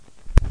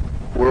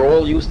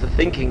all used to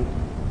thinking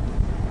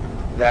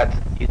that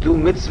you do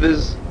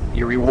mitzvahs,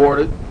 you're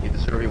rewarded, you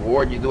deserve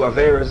reward. You do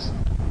averas,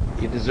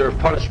 you deserve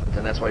punishment,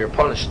 and that's why you're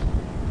punished.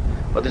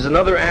 But there's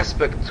another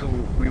aspect to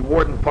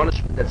reward and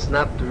punishment that's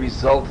not the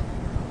result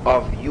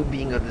of you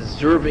being a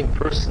deserving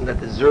person that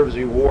deserves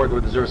reward or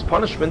deserves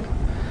punishment,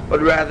 but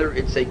rather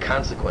it's a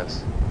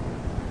consequence.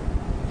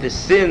 The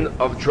sin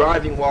of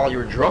driving while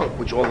you're drunk,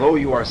 which although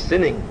you are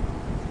sinning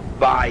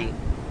by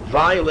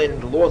violating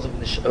the laws of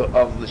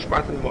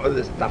Lishmartim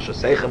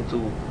Nafshasechem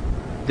to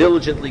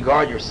diligently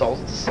guard your soul,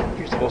 it's a sin.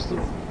 You're supposed to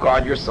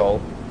guard your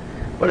soul.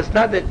 But it's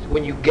not that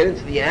when you get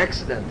into the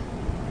accident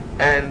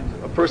and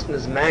a person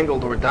is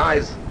mangled or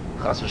dies,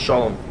 chas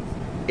v'sholom,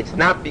 it's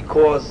not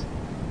because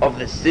of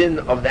the sin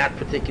of that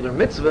particular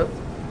mitzvah,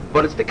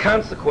 but it's the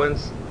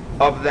consequence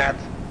of that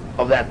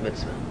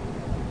mitzvah.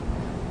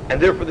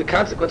 And therefore the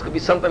consequence could be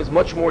sometimes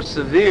much more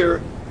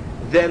severe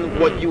than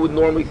what you would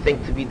normally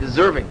think to be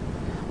deserving.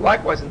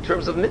 Likewise, in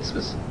terms of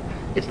mitzvahs,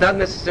 it's not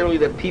necessarily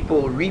that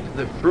people reap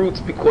the fruits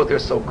because they're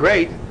so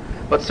great,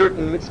 but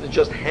certain mitzvahs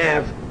just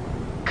have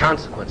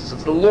consequences.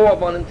 It's the law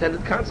of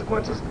unintended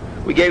consequences.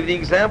 We gave the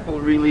example,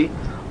 really,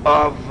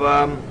 of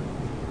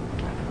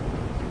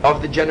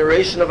the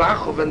generation of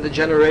Achav and the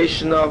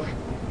generation of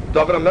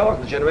David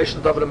HaMelech. The generation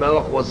of David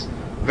HaMelech was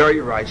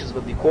very righteous,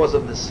 but because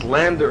of the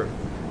slander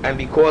and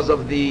because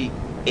of the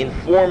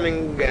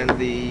informing and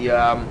the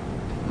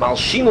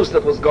malshinus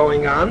that was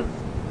going on,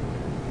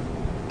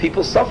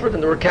 people suffered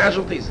and there were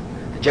casualties.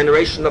 The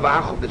generation of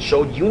Achav that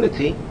showed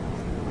unity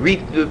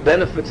reaped the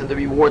benefits and the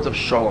rewards of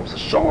Shalom. So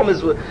Shalom is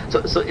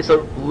so it's a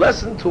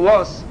lesson to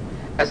us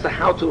as to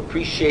how to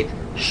appreciate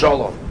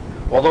Shalom.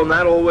 Although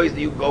not always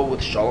do you go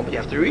with Shalom, but you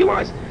have to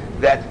realize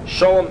that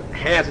Shalom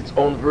has its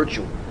own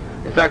virtue.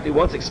 In fact, we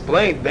once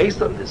explained,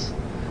 based on this,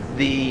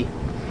 the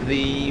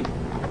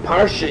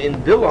Parsha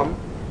in Bilam,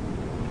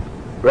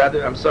 the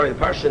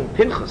Parsha in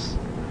Pinchas,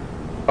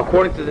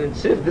 according to the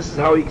Nitziv, this is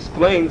how he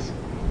explains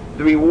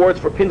the rewards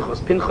for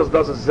Pinchas. Pinchas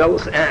does a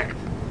zealous act.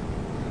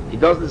 He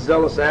does the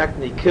zealous act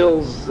and he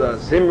kills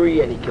Zimri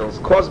and he kills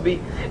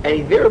Cosby, and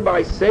he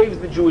thereby saves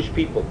the Jewish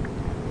people.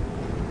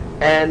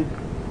 And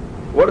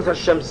what does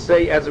Hashem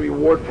say as a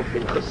reward for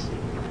Pinchas?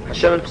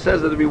 Hashem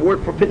says that the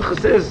reward for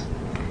Pinchas is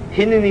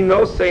Hineni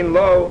nosein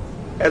lo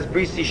as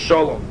brisi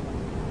shalom.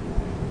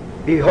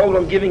 Behold,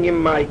 I'm giving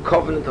him my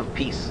covenant of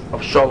peace,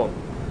 of shalom.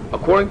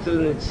 According to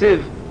the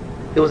Nitziv,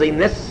 there was a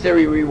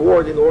necessary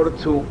reward in order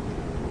to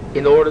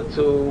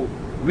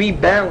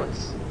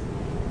rebalance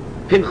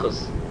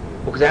Pinchas,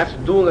 because after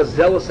doing a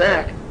zealous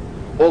act,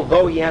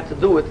 although he had to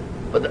do it,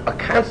 but a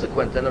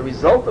consequence and a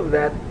result of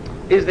that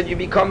is that you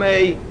become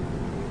a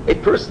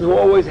person who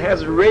always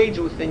has rage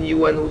within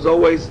you and who's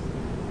always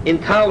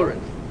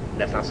intolerant.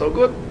 That's not so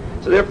good.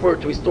 So therefore,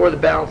 to restore the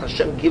balance,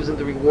 Hashem gives him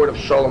the reward of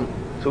Shalom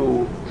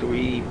to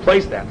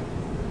replace that.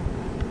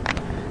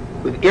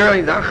 With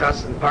Irani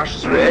Nachas and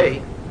Parshas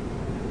Re'eh,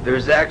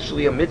 there's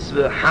actually a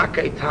mitzvah,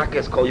 Hakai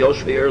Takes Kol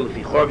Yoshvei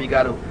Lefichor, you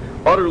got to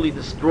utterly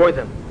destroy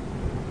them.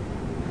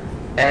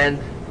 And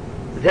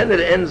then it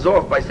ends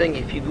off by saying,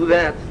 if you do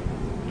that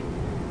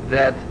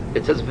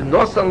it says,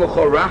 V'nosan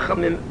l'cho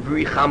rachamim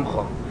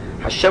v'richamcha.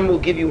 Hashem will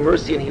give you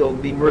mercy and He'll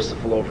be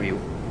merciful over you.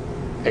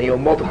 And He'll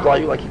multiply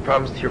you like He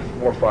promised to your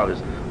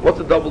forefathers. What's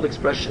the double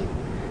expression?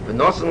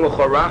 V'nosan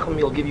l'cho rachamim,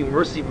 He'll give you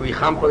mercy,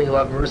 v'richamcha, and He'll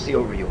have mercy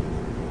over you.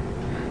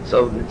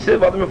 So the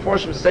Tzib Adam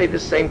Meforshim say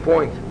this same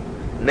point.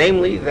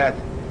 Namely that,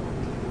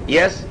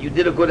 yes, you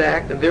did a good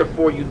act and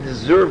therefore you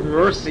deserve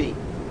mercy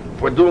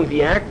for doing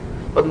the act,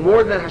 but more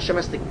than that, Hashem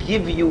has to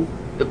give you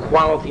the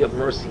quality of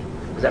mercy.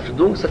 Because after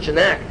doing such an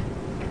act,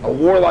 a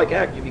warlike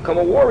act, you become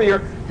a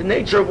warrior. The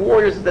nature of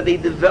warriors is that they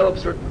develop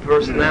certain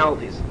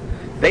personalities.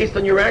 Based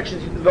on your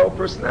actions, you develop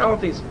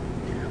personalities.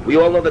 We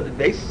all know that the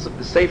basis of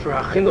the Sefer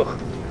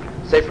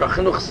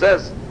HaChinuch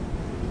says,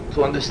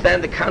 to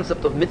understand the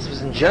concept of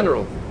mitzvahs in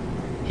general,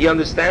 he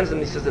understands them.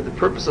 He says that the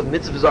purpose of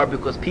mitzvahs are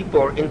because people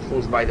are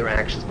influenced by their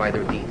actions, by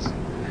their deeds.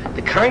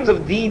 The kinds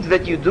of deeds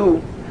that you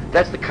do,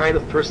 that's the kind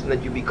of person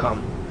that you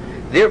become.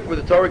 Therefore,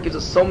 the Torah gives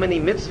us so many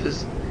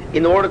mitzvahs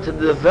in order to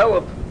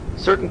develop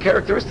certain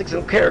characteristics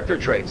and character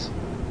traits.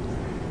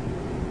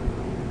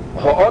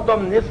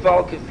 Ha'adam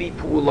nifal kefi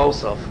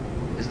pu'ulosav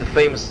is the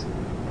famous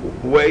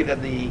way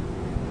that the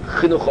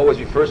Chinuch always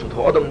refers to it.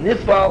 Ha'adam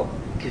nifal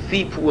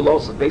kefi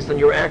pu'ulosav, based on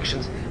your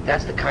actions,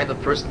 that's the kind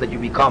of person that you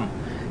become.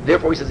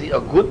 Therefore, he says a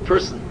good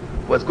person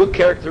who has good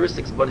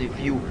characteristics, but if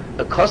you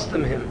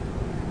accustom him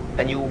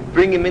and you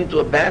bring him into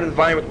a bad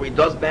environment where he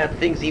does bad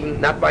things, even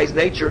not by his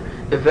nature,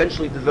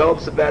 eventually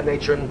develops a bad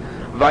nature, and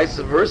vice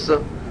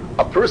versa.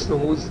 A person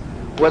who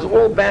has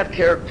all bad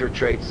character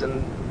traits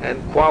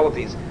and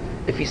qualities,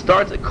 if he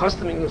starts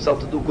accustoming himself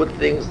to do good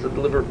things, to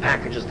deliver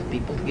packages to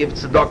people, to give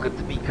tzedakah,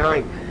 to be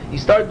kind, you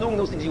start doing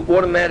those things, you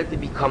automatically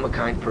become a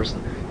kind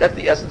person. That's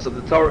the essence of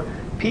the Torah.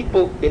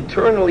 People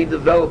internally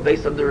develop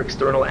based on their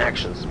external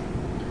actions.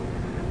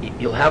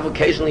 You'll have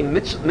occasionally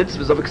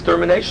mitzvahs of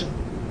extermination.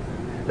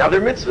 Now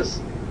they're mitzvahs,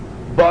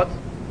 but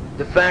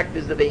the fact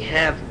is that they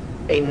have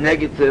a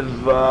negative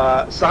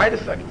side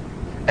effect.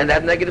 And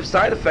that negative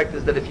side effect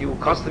is that if you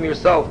accustom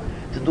yourself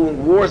to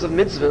doing wars of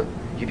mitzvah,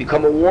 you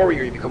become a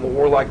warrior, you become a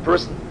warlike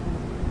person.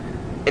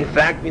 In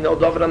fact, we know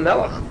David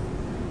HaMelech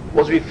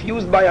was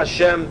refused by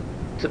Hashem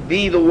to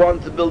be the one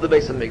to build the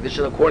Beis HaMikdash,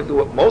 and according to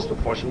what most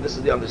Mefarshim, this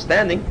is the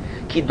understanding,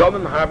 Ki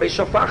domim harbe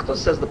shafachtos,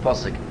 says the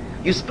pasuk.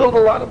 You spilled a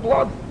lot of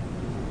blood.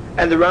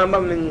 And the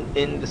Rambam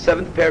in the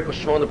 7th parak of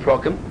Shmona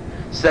Prokim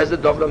says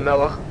that David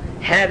HaMelech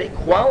had a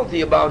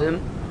quality about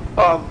him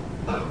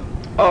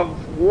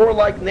of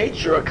warlike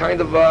nature, a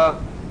kind of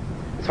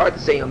it's hard to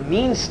say a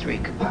mean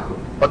streak,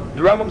 but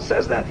the Rambam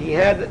says that he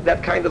had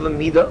that kind of a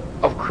midah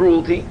of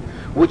cruelty,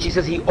 which he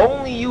says he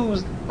only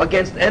used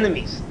against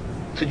enemies.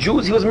 To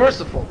Jews he was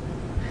merciful,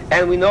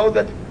 and we know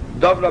that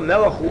David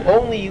HaMelech, who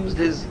only used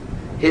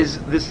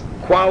this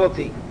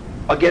quality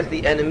against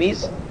the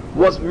enemies,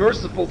 was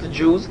merciful to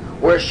Jews,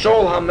 whereas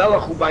Shaul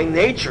HaMelech, who by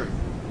nature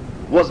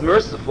was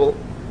merciful,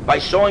 by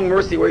showing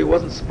mercy where he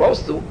wasn't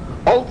supposed to,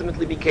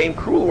 ultimately became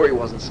cruel where he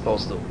wasn't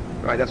supposed to.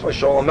 Right? That's why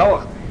Shaul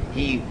HaMelech,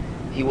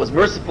 he was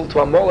merciful to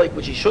Amalek,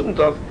 which he shouldn't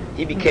have.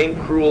 He became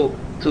cruel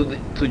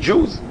to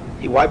Jews.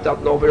 He wiped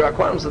out Novi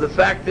Rakwanim. So the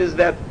fact is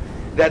that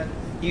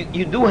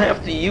you do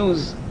have to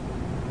use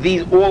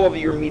all of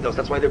your midos.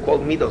 That's why they're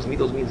called midos.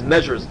 Midos means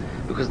measures,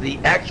 because the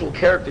actual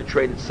character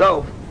trait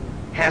itself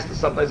has to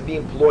sometimes be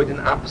employed in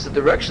opposite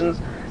directions,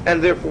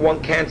 and therefore one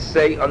can't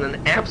say on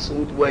an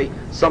absolute way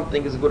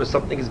something is good or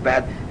something is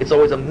bad. It's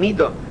always a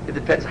midah. It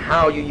depends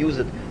how you use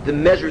it, the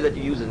measure that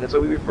you use it. That's why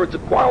we refer to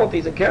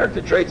qualities and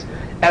character traits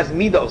as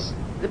midos.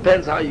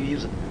 Depends how you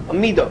use it. A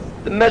midah,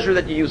 the measure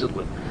that you use it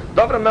with.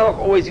 David HaMelech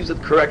always used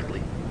it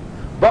correctly.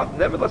 But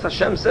nevertheless,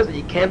 Hashem says that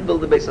you can't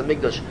build the Beis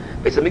HaMikdash.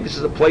 Beis HaMikdash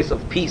is a place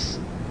of peace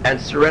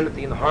and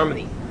serenity and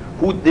harmony.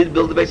 Who did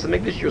build the Beis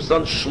HaMikdash? Your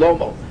son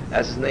Shlomo,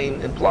 as his name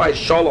implies,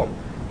 Shalom.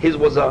 His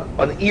was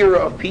an era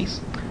of peace.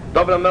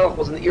 David HaMelech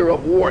was an era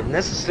of war,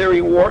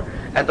 necessary war,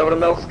 and David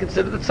HaMelech is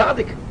considered a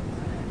tzaddik.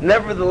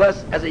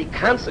 Nevertheless, as a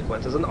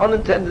consequence, as an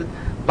unintended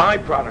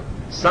byproduct,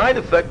 side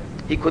effect,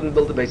 he couldn't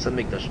build the Beis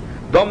HaMikdash.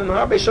 Domim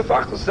harbe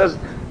shafachtos, says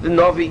the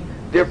Navi,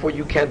 therefore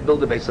you can't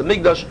build the Beis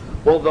HaMikdash,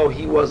 although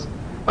he was,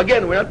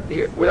 again, we're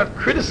not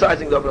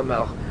criticizing David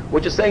HaMelech, we're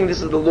just saying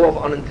this is the law of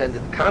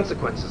unintended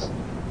consequences.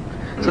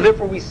 So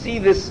therefore we see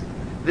this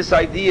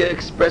idea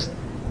expressed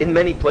in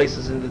many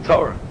places in the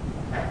Torah.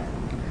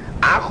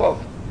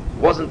 Achov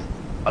wasn't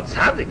a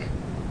tzaddik,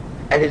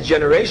 and his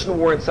generation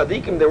were in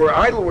tzaddikim, they were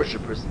idol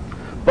worshippers,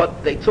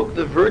 but they took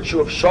the virtue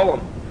of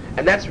shalom,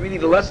 and that's really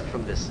the lesson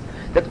from this,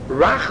 that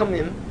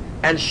rachamim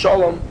and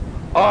shalom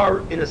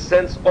are, in a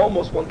sense,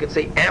 almost one could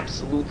say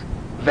absolute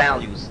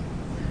values,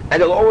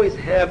 and they'll always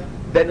have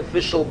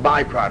beneficial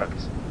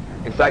byproducts.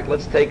 In fact,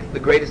 let's take the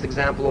greatest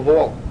example of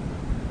all,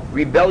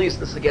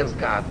 rebelliousness against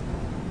God.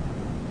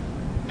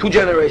 2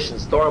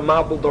 generations, Dora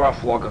Mabul, Dora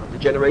Floga, the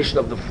generation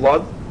of the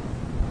flood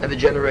and the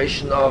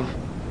generation of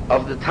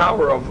the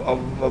tower of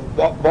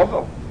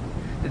Bavel.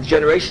 The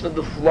generation of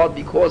the flood,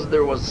 because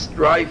there was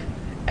strife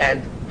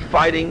and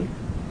fighting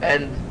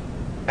and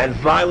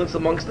violence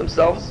amongst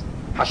themselves,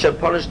 Hashem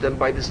punished them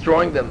by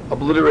destroying them,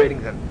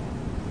 obliterating them,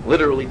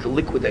 literally to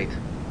liquidate.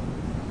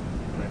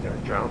 They're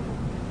drowned.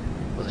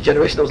 It was a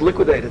generation that was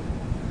liquidated.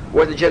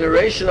 Where the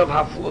generation of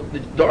the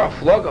Dora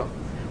Floga,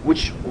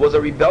 which was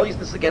a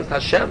rebelliousness against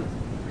Hashem,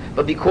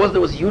 but because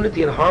there was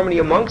unity and harmony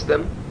amongst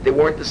them, they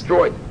weren't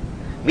destroyed.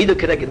 Midah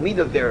Keneged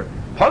Midah, their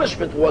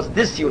punishment was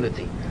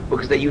disunity,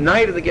 because they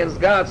united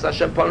against God, so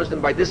Hashem punished them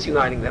by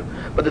disuniting them.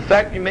 But the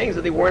fact remains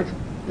that they weren't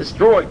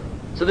destroyed.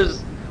 So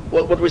there's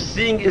what we're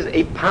seeing is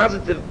a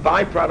positive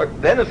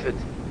byproduct benefit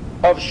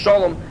of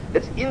Shalom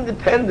that's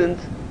independent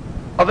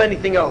of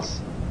anything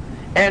else.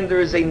 And there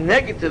is a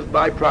negative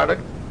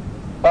byproduct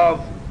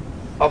of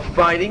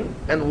fighting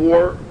and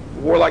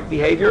warlike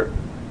behavior,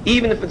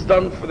 even if it's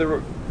done for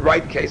the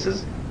right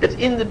cases, that's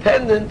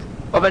independent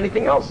of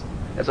anything else.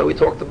 That's why we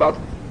talked about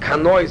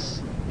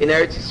kanois in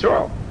Eretz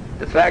Yisrael.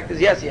 The fact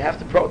is, yes, you have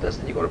to protest,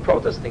 and you go to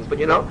protest things, but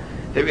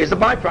there is a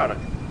byproduct.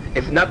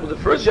 If not with the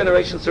first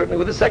generation, certainly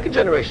with the second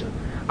generation.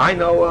 I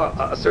know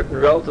a certain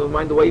relative of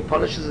mine, the way he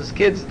punishes his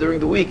kids during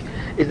the week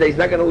is that he's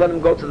not going to let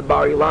them go to the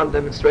Bar Ilan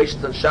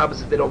demonstrations on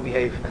Shabbos if they don't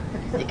behave.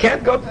 You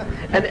can't go,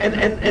 and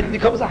it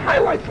becomes a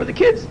highlight for the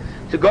kids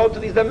to go to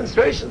these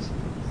demonstrations.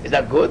 Is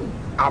that good?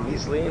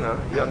 Obviously,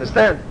 you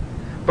understand.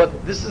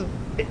 But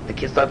the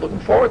kids start looking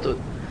forward to it.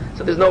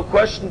 So there's no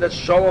question that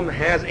Shalom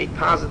has a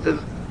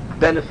positive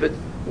benefit,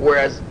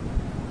 whereas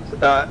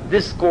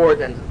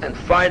discord and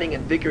fighting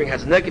and bickering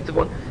has a negative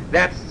one.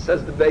 That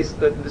says the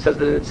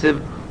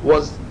Netziv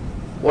was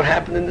what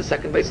happened in the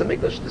second Beis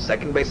HaMikdash. The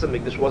second Beis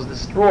HaMikdash was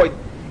destroyed,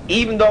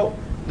 even though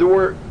there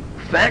were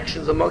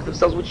factions amongst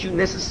themselves which you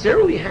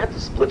necessarily had to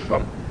split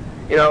from.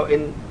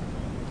 When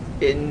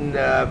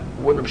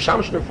Reb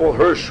Shamshon Raphael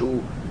Hirsch,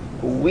 who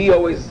we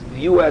always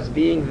view as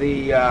being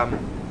the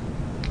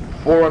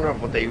forerunner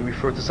of what they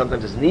refer to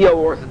sometimes as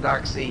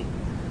neo-orthodoxy,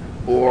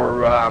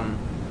 or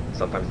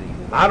sometimes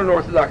even modern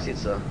orthodoxy.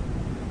 It's a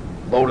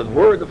loaded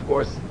word, of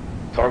course,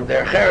 Torm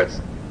Derech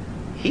Eretz.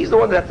 He's the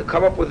one that had to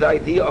come up with the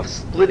idea of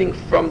splitting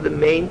from the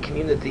main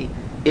community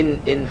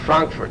in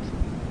Frankfurt.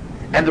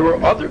 And there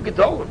were other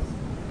Gedolim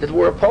that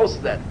were opposed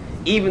to that,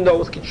 even though it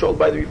was controlled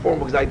by the Reform,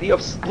 because the idea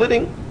of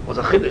splitting was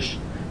a Chiddush.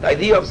 The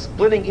idea of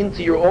splitting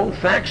into your own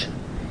faction,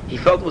 he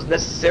felt was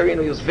necessary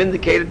and he was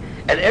vindicated,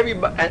 and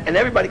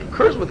everybody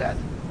concurs with that.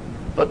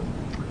 But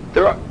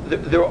there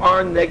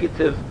are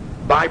negative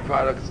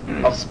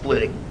byproducts of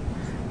splitting.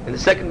 In the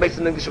second base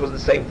in English, it was the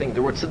same thing.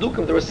 There were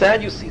Tzedukim, there were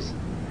Sadducees,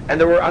 and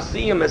there were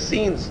Asiyim,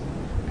 Essenes,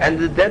 and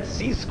the Dead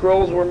Sea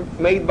Scrolls were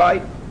made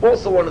by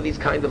also one of these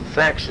kind of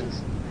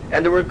factions.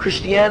 And there were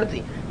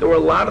Christianity. There were a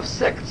lot of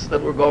sects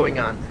that were going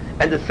on.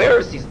 And the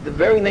Pharisees, the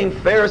very name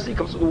Pharisee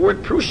comes from the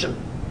word Prushim,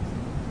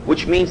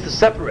 which means to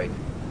separate.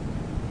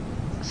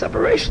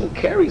 Separation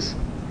carries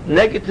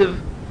negative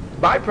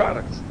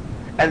byproducts.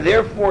 And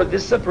therefore,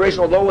 this separation,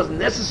 although it was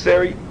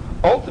necessary,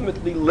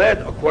 ultimately led,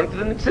 according to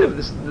the Nitziv,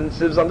 this is the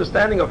Nitziv's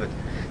understanding of it,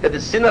 that the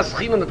Sinas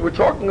Chinam that we're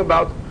talking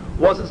about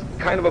was a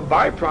kind of a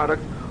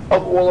byproduct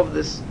of all of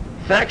this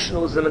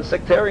factionalism and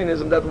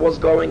sectarianism that was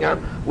going on,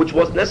 which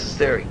was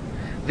necessary.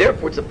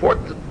 Therefore, it's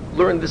important to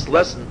learn this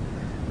lesson,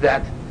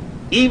 that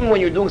even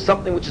when you're doing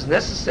something which is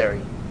necessary,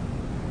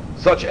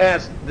 such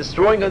as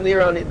destroying a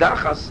Nira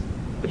Nidachas,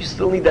 but you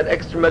still need that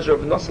extra measure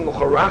of Nasan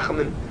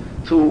L'Chorachamim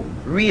to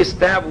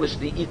re-establish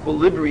the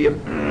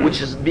equilibrium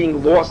which is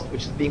being lost,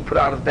 which is being put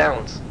out of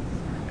balance.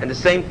 And the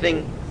same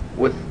thing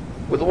with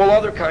all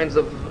other kinds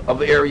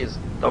of areas.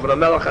 David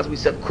HaMelech, as we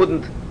said,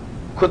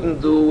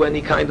 couldn't do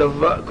any kind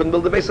of couldn't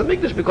build the base of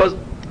Mikdash because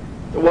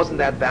there wasn't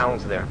that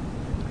balance there.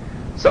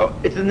 So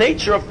it's the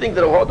nature of things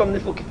that Hodam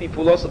Nifl Kifi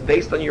Pulosa,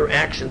 based on your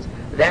actions,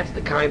 that's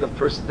the kind of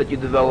person that you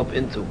develop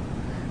into.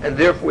 And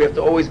therefore we have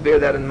to always bear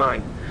that in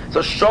mind.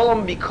 So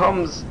Shalom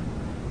becomes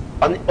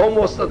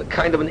almost a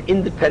kind of an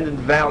independent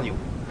value,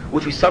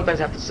 which we sometimes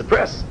have to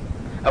suppress,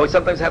 and we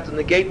sometimes have to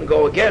negate and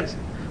go against,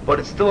 but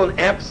it's still an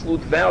absolute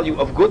value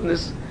of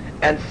goodness,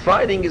 and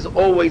fighting is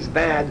always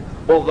bad,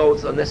 although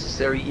it's a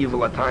necessary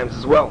evil at times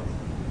as well.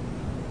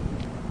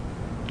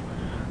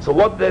 So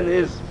what then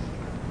is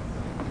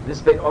this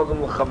Beit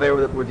Adam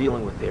L'Chaver that we're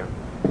dealing with here?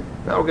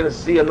 Now we're going to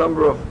see a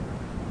number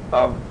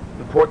of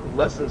important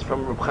lessons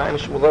from Reb Chaim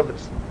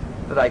Shmulevitz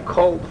that I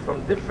culled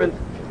from different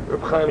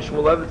Reb Chaim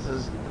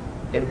Shmulevitz's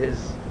in his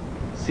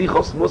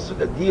Sichos Musar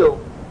that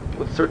deal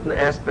with certain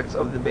aspects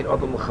of the Beit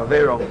Adam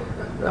L'Chavero.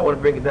 And I want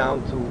to bring it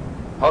down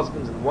to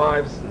husbands and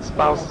wives and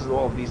spouses and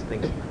all of these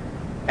things.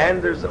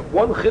 And there's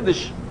one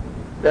Chiddush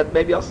that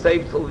maybe I'll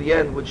save till the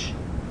end, which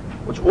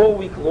all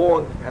week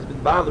long has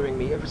been bothering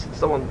me ever since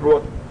someone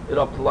brought it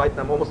up to light, and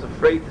I'm almost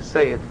afraid to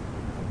say it,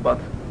 but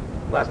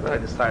last night I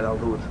decided I'll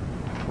do it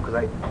because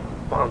I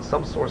found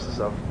some sources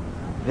of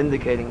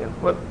vindicating it.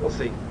 But we'll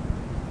see.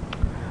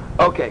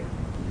 Okay.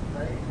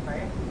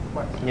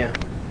 Yeah.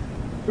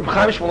 Reb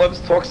Chaim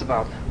Shmulevitz talks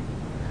about,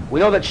 we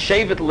know that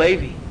Shevet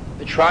Levi,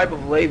 the tribe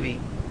of Levi,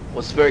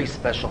 was very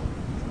special.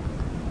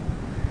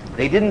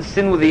 They didn't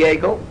sin with the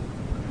Egel,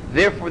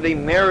 therefore they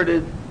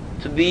merited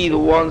to be the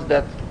ones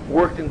that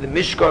worked in the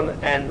Mishkan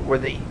and were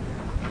the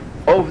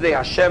Ovdei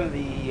Hashem,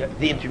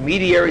 the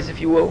intermediaries,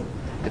 if you will.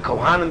 The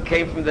Kohanim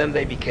came from them,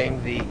 they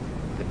became the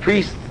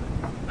priest,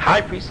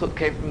 high priesthood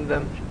came from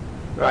them,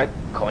 right?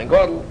 Kohen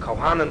Gadol,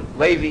 Kohanim,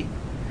 Levi.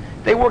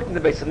 They worked in the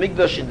Beis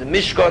HaMikdash, in the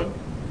Mishkan,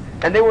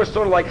 and they were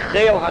sort of like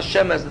Chayil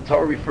Hashem, as the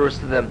Torah refers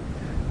to them,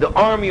 the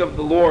army of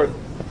the Lord.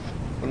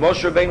 When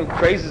Moshe Rabbeinu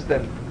praises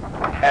them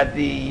at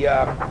the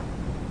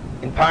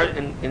in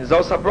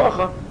Zos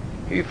HaBracha,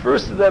 he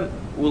refers to them,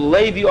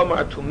 Ulevi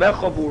Omar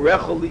Tumecha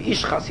V'Urecha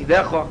Li'ish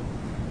Chasidecha,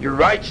 your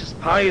righteous,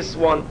 pious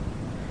one.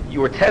 You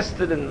were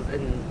tested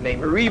in Mei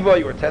Meriva,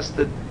 you were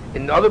tested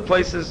in other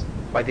places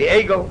by the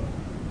Egel.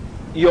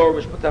 You're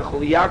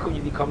Mishpatecha Yaakov,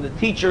 you become the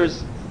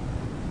teachers.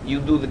 You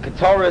do the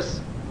Ketoris.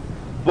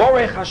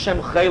 Borech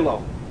Hashem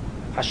Chelo.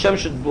 Hashem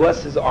should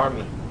bless his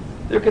army.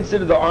 They're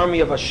considered the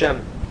army of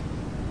Hashem.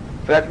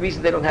 For that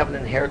reason, they don't have an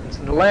inheritance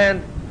in the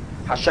land.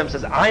 Hashem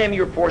says, I am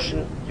your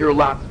portion, your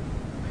lot.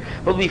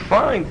 But we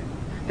find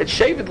that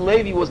Shevet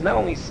Levi was not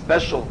only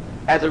special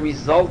as a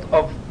result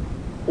of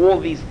all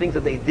these things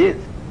that they did,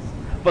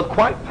 but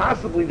quite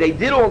possibly they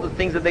did all the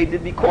things that they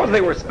did because they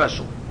were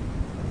special.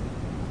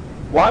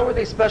 Why were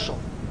they special?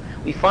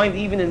 We find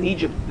even in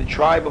Egypt, the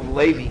tribe of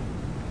Levi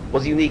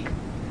was unique.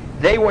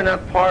 They were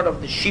not part of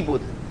the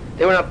Shibud.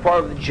 They were not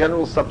part of the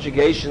general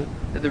subjugation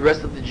that the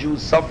rest of the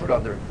Jews suffered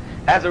under.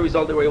 As a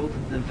result, they were able to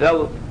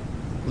develop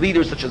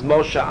leaders such as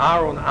Moshe,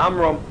 Aaron,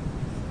 Amram.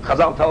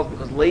 Chazal tells us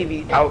because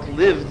Levi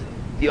outlived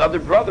the other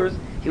brothers,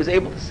 he was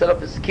able to set up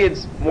his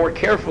kids more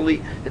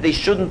carefully that they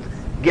shouldn't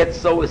get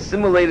so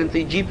assimilated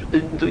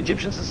into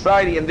Egyptian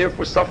society and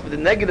therefore suffer the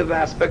negative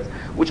aspects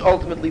which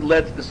ultimately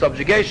led to the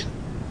subjugation.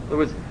 In other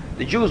words,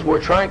 the Jews were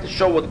trying to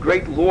show what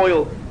great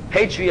loyal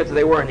patriots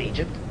they were in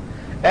Egypt,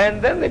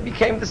 and then they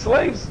became the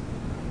slaves.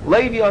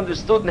 Levi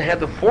understood and had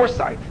the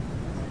foresight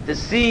to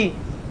see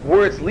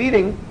where it's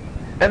leading,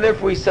 and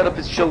therefore he set up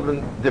his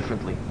children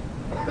differently.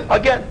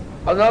 Again,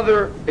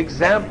 another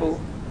example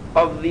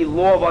of the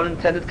law of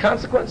unintended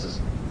consequences.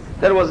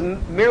 That it was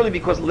merely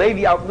because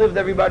Levi outlived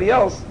everybody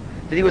else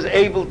that he was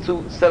able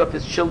to set up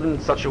his children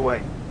in such a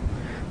way.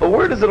 But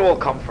where does it all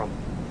come from?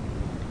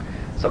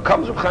 So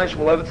comes Reb Chaim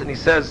Shmulevitz and he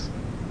says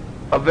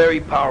a very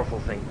powerful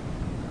thing.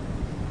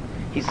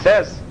 He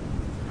says,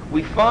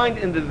 we find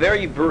in the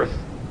very birth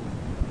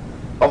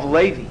of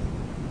Levi,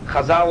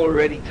 Chazal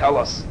already tell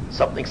us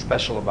something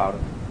special about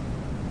it.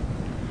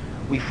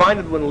 We find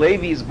that when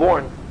Levi is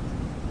born,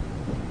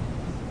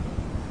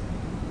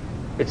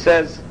 it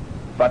says,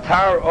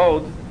 Vatar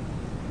od,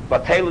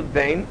 Vatelet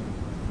bein,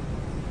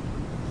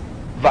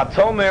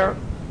 Vatomer,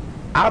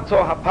 Ato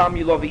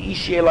hapam yilovi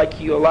ishi elai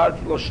ki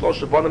yoladti lo shlosh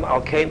abonim al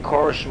kein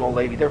korah shmo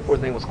Levi. Therefore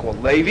his name was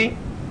called Levi,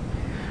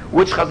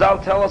 which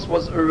Chazal tell us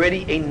was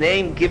already a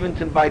name given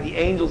to him by the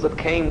angels that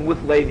came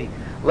with Levi.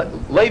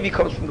 Levi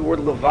comes from the word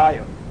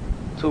Levaya.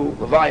 To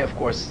Levaya, of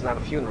course, is not a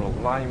funeral.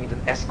 Levaya means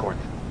an escort.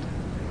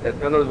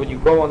 In other words, when you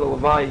go on the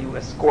Levaya, you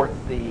escort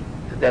the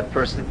dead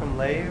person. From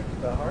Lev,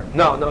 the heart?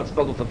 No, it's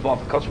spelled with a vav.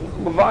 It comes from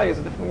Levaya is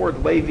a different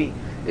word. Levi,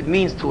 it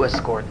means to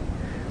escort.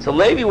 So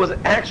Levi was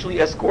actually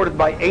escorted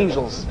by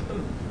angels.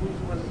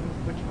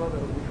 Which mother?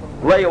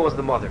 Leah was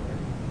the mother.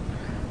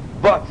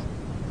 But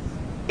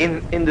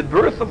in the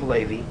birth of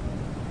Levi,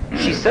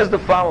 she says the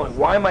following: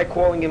 why am I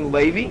calling him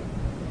Levi?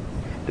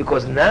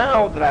 Because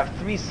now that I have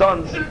 3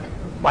 sons,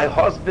 my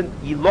husband,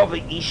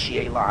 Yilova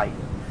Ishi Elai,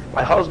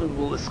 my husband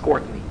will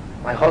escort me.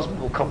 My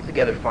husband will come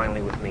together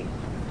finally with me.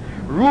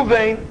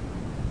 Ruvain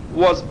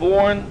was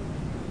born,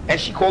 and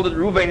she called it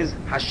Ruvain, is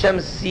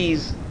Hashem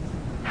sees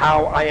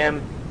how I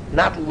am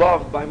not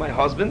loved by my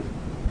husband.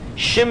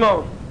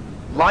 Shimon,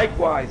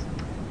 likewise,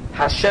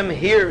 Hashem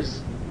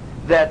hears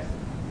that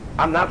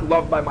I'm not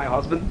loved by my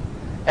husband,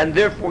 and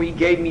therefore he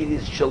gave me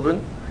these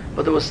children.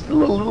 But there was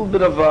still a little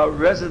bit of a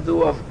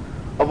residue of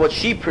what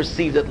she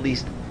perceived, at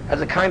least,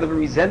 as a kind of a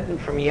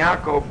resentment from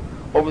Yaakov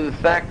over the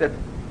fact that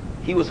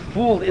he was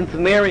fooled into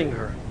marrying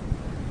her.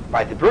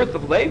 By the birth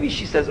of Levi,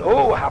 she says,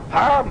 oh,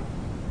 hapam,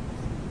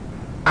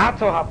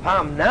 ato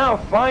hapam, now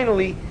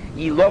finally,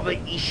 yilova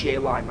ishi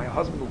elai, my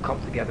husband will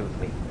come together with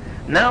me.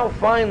 Now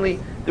finally,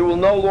 there will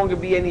no longer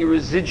be any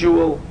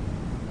residual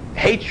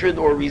hatred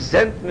or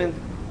resentment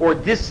or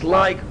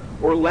dislike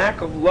or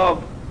lack of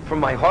love from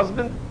my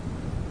husband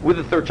with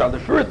the 3rd child. The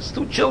first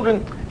 2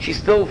 children, she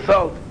still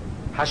felt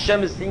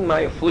Hashem is seeing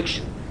my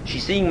affliction.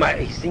 He's seeing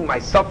my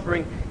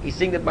suffering. He's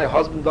seeing that my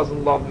husband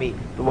doesn't love me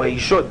the way he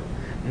should.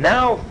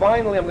 Now,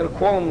 finally, I'm going to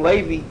call him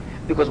Levi,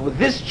 because with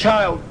this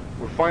child,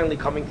 we're finally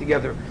coming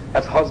together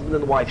as husband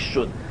and wife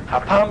should.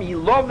 Hapam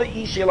yilova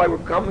ishi elai, we're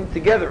coming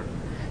together.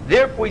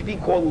 Therefore, he's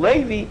being called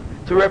Levi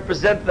to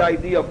represent the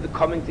idea of the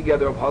coming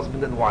together of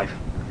husband and wife.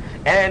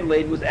 And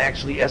Levi was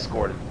actually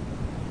escorted.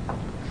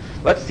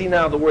 Let's see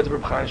now the words of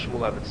Reb Chaim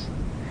Shmulevitz.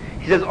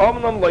 He says,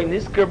 Omnam loy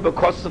nisker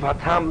b'kos of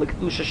hatam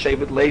l'kedusha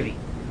shevet Levi.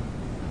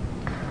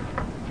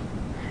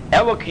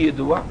 Elo ki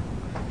yedua,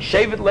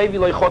 shevet Levi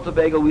loy chota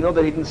be'egel, we know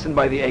that he didn't sin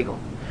by the egel.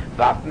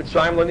 V'af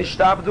mitzrayim lo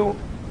nishtabdu,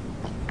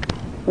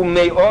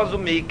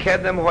 u'me'ozu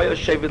me'ikedem hoya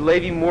shevet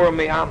Levi mura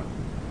me'am.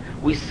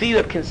 We see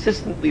that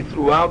consistently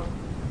throughout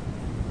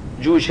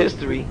Jewish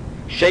history,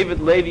 shevet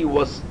Levi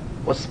was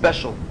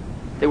special.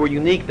 They were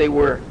unique, they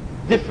were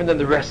different than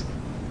the rest.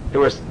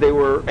 They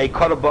were a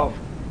cut above.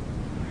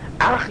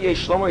 Ach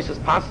Shlomo says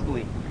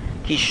possibly,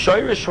 ki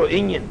shoyrish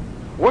ho'inyan.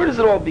 Where does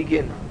it all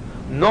begin?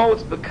 No,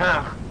 it's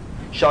bekach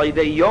shal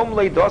yidei yom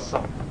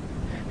leidosa,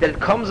 that it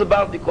comes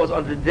about because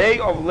on the day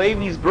of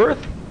Levi's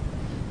birth,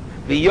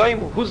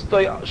 v'yom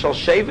hustoy shal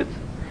shevet,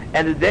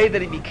 and the day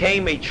that he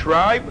became a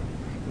tribe,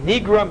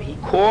 nigram, he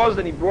caused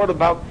and he brought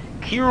about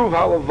kiruv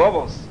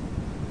halavavos,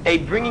 a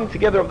bringing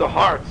together of the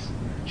hearts,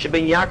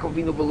 sheben Yaakov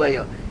v'inu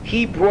v'Leah.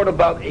 He brought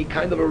about a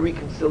kind of a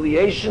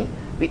reconciliation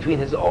between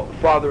his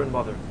father and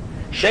mother.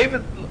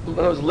 Shevet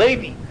was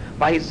Levi,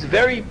 by his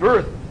very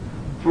birth,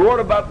 brought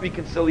about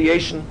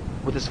reconciliation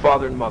with his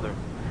father and mother.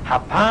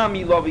 Hapam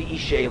yilovi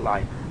ishi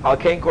elai, al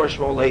kein korah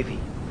shmo Levi.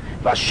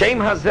 Vashem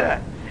hazeh,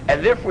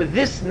 and therefore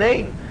this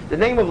name, the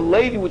name of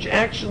Levi, which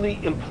actually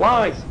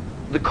implies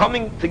the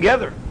coming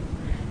together,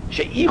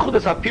 she'ichud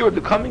es hapirut,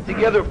 the coming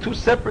together of 2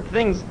 separate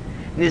things,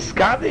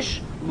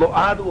 niskadish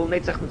lo'ad ul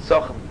netzach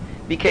nitzochem,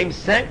 became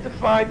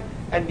sanctified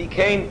and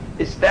became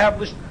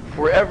established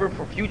forever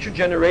for future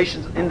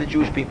generations in the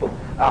Jewish people.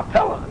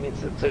 Apella, I mean,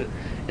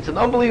 it's an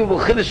unbelievable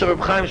chiddush of Reb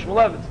Chaim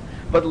Shmulevitz.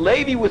 But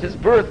Levi, with his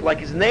birth, like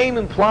his name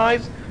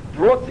implies,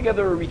 brought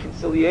together a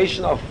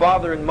reconciliation of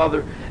father and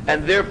mother,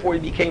 and therefore he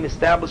became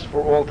established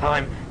for all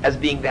time as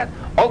being that.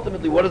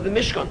 Ultimately, what is the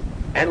Mishkan?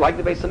 And like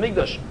the Beis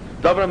Hamikdash,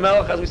 David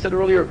HaMelech, as we said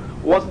earlier,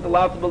 wasn't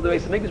allowed to build the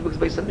Beis Hamikdash because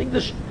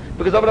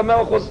David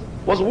HaMelech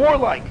was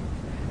warlike,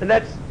 and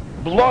that's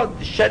blood,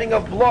 the shedding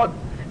of blood.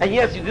 And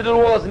yes, you did it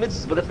all as a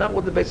mitzvah, but that's not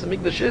what the Beis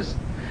Hamikdash is.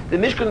 The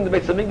Mishkan and the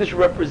Beis Hamikdash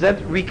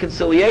represent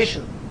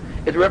reconciliation.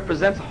 It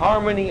represents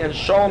harmony and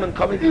shalom and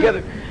coming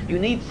together. You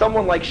need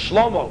someone like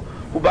Shlomo,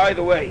 who, by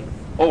the way,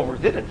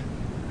 overdid it.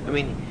 I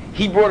mean,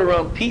 he brought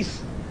around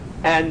peace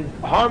and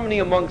harmony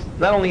amongst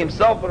not only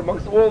himself, but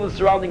amongst all the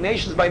surrounding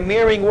nations by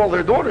marrying all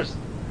their daughters.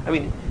 I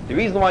mean, the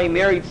reason why he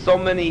married so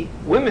many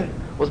women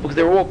was because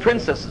they were all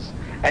princesses.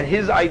 And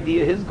his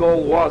idea, his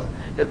goal was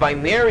that by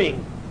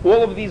marrying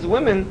all of these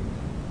women,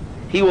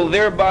 he will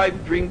thereby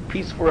bring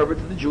peace forever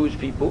to the Jewish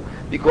people,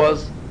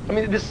 because, I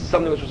mean, this is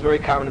something which was very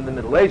common in the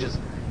Middle Ages,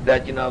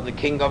 that, the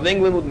king of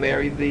England would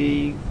marry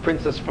the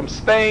princess from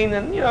Spain,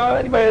 and,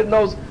 anybody that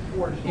knows,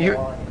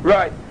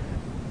 right,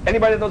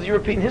 anybody that knows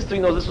European history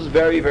knows this was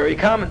very, very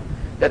common,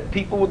 that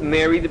people would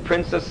marry the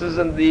princesses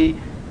and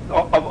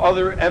of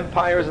other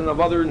empires and of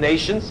other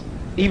nations,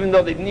 even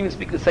though they didn't even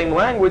speak the same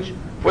language,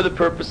 for the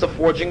purpose of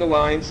forging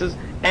alliances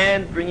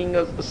and bringing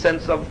a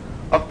sense of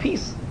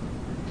peace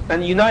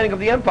and uniting of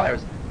the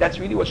empires. That's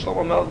really what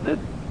Shlomo Melech did.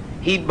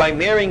 He, by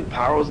marrying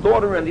Paro's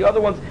daughter and the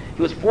other ones,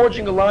 he was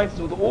forging alliances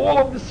with all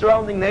of the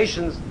surrounding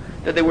nations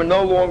that they were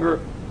no longer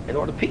in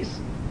order peace.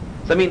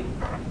 So, I mean,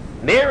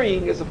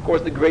 marrying is, of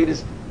course, the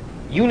greatest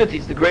unity,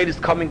 it's the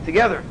greatest coming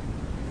together.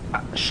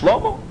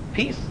 Shlomo,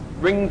 peace,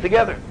 bringing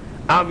together.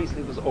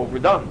 Obviously, it was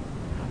overdone.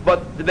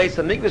 But the Beis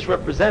HaMikdash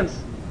represents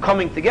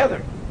coming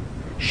together.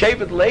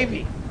 Shevet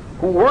Levi,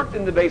 who worked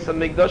in the Beis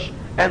HaMikdash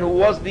and who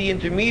was the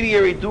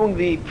intermediary doing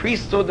the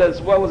priesthood as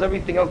well as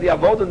everything else, the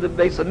Avodah in the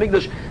Beis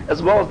HaMikdash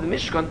as well as the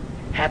Mishkan,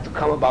 had to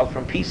come about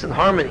from peace and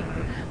harmony.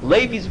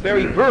 Levi's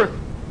very birth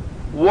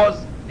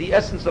was the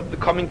essence of the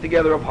coming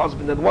together of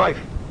husband and wife.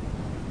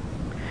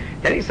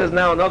 Then he says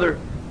now another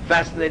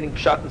fascinating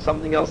pshat and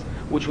something else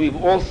which we've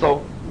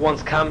also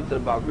once commented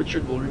about.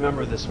 Richard will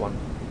remember this one.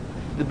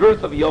 The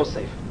birth of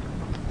Yosef.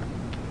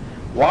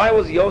 Why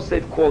was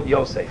Yosef called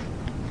Yosef?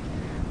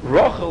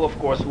 Rachel, of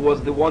course, who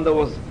was the one that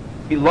was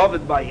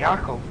beloved by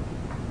Yaakov,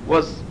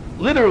 was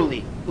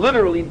literally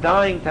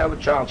dying to have a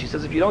child. She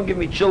says, if you don't give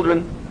me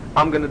children,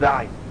 I'm going to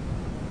die.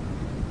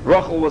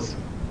 Rachel was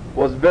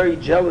very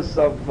jealous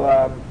of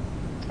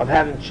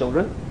having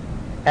children,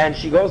 and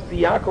she goes to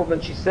Yaakov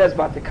and she says,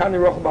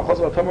 "Vatikani Rachel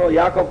b'chosel v'tomer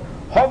Yaakov,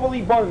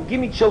 hoveli bon, give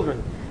me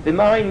children.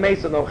 V'mayin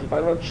meisa nochi. If I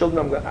don't have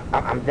children,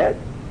 I'm dead."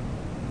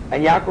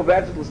 And Yaakov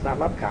answered, "Listen, I'm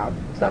not God.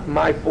 It's not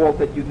my fault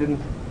that you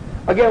didn't."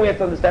 Again, we have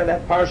to understand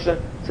that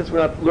parsha. Since we're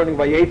not learning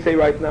Vayetze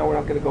right now, we're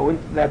not going to go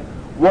into that.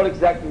 What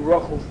exactly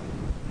Rachel's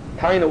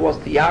taina was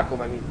to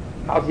Yaakov? I mean,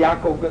 how's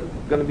Yaakov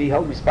going to be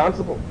held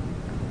responsible?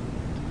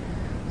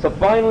 So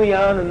finally,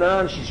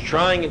 on, she's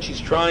trying,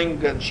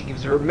 and she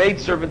gives her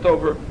maidservant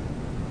over,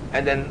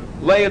 and then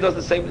Leah does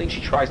the same thing.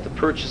 She tries to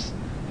purchase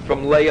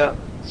from Leah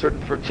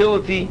certain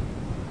fertility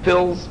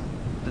pills.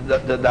 The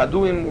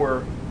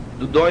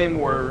Dudoim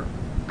were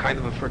kind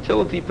of a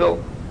fertility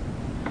pill.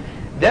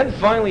 Then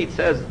finally it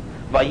says,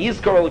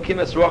 Vayizkar Elokim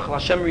es Rachel,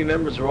 Hashem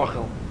remembers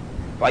Rachel.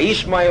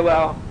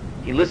 Vayishmael,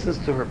 he listens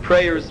to her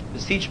prayers,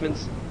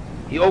 beseechments,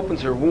 he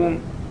opens her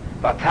womb,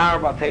 Vatar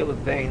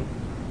Vatelet Bain,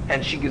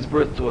 and she gives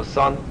birth to a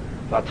son.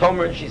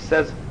 Vatomer, and she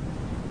says,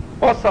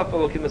 Osaf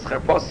Elokim es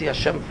Cherposi,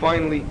 Hashem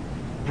finally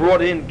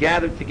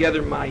gathered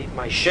together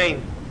my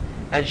shame,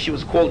 and she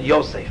was called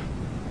Yosef.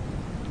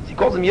 So he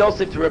calls him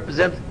Yosef to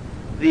represent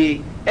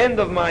the end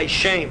of my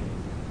shame.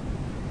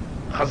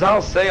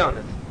 Chazal say on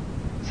it,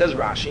 says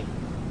Rashi,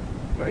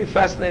 very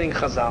fascinating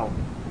Chazal.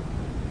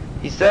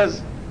 He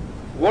says,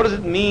 what does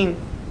it mean,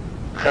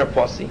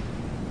 Cherposi?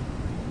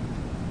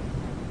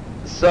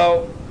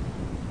 So,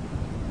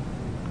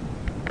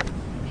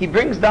 he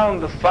brings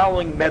down the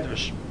following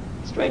medrash,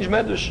 strange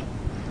medrash.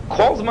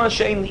 Calls man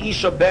she'ein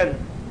isha ben,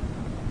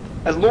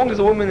 as long as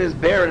a woman is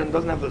barren and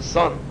doesn't have a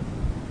son,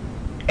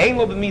 ein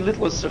lo b'mi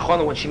litlos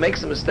sechona, when she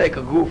makes a mistake,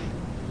 a goof,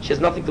 she has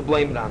nothing to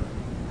blame it on.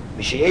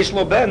 Misheyesh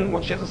lo ben,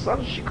 when she has a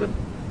son, she could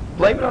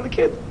blame it on the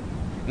kid.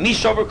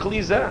 Mishavar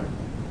kalizeh,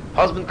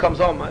 husband comes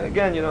home.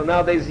 Again,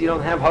 nowadays you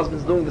don't have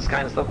husbands doing this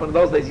kind of stuff, but in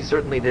those days you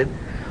certainly did.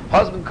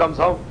 Husband comes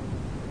home.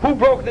 Who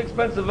broke the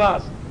expensive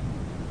vase?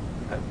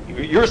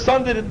 Your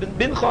son did it,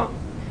 bincha.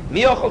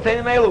 Mi ochel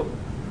tenim elu.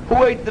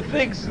 Who ate the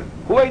figs?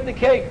 Who ate the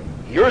cake?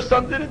 Your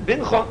son did it,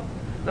 bincha.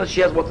 Now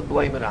she has what to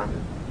blame it on.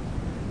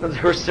 Now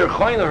her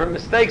sirchoina, her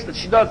mistakes that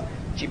she does,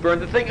 she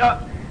burned the thing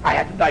up. I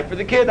had to die for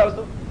the kid.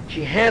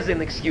 She has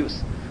an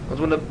excuse. Because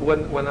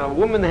when a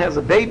woman has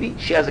a baby,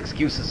 she has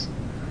excuses.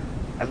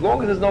 As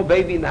long as there's no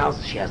baby in the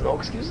house, she has no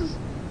excuses.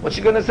 What's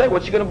she going to say?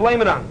 What's she going to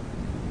blame it on?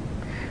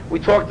 We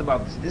talked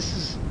about this. This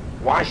is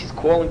why she's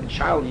calling the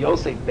child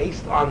Yosef,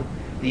 based on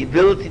the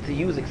ability to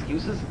use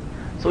excuses.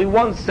 So we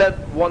once said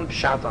one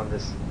pshat on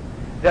this.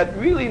 That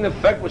really, in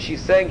effect, what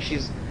she's saying,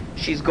 she's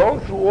going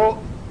through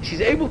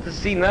she's able to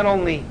see not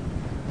only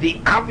the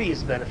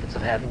obvious benefits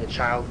of having a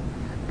child,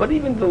 but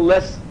even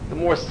the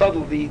more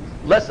subtle, the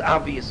less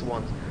obvious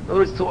ones. In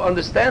other words, to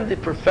understand the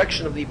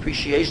perfection of the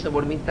appreciation of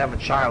what it means to have a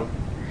child.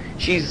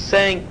 She's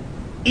saying,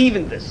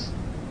 even this.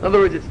 In other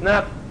words, it's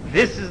not,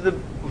 this is the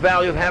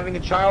value of having a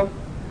child,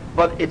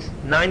 but it's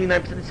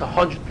 99%, it's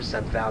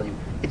 100% value.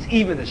 It's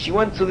even this. She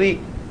went to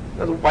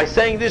by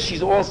saying this,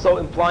 she's also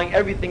implying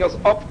everything else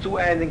up to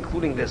and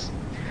including this.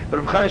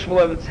 But Reb Chaim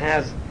Shmulevitz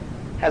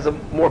has a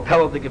more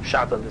pelagic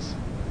shot on this.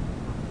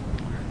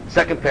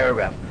 Second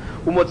paragraph.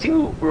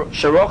 Umotzinu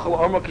sherochel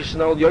arma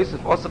kishnol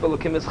Yosef osaf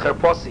elokim es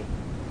cherposi.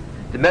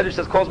 The Medrash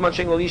says, calls man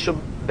shein lo isha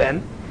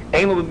ben,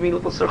 ein lo b'mi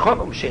little serchon,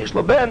 sheyesh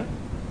lo ben.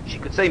 She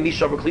could say,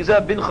 misha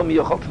v'klizah bincha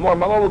miyochal t'mor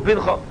malolo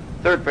bincha.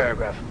 Third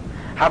paragraph.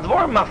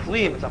 Hadvar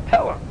maflim, it's a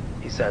pella,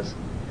 he says.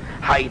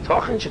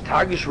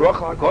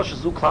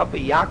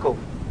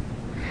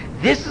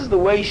 This is the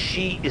way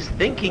she is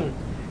thinking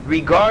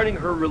regarding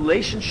her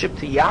relationship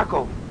to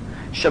Yaakov.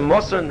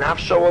 Shemosar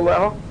nafsho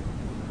aleho.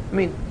 I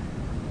mean,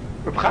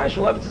 Reb Chaim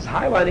Shmulevitz is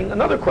highlighting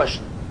another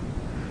question.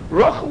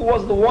 Rachel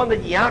was the one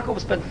that Yaakov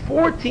spent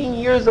 14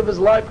 years of his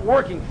life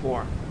working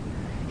for.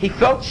 He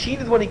felt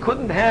cheated when he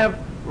couldn't have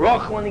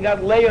Rachel and he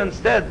got Leah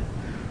instead.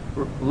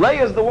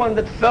 Leah is the one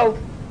that felt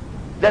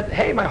that,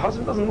 hey, my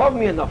husband doesn't love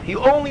me enough. He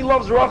only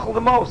loves Rachel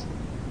the most.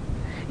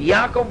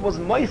 Yaakov was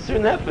Meiser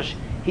Nefesh.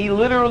 He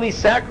literally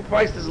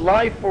sacrificed his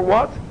life for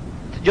what?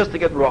 Just to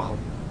get Rachel.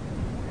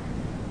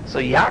 So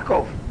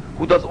Yaakov,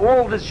 who does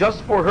all this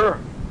just for her,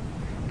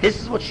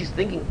 this is what she's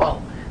thinking.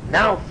 Oh,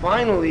 now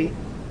finally,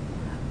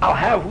 I'll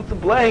have who to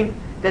blame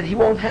that he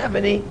won't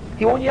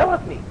yell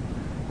at me.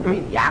 I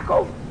mean,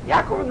 Yaakov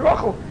and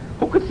Rachel.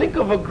 Who could think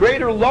of a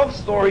greater love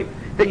story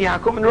than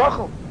Yaakov and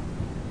Rachel?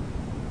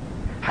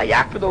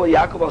 Hayakpid al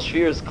Yaakov al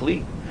Shvir's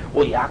Kli.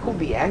 Will Yaakov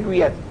be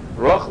angry at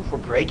Rachel for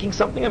breaking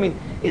something? I mean,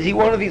 is he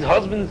one of these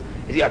husbands?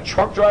 Is he a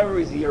truck driver?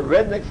 Is he a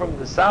redneck from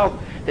the south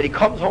that he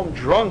comes home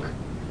drunk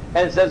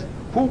and says,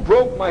 who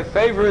broke my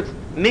favorite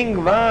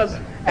Ming vase?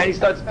 And he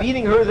starts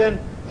beating her then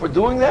for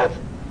doing that?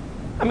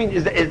 I mean,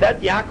 is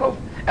that Yaakov?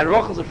 And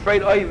Rachel's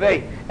afraid, oy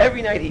vey,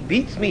 every night he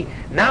beats me.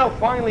 Now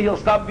finally he'll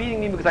stop beating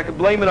me because I can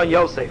blame it on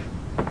Yosef.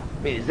 I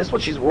mean, is this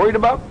what she's worried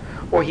about?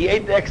 Or he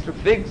ate the extra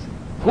figs?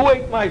 Who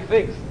ate my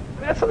figs? I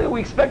mean, that's something we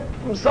expect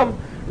from some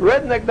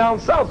redneck down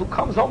south who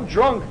comes home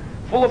drunk,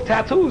 full of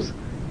tattoos,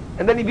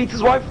 and then he beats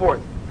his wife for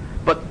it.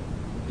 But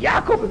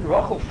Yaakov and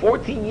Rachel,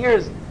 14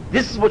 years,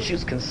 this is what she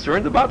was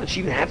concerned about, that she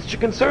even had such a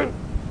concern.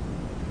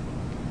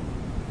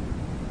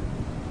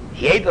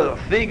 He ate a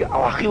fig,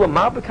 on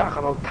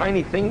a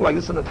tiny thing like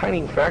this, in a tiny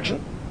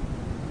infraction.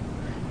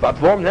 And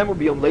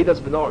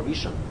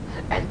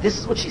this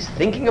is what she's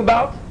thinking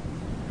about?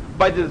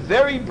 By the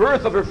very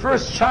birth of her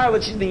first child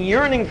that she's been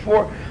yearning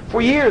for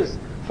years.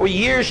 For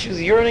years she was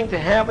yearning to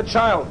have a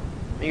child.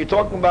 And you're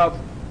talking about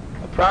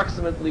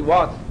approximately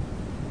what?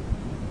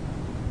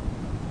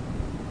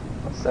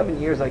 7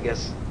 years, I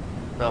guess.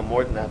 No,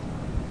 more than that.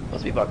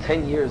 Must be about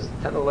 10 years,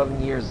 10,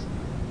 11 years.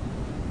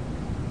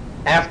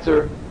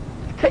 After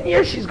 10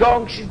 years she's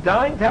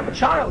dying to have a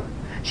child.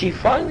 She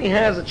finally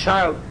has a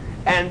child.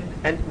 And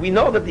we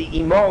know that the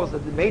imos,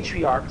 that the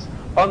matriarchs,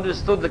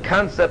 understood the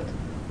concept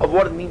of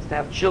what it means to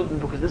have children,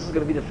 because this is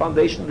going to be the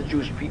foundation of the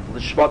Jewish people, the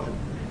Shvatim.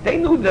 They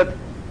knew that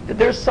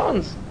their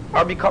sons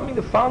are becoming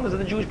the founders of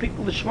the Jewish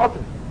people, the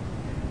Shvatim.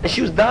 And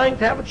she was dying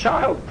to have a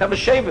child, to have a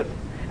Shevet.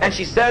 And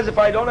she says, if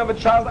I don't have a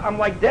child, I'm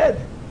like dead.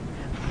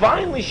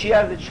 Finally she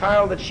has the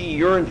child that she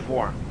yearned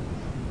for.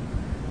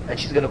 And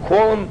she's going to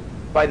call him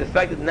by the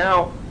fact that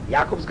now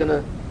Yaakov's going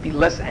to be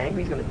less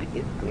angry.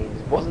 He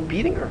wasn't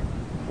beating her.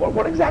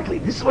 What exactly?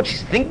 This is what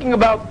she's thinking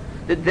about,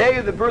 the day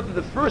of the birth of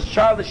the first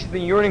child that she's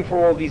been yearning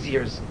for all these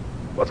years.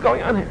 What's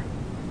going on here?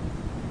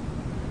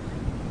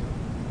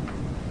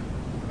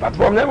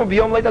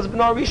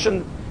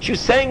 She was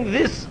saying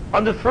this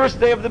on the first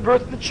day of the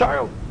birth of the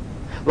child.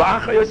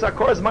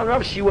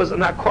 She was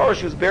an akor,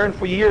 she was barren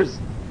for years.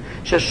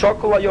 Was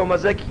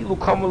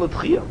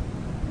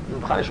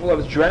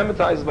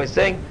dramatized by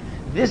saying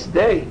this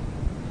day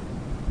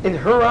in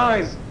her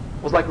eyes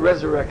was like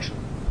resurrection,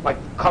 like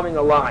coming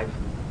alive.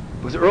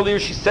 Because earlier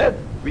she said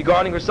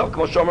regarding herself,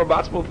 give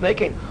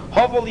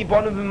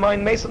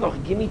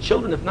me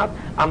children, if not,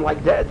 I'm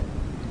like dead.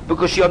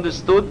 Because she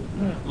understood,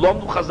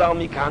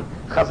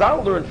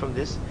 Chazal learned from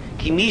this,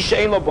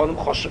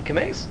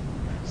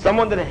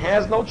 someone that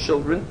has no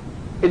children,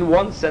 in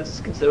one sense,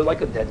 is considered like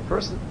a dead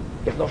person.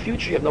 You have no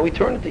future, you have no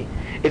eternity.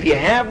 If you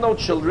have no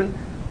children,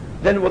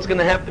 then what's going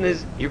to happen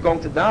is you're going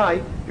to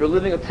die, you're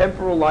living a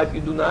temporal life,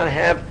 you do not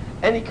have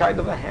any kind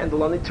of a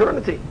handle on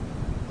eternity.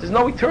 There's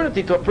no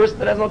eternity to a person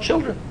that has no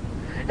children.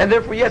 And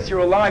therefore, yes, you're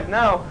alive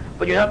now,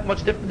 but you're not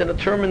much different than a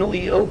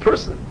terminally ill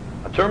person.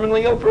 A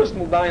terminally ill person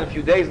will die in a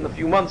few days, in a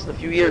few months, in a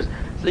few years.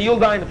 So you'll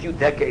die in a few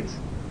decades.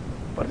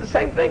 But it's the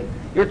same thing.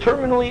 You're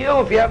terminally ill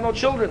if you have no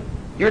children.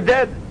 You're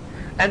dead.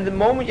 And the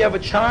moment you have a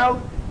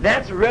child,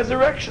 that's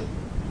resurrection.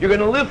 You're going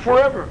to live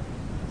forever.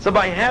 So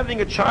by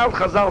having a child,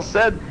 Chazal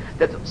said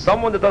that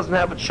someone that doesn't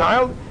have a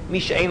child,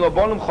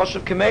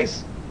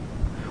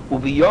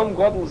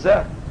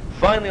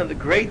 finally on the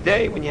great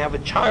day when you have a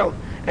child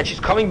and she's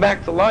coming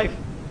back to life,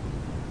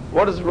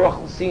 what does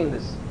Rachel see in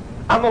this?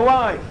 I'm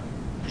alive.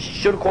 She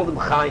should have called him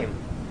Chaim.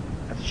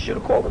 That's what she should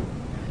have called him.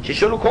 She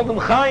should have called him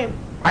Chaim.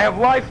 I have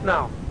life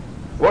now.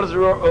 What does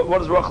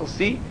Rachel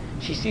see?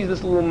 She sees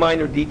this little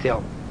minor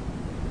detail.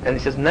 And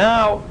he says,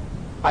 now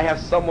I have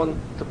someone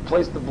to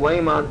place the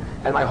blame on,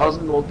 and my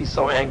husband won't be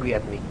so angry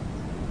at me.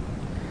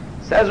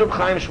 Says Reb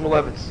Chaim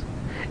Shmulevitz,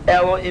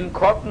 Elo im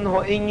kotten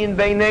ho'inyin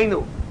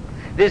beinenu.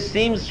 This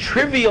seems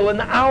trivial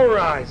in our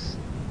eyes.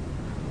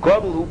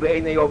 Godel hu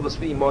beinei ovos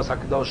v'imos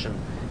hakadoshim.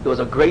 There was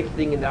a great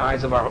thing in the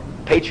eyes of our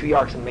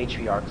patriarchs and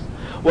matriarchs.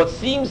 What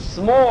seems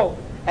small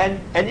and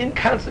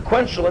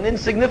inconsequential and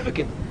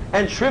insignificant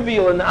and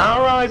trivial in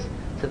our eyes,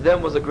 to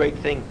them was a great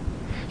thing.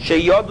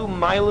 Sheyadu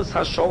mailas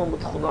hasholom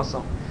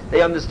utchunasa.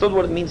 They understood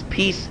what it means,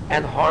 peace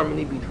and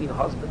harmony between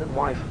husband and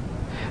wife.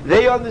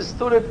 They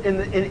understood it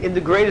in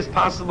the greatest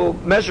possible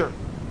measure.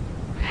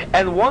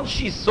 And once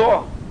she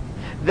saw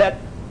that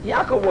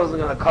Yaakov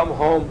wasn't going to come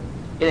home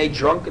in a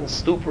drunken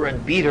stupor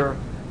and beat her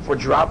for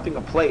dropping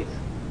a plate,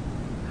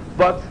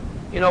 but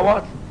you know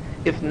what?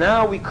 If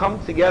now we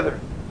come together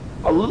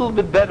a little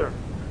bit better,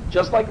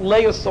 just like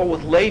Leah saw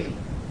with Levi,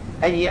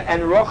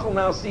 and Rachel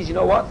now sees, you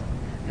know what?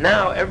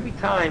 Now every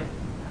time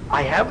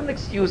I have an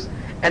excuse,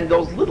 and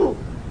those little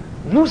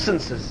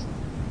nuisances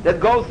that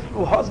go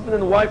through husband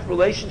and wife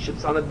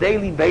relationships on a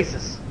daily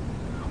basis,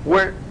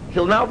 where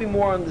he'll now be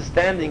more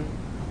understanding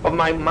of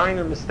my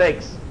minor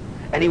mistakes,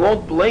 and he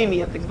won't blame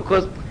me and things,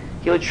 because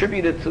he'll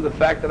attribute it to the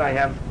fact that I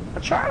have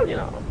a child, you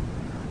know.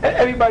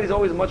 Everybody's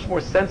always much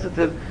more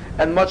sensitive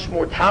and much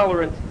more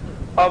tolerant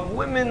of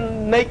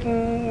women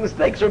making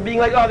mistakes or being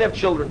like, oh, they have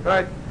children,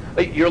 right?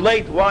 You're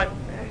late, why?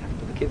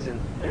 Put the kids in.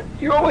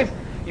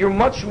 You're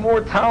much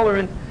more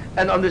tolerant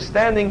and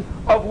understanding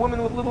of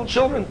women with little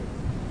children.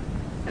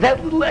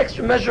 That little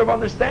extra measure of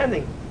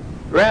understanding,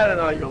 rather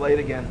than, oh, you're late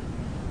again.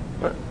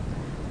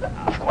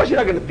 Of course you're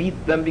not going to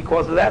beat them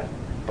because of that,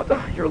 but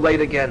you're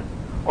late again.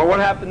 Or what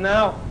happened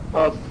now?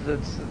 Oh,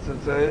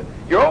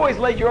 you're always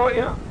late, you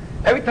know,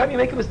 every time you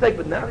make a mistake,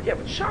 but now that you have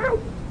a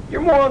child,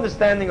 you're more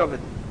understanding of it.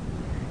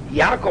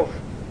 Yaakov,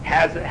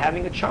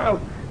 having a child,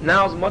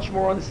 now is much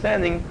more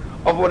understanding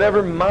of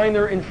whatever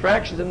minor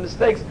infractions and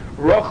mistakes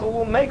Rachel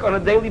will make on a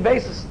daily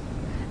basis.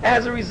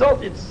 As a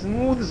result, it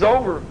smooths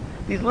over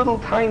these little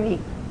tiny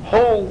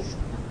holes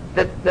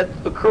that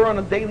occur on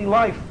a daily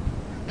life.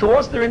 To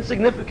us, they're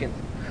insignificant.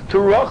 To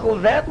Rachel,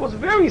 that was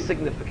very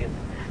significant.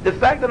 The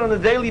fact that on a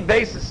daily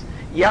basis,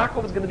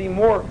 Yaakov is going to be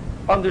more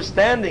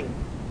understanding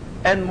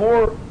and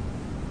more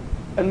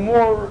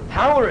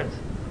tolerant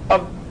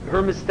of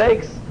her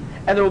mistakes,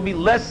 and there will be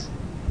less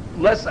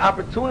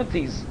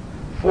opportunities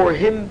for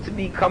him to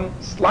become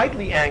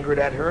slightly angered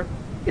at her,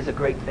 is a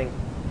great thing.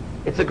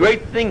 It's a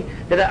great thing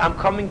that I'm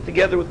coming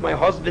together with my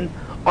husband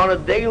on a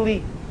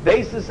daily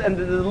basis, and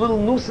the little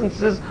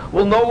nuisances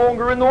will no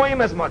longer annoy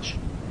him as much.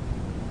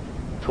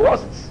 To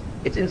us,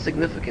 it's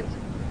insignificant.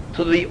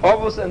 To the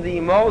Avos and the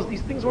Imos,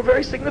 these things were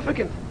very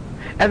significant.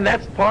 And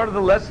that's part of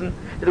the lesson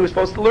that we're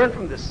supposed to learn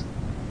from this.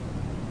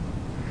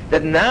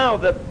 That now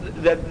that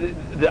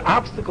the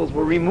obstacles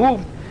were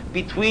removed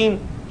between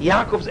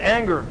Yaakov's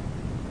anger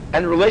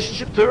and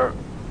relationship to her,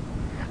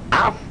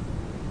 obviously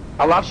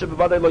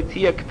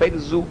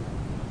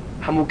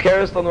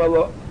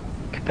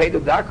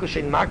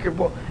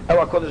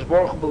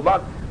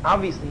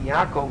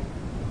Yaakov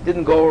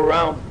didn't go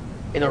around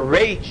in a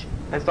rage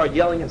and start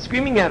yelling and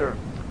screaming at her,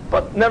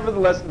 but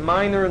nevertheless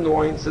minor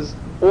annoyances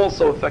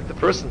also affect the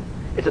person.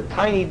 It's a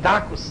tiny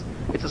dakus,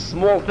 it's a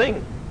small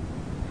thing.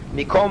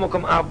 But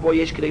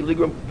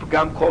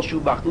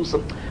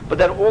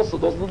then also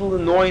those little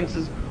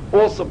annoyances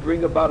also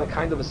bring about a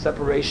kind of a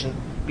separation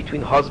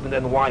between husband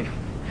and wife.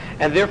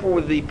 And therefore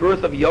with the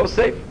birth of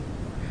Yosef,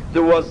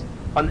 there was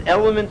an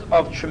element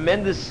of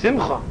tremendous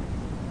simcha,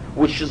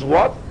 which is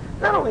what?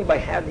 Not only by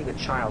having a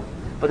child,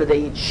 but that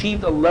they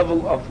achieved a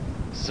level of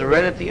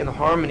serenity and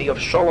harmony of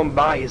shalom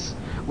bayis,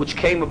 which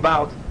came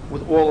about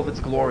with all of its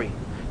glory.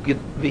 They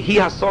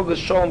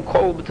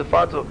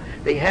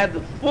had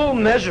the full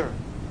measure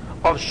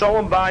of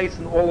shalom bayis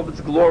in all of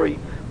its glory,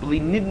 with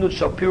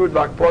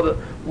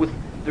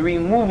the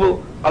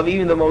removal of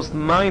even the most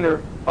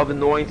minor of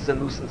annoyances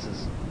and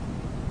nuisances.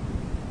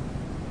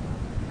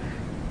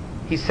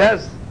 He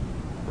says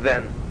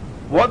then,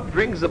 what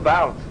brings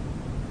about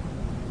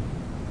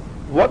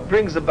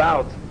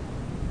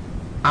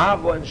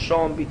ava and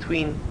shalom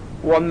between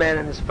one man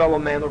and his fellow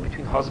man, or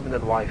between husband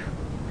and wife?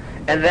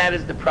 And that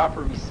is the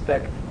proper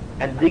respect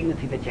and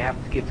dignity that you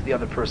have to give to the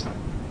other person.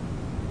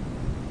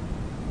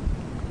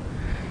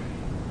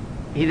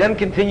 He then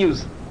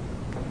continues,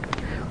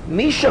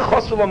 Misha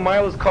chosel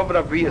amayil is covered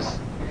abrius.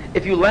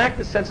 If you lack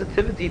the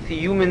sensitivity to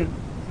human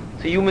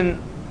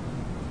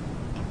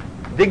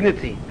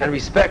dignity and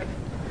respect,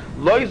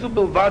 loizu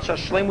bilvad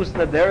shashlemus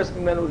naderes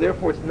mimenu.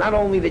 Therefore, it's not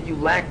only that you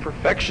lack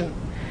perfection,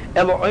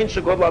 elo ein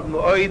shegodlad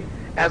me'oid,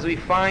 as we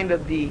find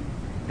that the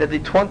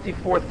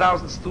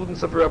 24,000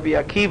 students of Rabbi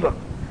Akiva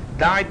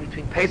died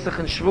between Pesach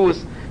and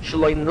Shavuos.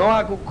 Shaloi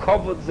noagu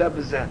kovod zeh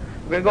b'zeh.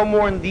 We're going to go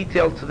more in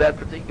detail to that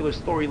particular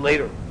story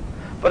later.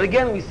 But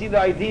again, we see the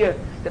idea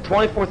that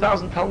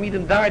 24,000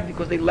 Talmidim died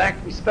because they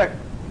lacked respect.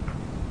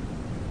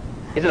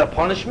 Is it a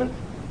punishment?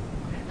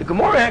 The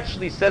Gemara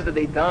actually says that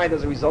they died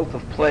as a result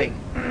of plague.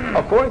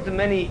 According to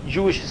many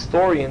Jewish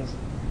historians,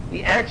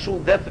 the actual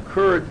death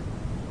occurred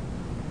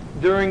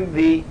during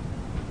the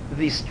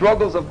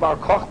struggles of Bar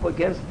Kokhba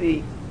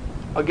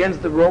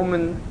against the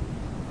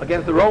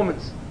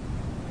Romans.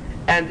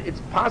 And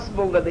it's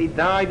possible that they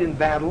died in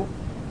battle,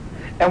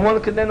 and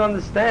one can then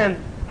understand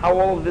how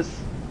all of this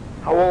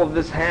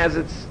has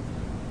its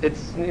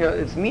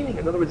meaning.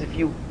 In other words, if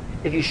you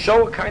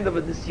show a kind of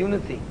a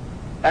disunity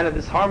and a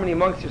disharmony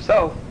amongst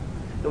yourself,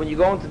 then when you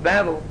go into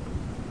battle,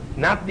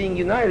 not being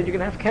united, you're going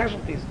to have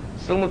casualties.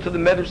 Similar to the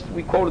medrash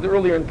we quoted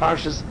earlier in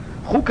Parshas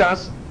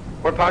Chukas,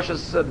 or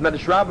Parshas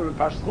Medrash Rabbah, or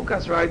Parshas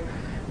Chukas, right?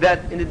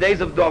 That in the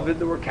days of David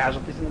there were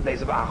casualties, in the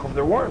days of Achav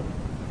there weren't.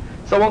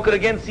 So one could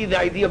again see the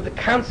idea of the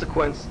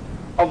consequence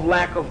of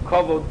lack of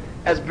kavod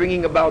as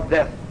bringing about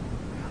death.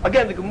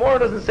 Again, the Gemara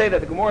doesn't say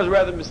that. The Gemara is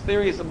rather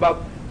mysterious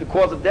about the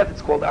cause of death.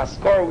 It's called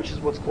askar, which is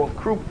what's called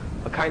croup,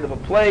 a kind of a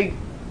plague.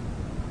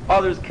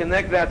 Others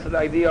connect that to the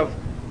idea of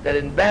that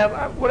in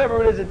bad,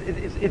 whatever it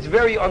is, it's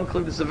very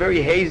unclear. It's a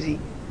very hazy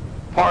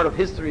part of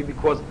history,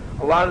 because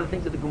a lot of the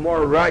things that the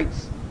Gemara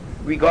writes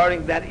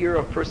regarding that era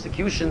of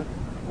persecution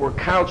were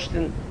couched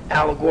in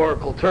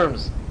allegorical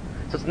terms.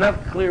 So it's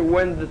not clear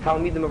when the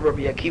Talmidim of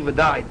Rabbi Akiva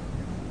died.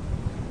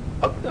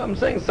 I'm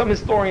saying some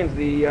historians,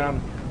 the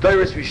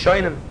Doros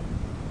Rishonim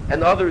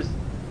and others,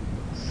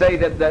 say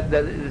that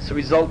it's a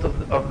result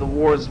of the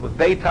wars with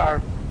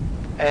Beitar,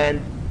 and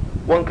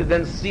one could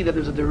then see that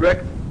there's a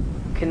direct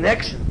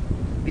connection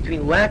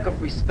between lack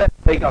of respect.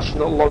 It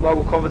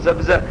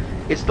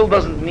still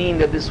doesn't mean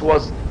that this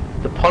was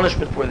the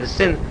punishment for the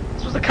sin.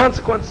 This was the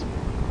consequence,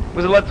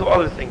 because it led to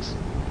other things.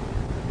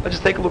 Let's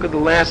just take a look at the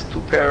last two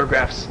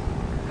paragraphs,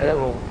 and then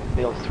we'll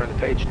be able to turn the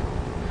page.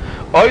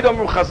 First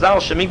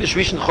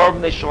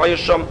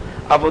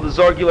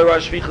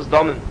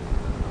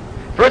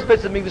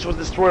Beis Hamikdash was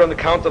destroyed on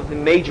account of the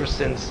major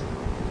sins.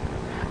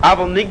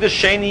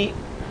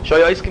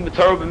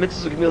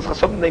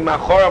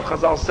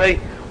 Chazal say,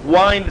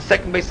 why in the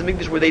second Beis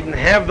Hamikdash, where they didn't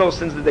have those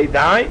sins, did they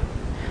die?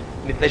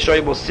 To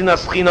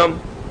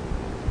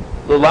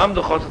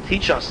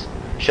teach us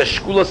to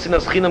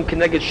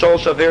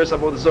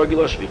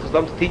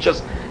teach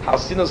us how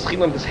sinas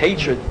chinam, this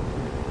hatred,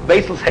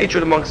 baseless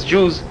hatred amongst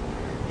Jews,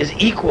 is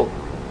equal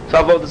to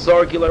avodah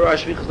zarah, gilar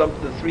shvichas dam, to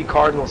the three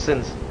cardinal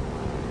sins.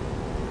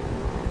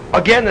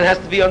 Again, it has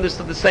to be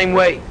understood the same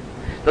way.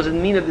 Doesn't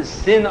mean that the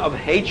sin of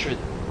hatred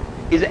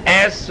is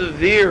as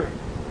severe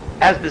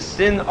as the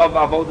sin of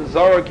avodah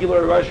zarah,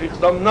 gilar shvichas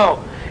dam. No,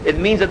 it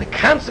means that the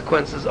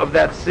consequences of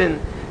that sin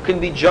can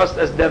be just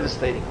as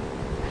devastating.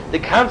 The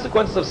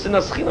consequences of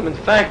sinas chinam, in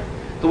fact,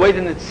 the way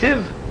the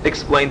Netziv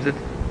explains it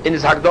in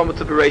his Hakdama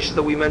to Bereishis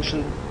that we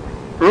mentioned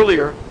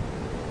earlier,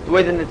 the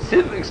way the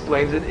Netziv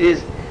explains it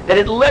is that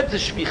it led to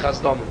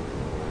shvichas dam.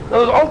 In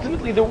other words,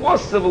 ultimately there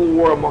was civil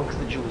war amongst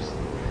the Jews.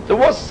 There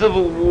was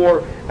civil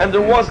war and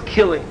there was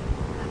killing,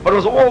 but it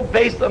was all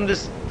based on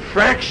this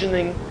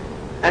fractioning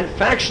and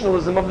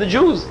factionalism of the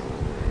Jews.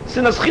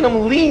 Sinas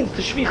chinam leads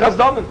to shvichas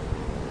dam.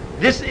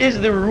 This is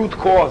the root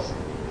cause,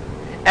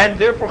 and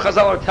therefore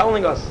Chazal are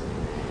telling us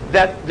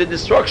that the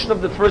destruction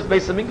of the first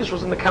Beis Hamikdash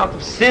was on account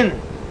of sin,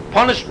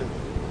 punishment.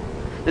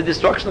 The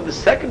destruction of the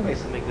second Beis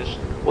Hamikdash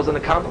was on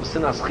account of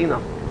sinas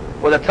chinam.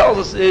 What that tells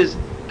us is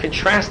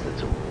contrasted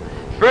to.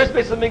 First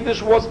Beis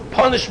Hamikdash was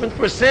punishment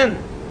for sin.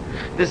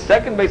 The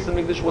second Beis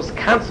Hamikdash was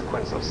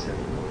consequence of sin.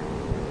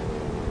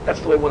 That's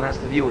the way one has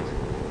to view it.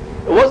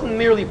 It wasn't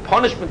merely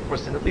punishment for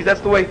sin. At least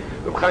that's the way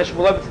Reb Chaim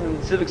Shmulevitz and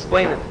the Netziv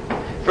explain it.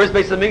 First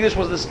Beis Hamikdash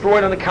was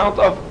destroyed on account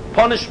of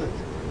punishment.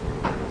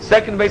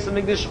 Second Beis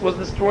Hamikdash was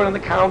destroyed on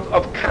account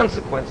of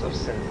consequence of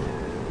sin.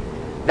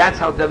 That's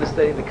how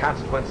devastating the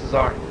consequences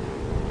are.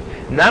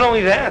 Not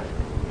only that,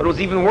 but it was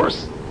even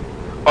worse.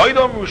 The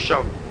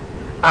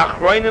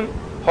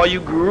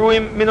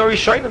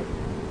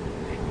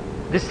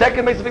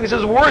second Beis Hamikdash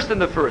is worse than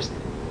the first.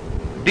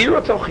 Beis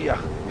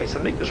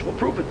Hamikdash will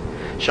prove it.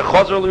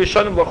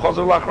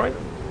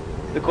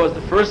 Because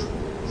the first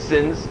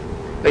sins,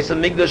 Beis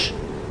Hamikdash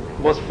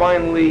was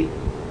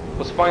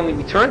finally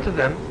returned to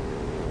them.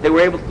 They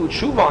were able to do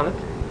tshuva on it,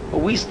 but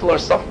we still are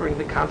suffering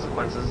the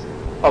consequences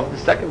of the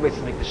second Beis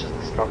Hamikdash's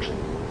destruction.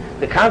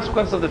 The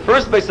consequences of the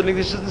first Beis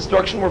Hamikdash's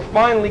destruction were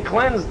finally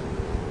cleansed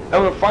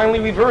and were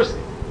finally reversed.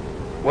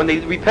 When they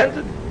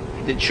repented,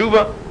 he did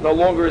tshuva, no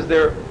longer is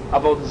there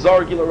avodah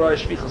zarah, gilar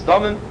shvichas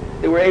damim.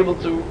 They were able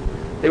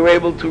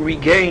to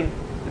regain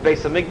the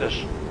Beis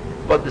Hamikdash.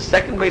 But the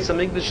second Beis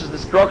Hamikdash's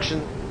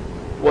destruction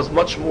was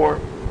much more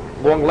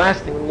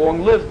long-lasting and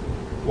long-lived.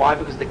 Why?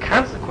 Because the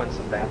consequence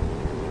of that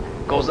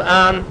goes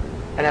on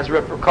and has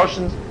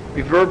repercussions,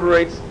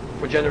 reverberates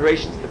for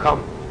generations to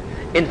come.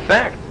 In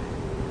fact,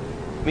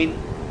 the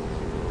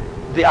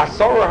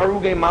Asara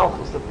Harugei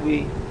Malchus that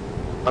we,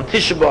 on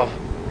Tisha B'Av,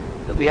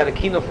 that we had a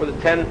keynote for the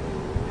 10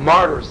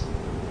 martyrs,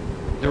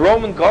 the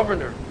Roman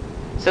governor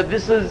said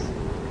this is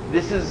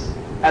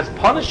as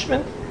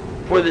punishment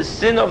for the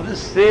sin of the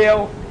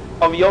sale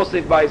of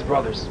Yosef by his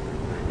brothers.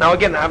 Now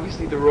again,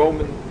 obviously the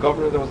Roman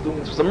governor that was doing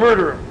this was a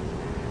murderer,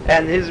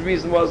 and his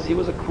reason was he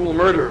was a cruel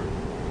murderer.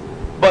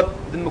 But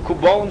the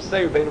Mekubalim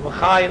say, Rebbeinu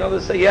Bachai and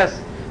others say,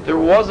 yes, there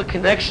was a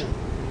connection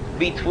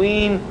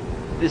between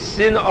the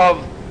sin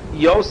of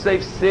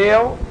Yosef's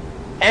sale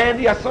and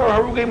the Asar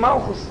Harugei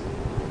Malchus.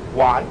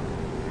 Why?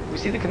 We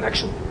see the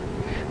connection.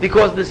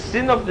 Because the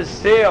sin of the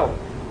sale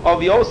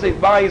of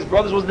Yosef by his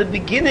brothers was the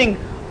beginning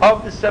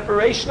of the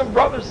separation of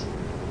brothers.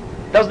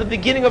 That was the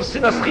beginning of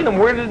Sinas Chinam.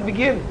 Where did it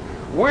begin?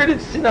 Where did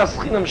Sinas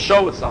Chinam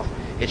show itself?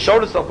 It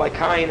showed itself by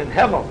Cain and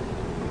Hevel.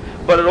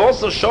 But it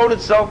also showed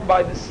itself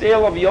by the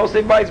sale of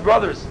Yosef by his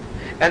brothers.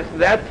 And from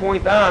that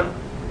point on,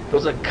 there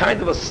was a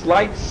kind of a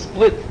slight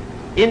split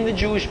in the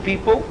Jewish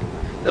people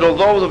that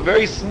although it was a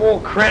very small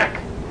crack,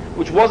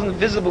 which wasn't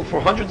visible for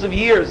hundreds of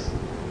years,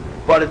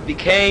 but it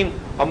became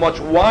a much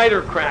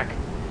wider crack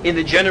in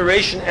the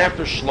generation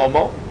after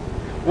Shlomo,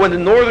 when the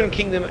northern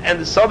kingdom and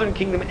the southern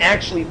kingdom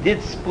actually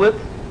did split,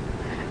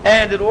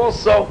 and it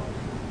also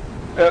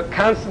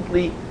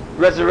constantly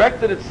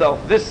resurrected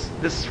itself.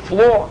 This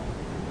flaw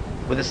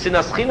with the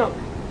sinas chinam,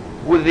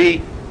 with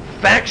the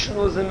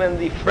factionalism and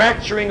the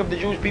fracturing of the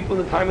Jewish people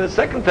in the time of the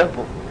Second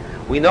Temple.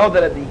 We know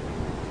that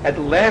at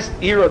the last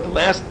era,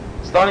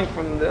 starting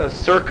from the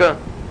circa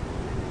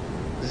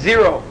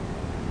 0,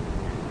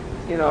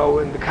 in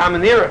the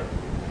Common Era,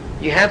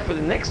 you had for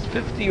the next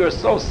 50 or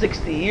so,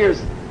 60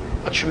 years,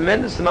 a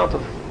tremendous amount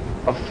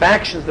of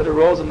factions that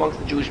arose amongst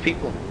the Jewish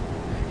people.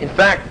 In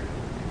fact,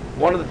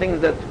 one of the things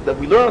that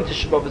we learn on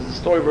Tisha B'Av is the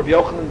story of Rabbi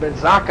Yochanan ben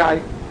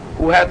Zakkai,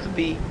 who had to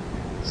be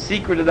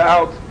secreted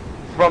out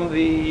from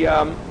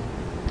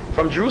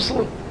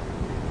Jerusalem.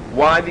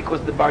 Why?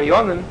 Because the Bar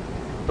Yonim,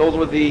 those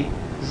were the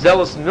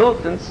zealous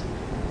militants,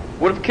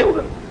 would have killed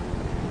him.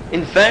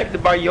 In fact, the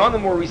Bar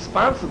Yonim were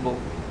responsible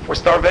for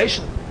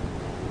starvation.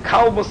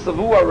 Kalba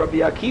Savua, Rabbi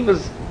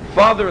Akiva's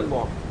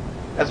father-in-law,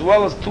 as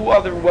well as 2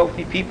 other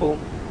wealthy people,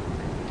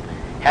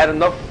 had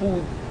enough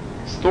food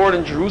stored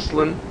in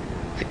Jerusalem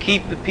to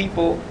keep the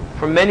people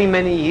for many,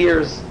 many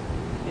years,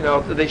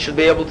 that they should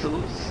be able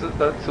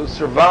to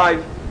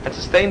survive and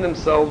sustain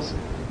themselves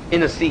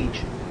in a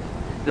siege.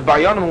 The Bar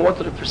Yonim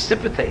wanted to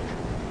precipitate.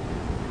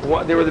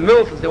 They were the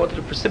militants. They wanted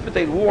to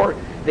precipitate war.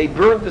 They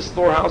burned the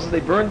storehouses. They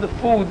burned the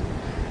food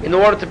in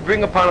order to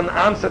bring upon an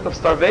onset of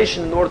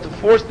starvation, in order to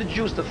force the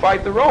Jews to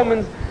fight the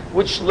Romans,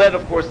 which led,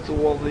 of course, to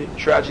all the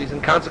tragedies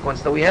and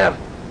consequences that we have.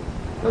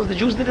 The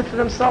Jews did it to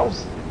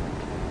themselves.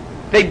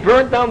 They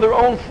burned down their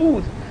own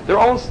food, their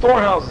own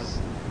storehouses.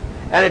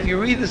 And if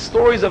you read the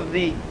stories of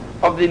the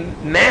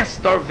mass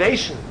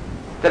starvation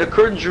that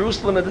occurred in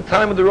Jerusalem at the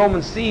time of the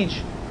Roman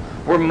siege,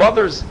 where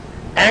mothers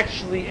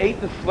actually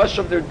ate the flesh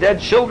of their dead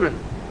children,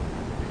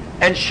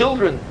 and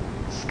children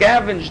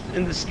scavenged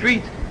in the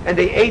street, and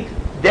they ate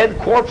dead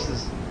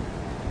corpses.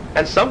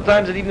 And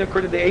sometimes it even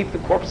occurred that they ate the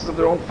corpses of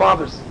their own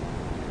fathers.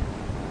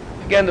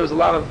 Again, there was a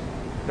lot of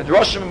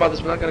midrashim about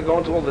this. We're not going to go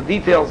into all the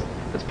details.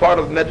 It's part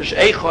of Medrash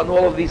Eicha and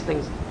all of these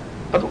things.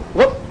 But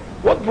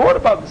what brought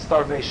about this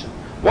starvation?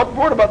 What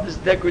brought about this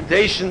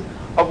degradation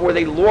of where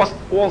they lost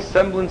all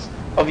semblance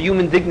of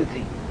human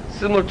dignity?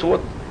 Similar to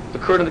what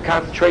occurred in the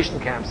concentration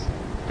camps.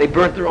 They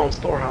burnt their own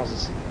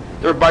storehouses.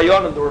 There were Bar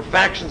Yonim, there were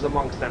factions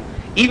amongst them.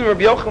 Even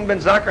Rabbi Yochanan ben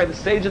Zakkai, the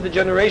sage of the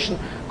generation,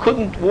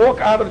 couldn't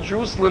walk out of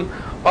Jerusalem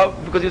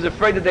because he was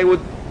afraid that they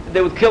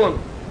would kill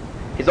him.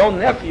 His own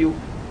nephew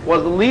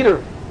was the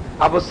leader,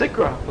 Abba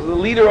Sikra, was the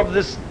leader of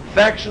this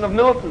faction of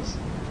militants.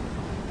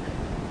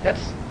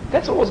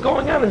 That's what was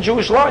going on in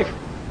Jewish life.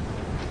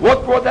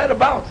 What brought that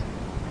about?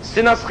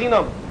 Sinas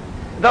Chinam.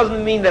 It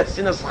doesn't mean that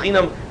Sinas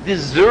Chinam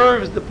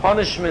deserves the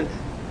punishment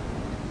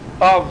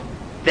of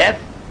death,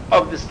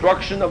 of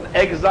destruction, of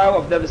exile,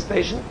 of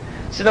devastation.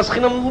 Sinas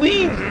Chinam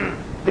leads.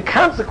 The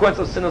consequence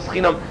of Sinas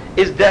Chinam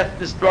is death,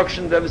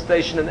 destruction,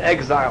 devastation, and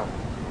exile.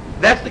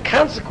 That's the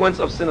consequence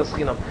of Sinas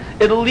Chinam.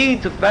 It'll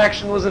lead to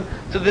factionalism,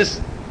 to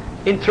this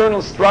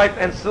internal strife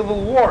and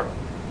civil war.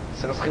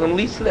 Sinas Chinam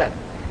leads to that.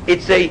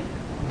 It's a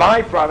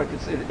byproduct.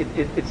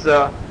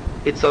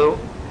 It's a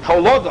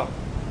toloda.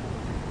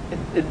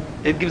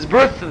 It gives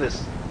birth to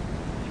this.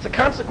 It's a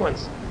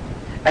consequence.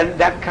 And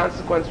that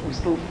consequence, we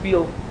still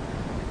feel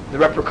the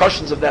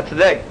repercussions of that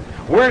today.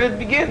 Where did it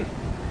begin?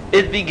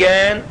 It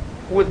began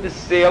with the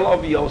sale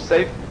of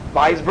Yosef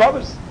by his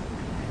brothers.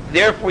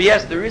 Therefore,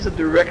 yes, there is a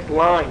direct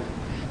line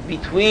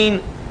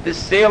between the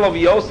sale of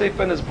Yosef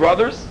and his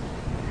brothers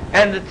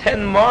and the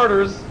 10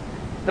 martyrs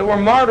that were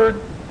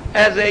martyred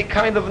as a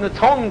kind of an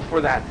atonement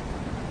for that.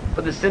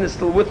 But the sin is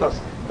still with us.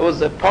 It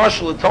was a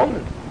partial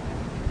atonement.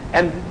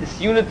 And this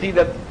unity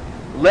that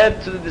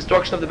led to the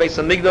destruction of the Beis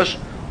HaMikdash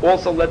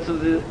also led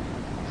to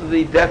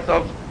the death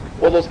of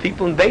all those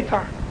people in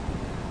Beitar.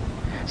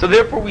 So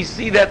therefore we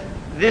see that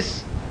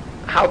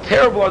how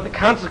terrible are the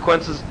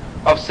consequences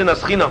of Sinas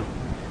Chinam.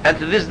 And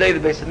to this day the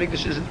Beis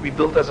HaMikdash isn't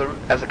rebuilt as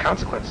a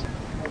consequence.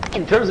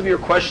 In terms of your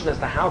question as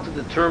to how to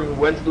determine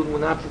when to do it and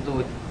when not to do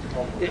it,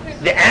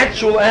 the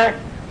actual act,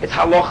 it's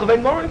halacha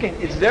ve'morin.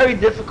 It's very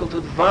difficult to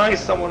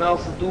advise someone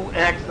else to do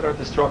acts that are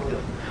destructive.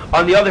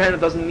 On the other hand, it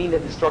doesn't mean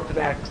that destructive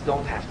acts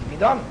don't have to be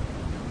done,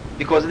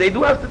 because they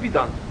do have to be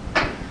done.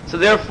 So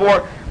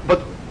therefore,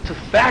 but to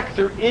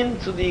factor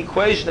into the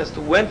equation as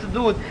to when to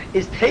do it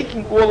is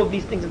taking all of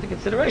these things into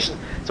consideration.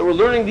 So we're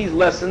learning these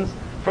lessons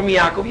from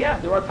Yaakov. Yeah,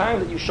 there are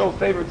times that you show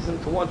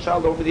favoritism to one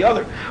child over the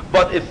other.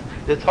 But if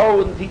the Torah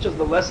wouldn't teach us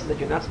the lesson that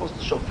you're not supposed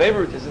to show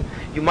favoritism,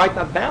 you might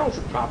not balance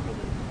it properly.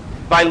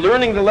 By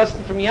learning the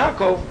lesson from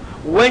Yaakov,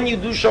 when you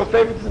do show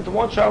favoritism to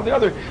one child or the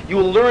other, you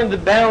will learn the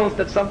balance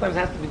that sometimes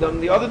has to be done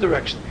in the other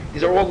direction.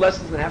 These are all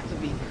lessons that have to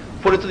be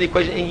put into the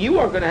equation, and you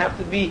are going to have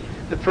to be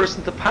the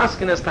person to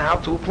paskin as to how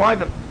to apply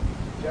them.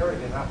 Jerry,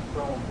 they're not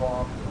throwing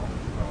bombs, they're only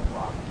throwing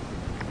rocks.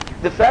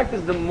 The fact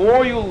is, the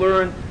more you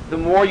learn, the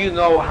more you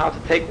know how to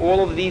take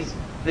all of these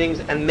things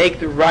and make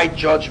the right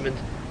judgment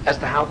as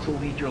to how to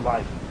lead your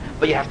life.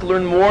 But you have to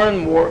learn more and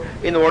more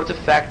in order to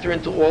factor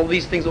into all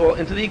these things, all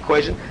into the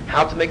equation,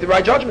 how to make the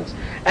right judgments.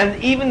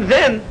 And even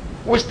then,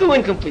 we're still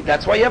incomplete.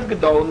 That's why you have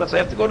Gedolim. That's why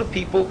you have to go to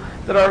people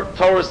that are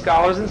Torah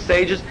scholars and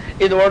sages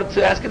in order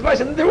to ask advice.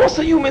 And they're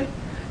also human.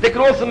 They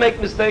can also make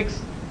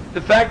mistakes.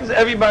 The fact is,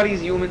 everybody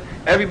is human.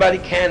 Everybody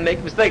can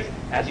make mistakes.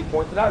 As you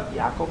pointed out,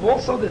 Yaakov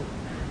also did.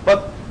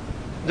 But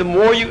the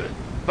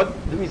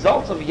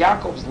results of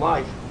Yaakov's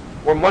life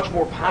were much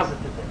more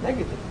positive than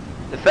negative.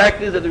 The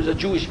fact is that there's a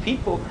Jewish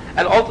people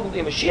and ultimately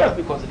a Mashiach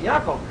because of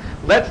Yaakov.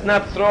 Let's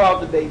not throw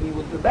out the baby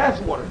with the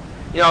bathwater.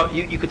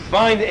 You could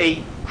find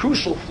a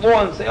crucial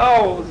flaw and say,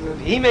 oh,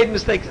 he made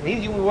mistakes and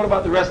he's human, what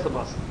about the rest of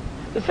us?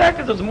 The fact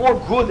is there's more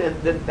good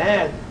than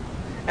bad,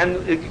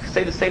 and you could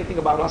say the same thing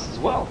about us as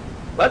well.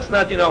 Let's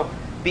not,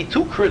 be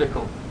too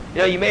critical.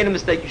 You made a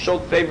mistake, you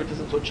showed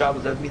favoritism to a child.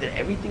 Does that mean that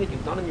everything that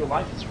you've done in your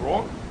life is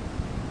wrong?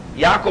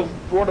 Yaakov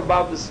brought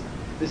about this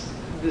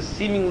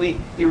seemingly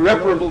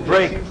irreparable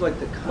break. It seems like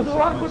the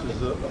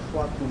consequences are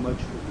far too much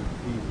for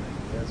the people.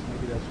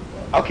 Maybe that's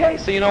what. Okay,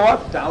 so you know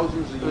what?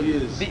 Thousands of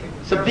years.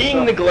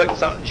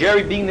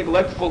 Jerry being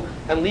neglectful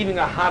and leaving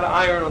a hot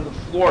iron on the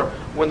floor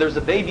when there's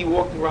a baby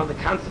walking around, the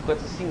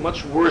consequences seem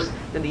much worse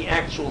than the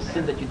actual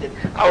sin that you did.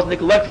 I was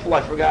neglectful,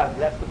 I forgot.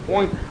 That's the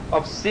point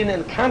of sin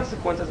and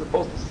consequence as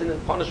opposed to sin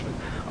and punishment.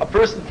 A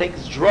person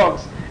takes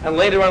drugs and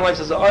later on in life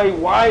says, oh,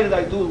 why did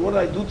I do it? What did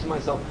I do to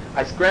myself?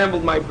 I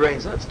scrambled my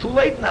brain. So it's too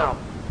late now.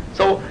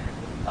 So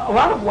a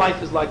lot of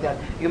life is like that.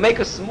 You make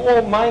a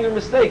small, minor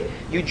mistake.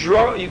 You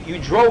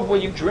drove where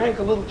you drank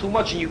a little too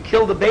much and you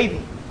killed a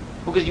baby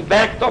because you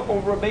backed up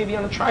over a baby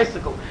on a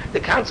tricycle. The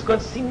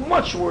consequences seem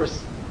much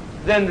worse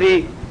than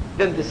the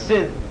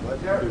sin.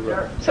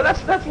 So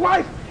that's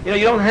life.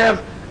 You don't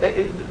have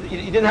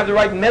you didn't have the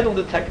right metal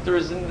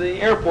detectors in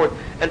the airport,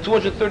 and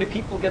 230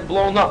 people get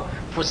blown up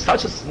for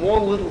such a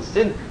small little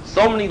sin.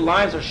 So many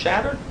lives are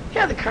shattered.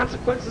 Yeah, the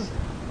consequences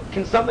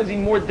can sometimes be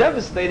more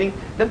devastating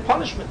than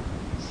punishment.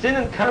 Sin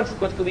and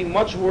consequence can be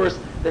much worse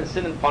than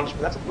sin and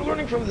punishment. That's what we're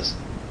learning from this.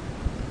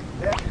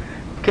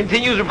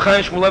 Continues Reb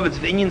Chaim Shmulevitz,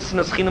 V'inyan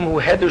sinas chinam hu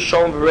heder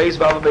shalom v'reis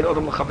v'ava bein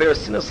odom l'chaver.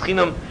 Sinas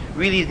chinam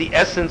really is the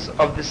essence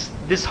of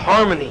this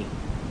harmony.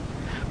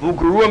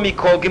 V'ugurua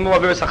mikol gimel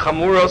averes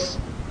hachamuros,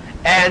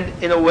 and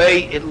in a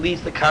way it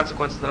leads to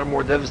consequences that are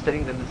more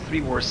devastating than the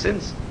three worst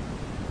sins.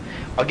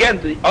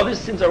 Again, the other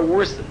sins are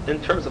worse in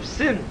terms of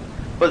sin,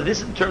 but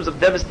this in terms of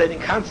devastating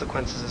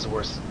consequences is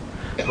worse.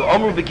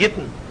 V'omru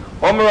v'gittin,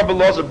 Omer Rabbi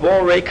Lozer,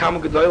 Bo Rei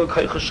Kam Gedoyle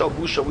Koicha Shal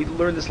Busha. We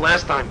learned this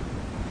last time.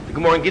 The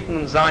Gemara in Gittin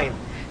and Zion.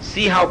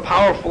 See how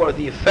powerful are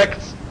the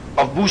effects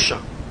of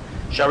Busha.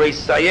 Sharei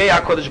Sayeh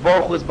HaKadosh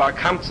Baruch Hu is Bar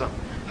Kamtza.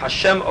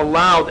 Hashem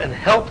allowed and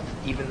helped,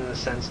 even in a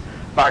sense,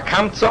 Bar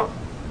Kamtza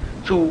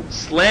to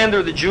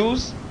slander the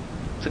Jews,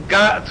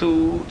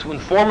 to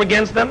inform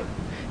against them.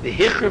 The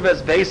Hichriv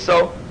as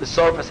Beiso, the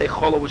Sorf as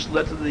Eichola, which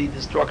led to the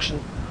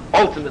destruction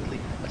ultimately.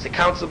 That's the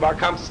Council of Bar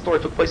Kamtza's story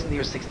took place in the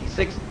year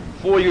 66.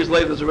 4 years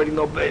later, there's already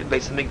no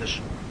Beis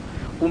Hamikdash.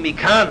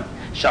 Umikan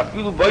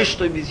shafilu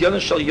boishtoi bizyon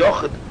shel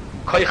yochid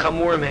koi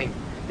chamurim hein.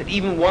 That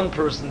even one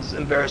person's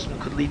embarrassment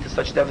could lead to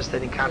such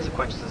devastating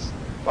consequences.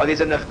 While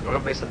these are not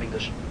Beis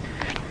Hamikdash.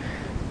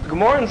 The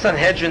Gemara in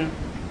Sanhedrin,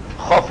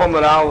 Chof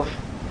Amar Aleph,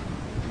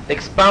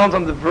 expounds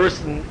on the verse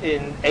in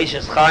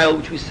Eishes Chayil,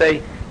 which we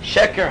say,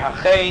 Sheker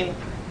hachein,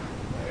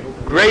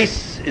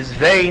 grace is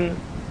vain,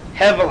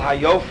 Hevel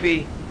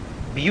hayofi,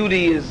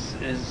 beauty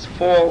is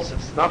false,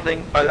 it's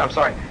nothing.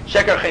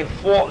 Sheker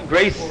hachein,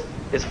 grace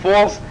is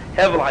false,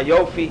 Hevel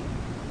hayofi,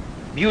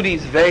 beauty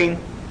is vain.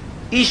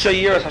 Isha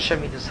yiras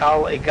Hashem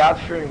yitishal, a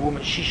God-fearing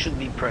woman, she should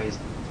be praised.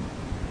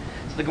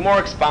 So the Gemara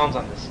expounds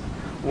on this.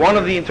 One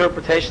of the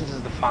interpretations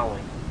is the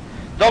following: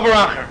 Dover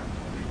acher,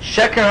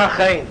 Sheker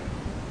hachein,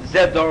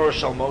 Zed Dor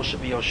Shal Moshe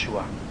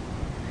v'Yoshua.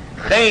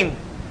 Chain,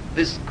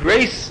 this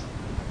grace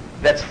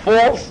that's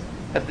false,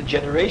 at the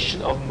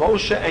generation of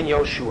Moshe and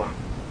Yoshua.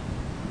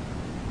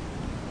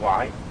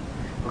 Why?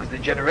 Because the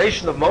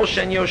generation of Moshe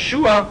and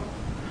Yoshua,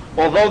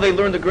 although they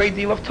learned a great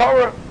deal of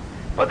Torah,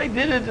 but they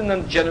did it in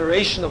a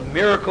generation of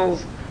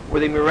miracles, where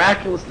they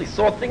miraculously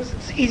saw things.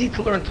 It's easy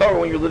to learn Torah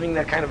when you're living in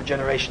that kind of a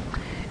generation.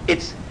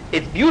 It's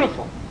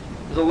beautiful.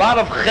 There's a lot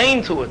of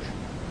chain to it,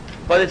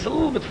 but it's a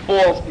little bit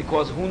false,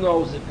 because who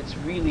knows if it's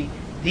really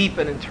deep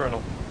and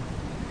internal.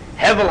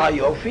 Hevel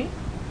hayofi,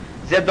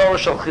 Zedor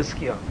shal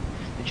Chizkiah.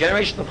 The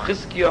generation of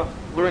Chizkiah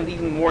learned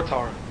even more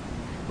Torah,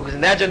 because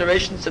in that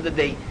generation it said that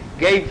they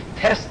gave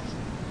tests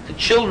to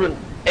children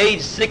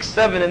aged 6,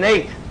 7, and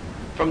 8,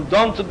 from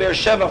Dan to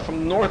Beersheba,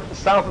 from north to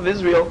south of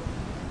Israel.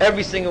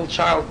 Every single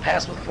child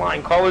passed with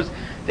flying colors.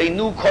 They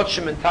knew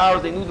Kodshim and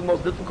Towers. They knew the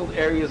most difficult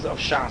areas of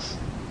Shas.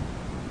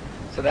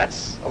 So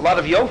that's a lot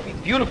of Yofi. It's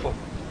beautiful.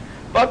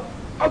 But,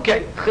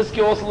 okay,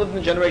 Chizkiah also lived in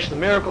a generation of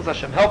miracles.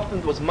 Hashem helped him.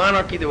 There was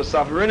monarchy. There was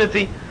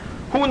sovereignty.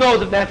 Who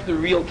knows if that's the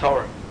real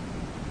Torah?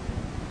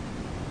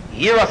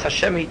 Yiras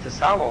Hashem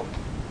hitasalo.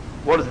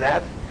 What is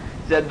that?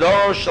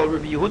 Zedor shall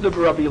Rabbi Yehuda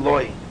b'Rabbi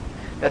Eloi.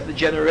 That's the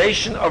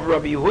generation of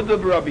Rabbi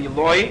Yehuda b'Rabbi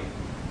Eloi.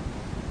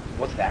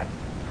 What's that?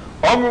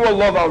 Amru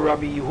Allah al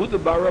Rabbi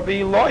Yehuda bar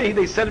Rabbi Eloi.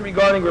 They said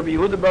regarding Rabbi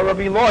Yehuda bar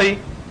Rabbi Eloi,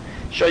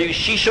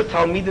 Shayushisha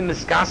Talmidim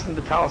Miskasin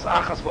B'Talas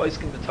Achas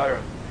V'Oiskin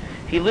B'Torah.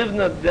 He lived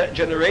in a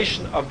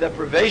generation of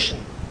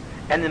deprivation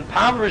and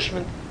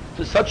impoverishment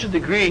to such a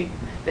degree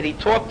that he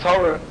taught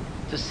Torah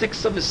to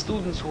 6 of his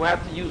students who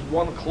had to use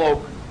one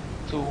cloak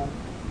to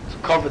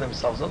cover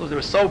themselves. In other words, they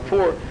were so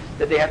poor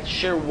that they had to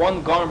share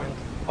one garment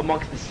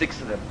amongst the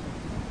 6 of them.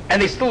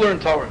 And they still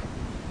learned Torah.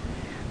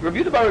 Rabbi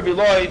Yehuda bar Rabbi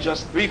Eloi,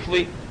 just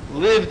briefly,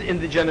 lived in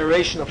the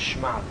generation of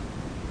Shmad.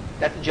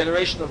 That's the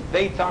generation of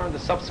Beitar and the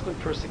subsequent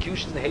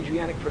persecutions, the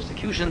Hadrianic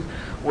persecutions,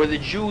 where the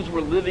Jews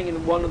were living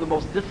in one of the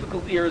most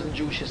difficult eras in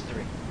Jewish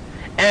history.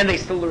 And they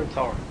still learned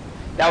Torah.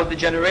 That was the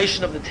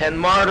generation of the 10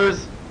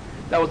 martyrs.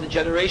 That was the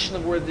generation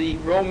of where the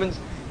Romans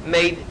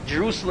made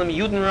Jerusalem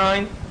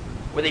Judenrein,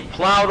 where they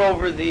plowed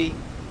over the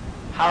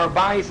Har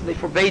Bayis and they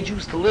forbade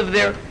Jews to live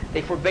there.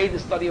 They forbade the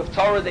study of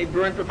Torah. They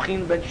burned Reb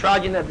Chaim ben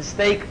Tradian at the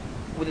stake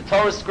with the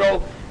Torah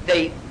scroll.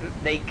 They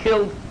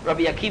killed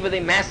Rabbi Akiva. They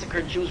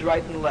massacred Jews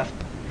right and left.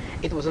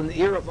 It was an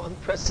era of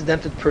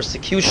unprecedented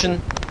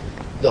persecution.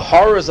 The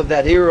horrors of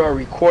that era are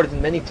recorded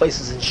in many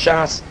places in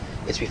Shas.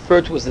 It's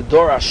referred to as the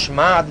Dor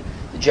HaShmad,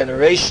 the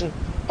generation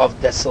of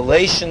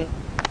desolation.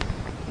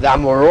 The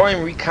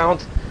Amoraim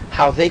recount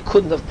how they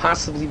couldn't have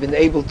possibly been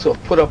able to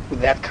have put up with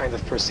that kind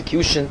of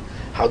persecution,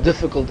 how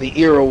difficult the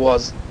era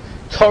was.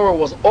 Torah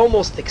was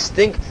almost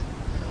extinct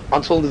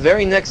until the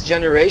very next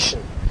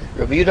generation.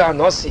 Rabbi Yehuda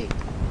HaNasi,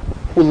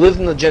 who lived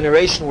in a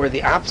generation where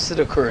the opposite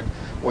occurred,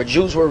 where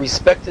Jews were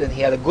respected and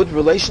he had a good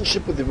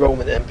relationship with the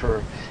Roman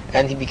emperor,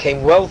 and he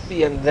became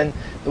wealthy, and then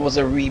there was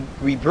a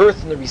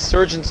rebirth and a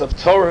resurgence of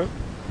Torah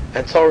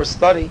and Torah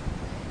study.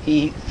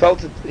 He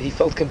felt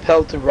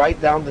compelled to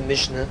write down the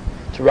Mishnah,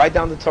 to write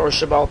down the Torah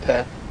Sheba'al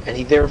Peh, and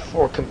he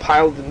therefore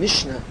compiled the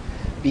Mishnah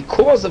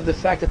because of the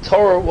fact that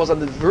Torah was on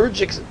the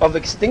verge of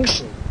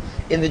extinction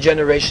in the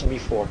generation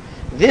before.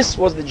 This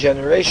was the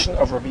generation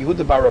of Rabbi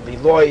Yehuda bar Rabbi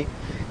Eloi,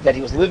 that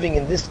he was living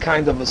in this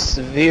kind of a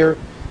severe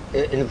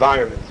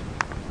environment.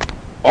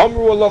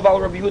 Amru alav al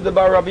Rabbi Yehuda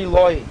bar Rabbi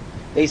Eloi.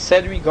 They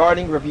said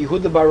regarding Rabbi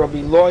Yehuda bar Rabbi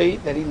Eloi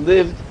that he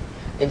lived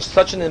in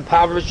such an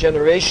impoverished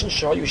generation,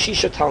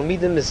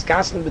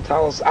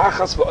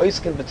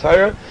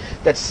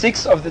 that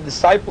 6 of the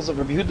disciples of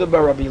Rabbi Yehuda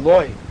bar Rabbi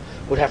Eloi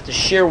would have to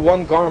share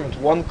one garment,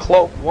 one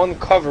cloak, one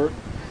cover,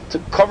 to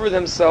cover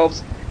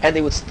themselves, and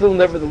they would still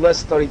nevertheless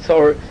study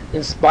Torah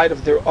in spite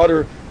of their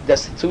utter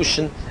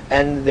destitution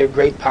and their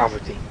great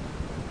poverty.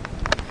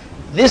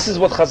 This is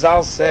what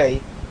Chazal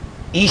say,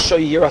 Isha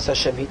Yiras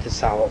Hashem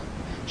Hitisalo.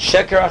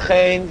 Sheker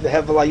Achein, the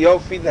Hevel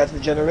HaYofi, that's the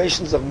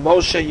generations of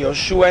Moshe,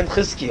 Yoshua, and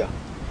Chizkiah.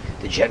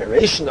 The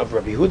generation of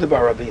Rabbi Yehuda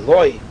bar Rabbi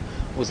Eloi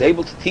was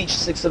able to teach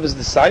 6 of his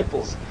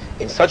disciples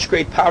in such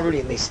great poverty,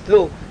 and they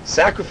still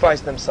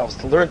sacrificed themselves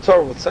to learn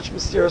Torah with such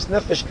mysterious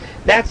nefesh.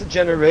 That's a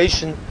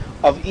generation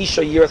of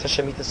Isha Yiras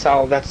Hashem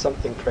Hitisalo. That's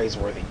something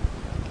praiseworthy.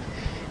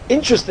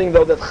 Interesting,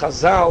 though, that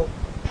Chazal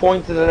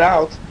pointed it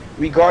out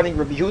regarding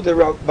Rabbi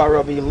Yehuda bar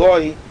Rabbi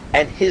Eloi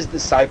and his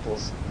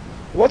disciples.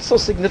 What's so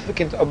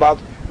significant about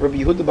Rabbi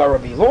Yehuda bar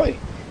Rabbi Eloi?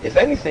 If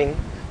anything,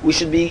 we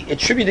should be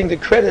attributing the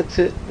credit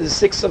to the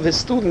 6 of his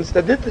students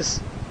that did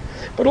this.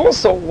 But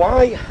also,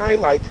 why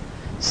highlight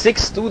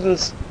 6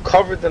 students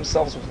covered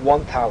themselves with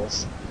one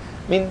talus?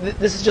 I mean,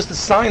 this is just a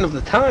sign of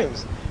the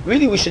times.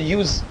 Really, we should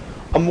use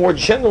a more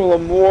general,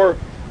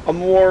 a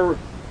more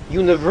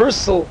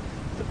universal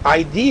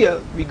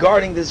idea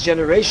regarding this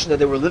generation, that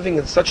they were living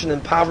in such an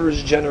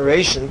impoverished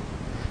generation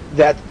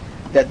that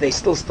they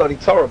still study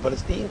Torah. But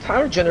it's the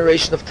entire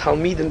generation of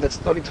Talmidim that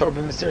study Torah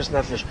b'mesiras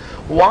nefesh.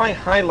 Why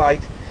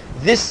highlight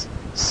this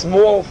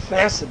small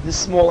facet, this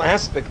small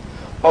aspect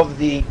of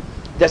the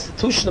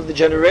destitution of the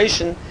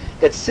generation,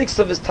 that 6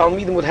 of his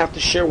Talmidim would have to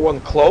share one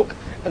cloak?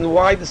 And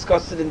why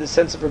discuss it in the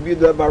sense of Rabbi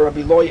Yehuda bar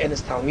Rabbi Eloi and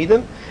his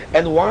Talmidim?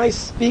 And why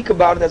speak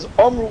about it as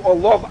Amru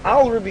Olav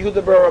al Rabbi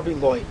Yehuda bar Rabbi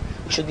Eloi?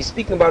 We should be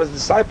speaking about his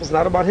disciples,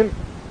 not about him.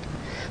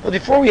 But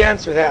before we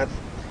answer that,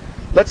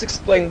 let's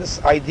explain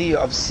this idea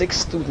of 6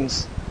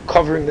 students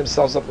covering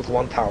themselves up with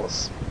one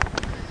talus.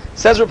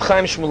 Says Reb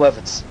Chaim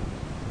Shmulevitz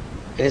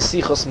in his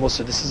Sichos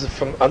Musar. This is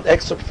from an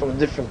excerpt from a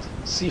different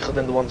Sicha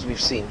than the ones we've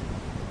seen.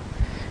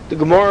 The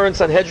Gemara in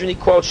Sanhedrin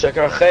quotes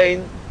Sheker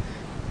Achein,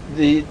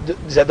 the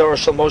Zador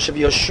Shal Moshe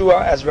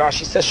Yoshua, as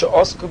Rashi says,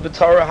 She'osku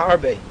b'Torah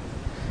harbe.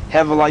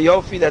 Hevel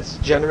HaYofi, that's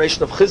the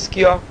generation of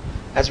Chizkiah,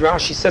 as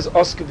Rashi says,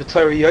 Osku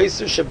b'Torah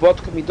Yoser,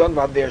 Shebotku midon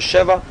v'ad Be'er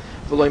Sheva,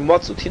 v'loi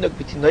motzu tinok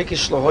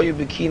b'tinoikish lohoyu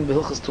b'kin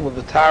b'hilchas tumah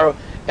b'taro.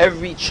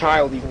 Every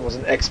child even was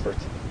an expert.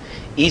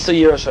 Isa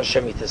Yiras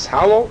Hashem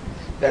Hitisalo,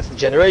 that's the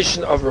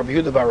generation of Rabbi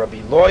Yehuda bar Rabbi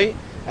Eloi,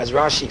 as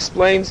Rashi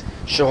explains,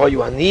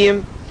 Shehoyu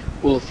Aniyim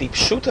ulfi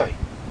pshutai.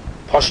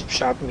 Pashut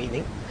pshat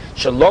meaning,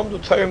 Shalom du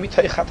Torah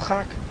mitay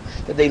chadchak,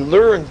 that they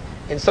learned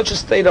in such a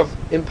state of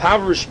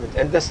impoverishment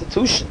and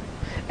destitution,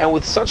 and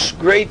with such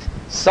great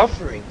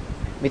suffering,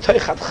 mitay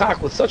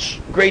chadchak, with such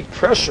great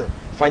pressure,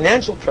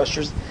 financial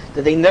pressures,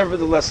 that they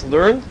nevertheless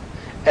learned.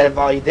 And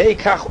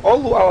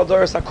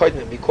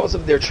because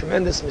of their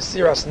tremendous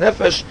mesiras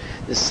nefesh,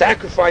 the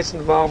sacrifice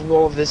involved in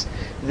all of this,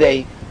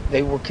 they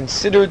were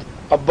considered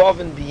above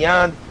and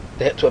beyond,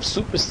 to have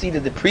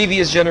superseded the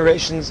previous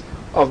generations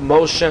of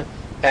Moshe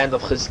and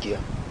of Chizkiah.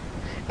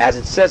 As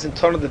it says in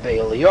Torah the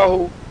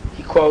Eliyahu,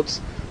 he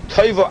quotes,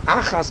 Toivo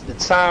achas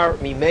b'tzar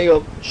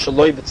mimeil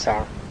shaloi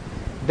b'tzar.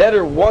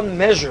 Better one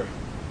measure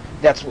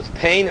that's with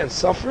pain and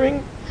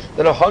suffering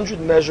than 100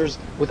 measures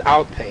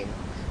without pain.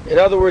 In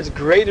other words,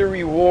 greater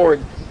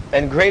reward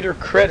and greater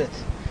credit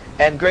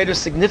and greater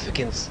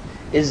significance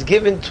is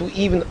given to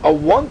even a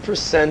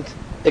 1%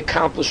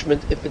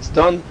 accomplishment if it's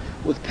done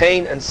with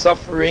pain and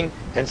suffering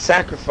and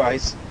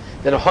sacrifice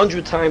than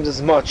 100 times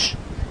as much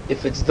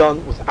if it's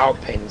done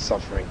without pain and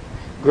suffering.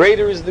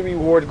 Greater is the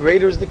reward,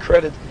 greater is the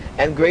credit,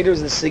 and greater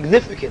is the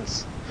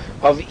significance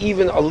of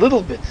even a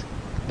little bit,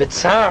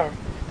 betzar,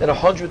 than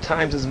 100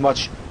 times as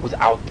much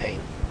without pain.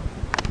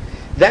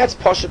 That's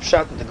Pashup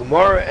Pshat in the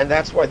Gemara, and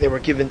that's why they were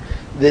given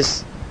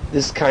this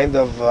kind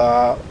of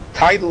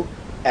title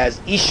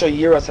as Isha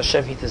Yiras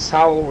Hashem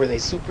Hitisal, where they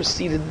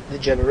superseded the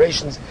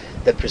generations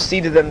that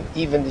preceded them,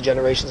 even the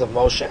generations of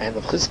Moshe and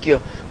of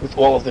Chizkiah, with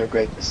all of their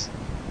greatness.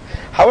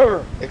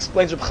 However,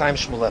 explains Reb Chaim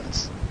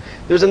Shmulevitz,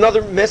 there's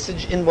another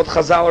message in what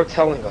Chazal are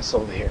telling us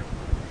over here.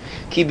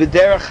 Ki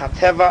b'derech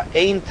hateva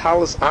ein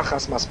talis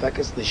achas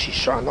maspekes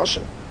l'shisha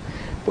anoshim.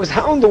 Because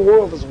how in the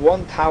world does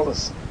one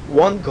talis,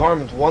 one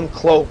garment, one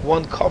cloak,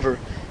 one cover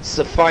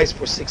suffice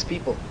for 6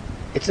 people?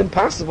 It's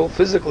impossible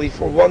physically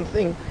for one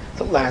thing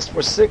to last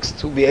for 6,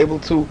 to be able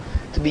to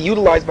be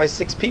utilized by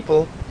 6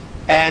 people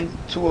and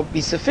to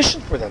be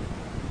sufficient for them.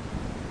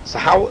 So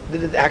how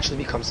did it actually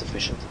become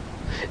sufficient?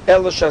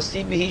 The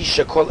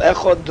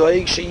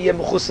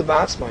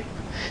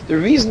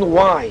reason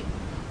why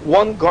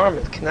one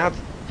garment cannot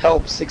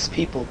help 6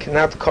 people,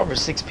 cannot cover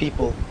 6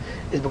 people,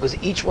 is because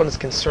each one is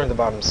concerned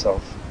about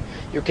himself.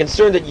 You're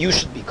concerned that you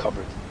should be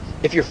covered.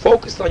 If you're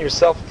focused on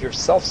yourself, if you're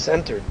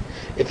self-centered,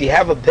 if you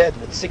have a bed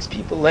with 6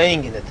 people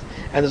laying in it,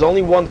 and there's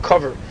only one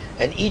cover,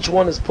 and each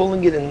one is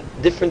pulling it in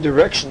different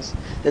directions,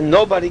 then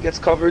nobody gets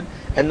covered,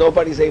 and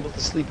nobody's able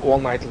to sleep all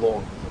night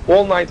long.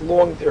 All night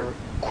long they're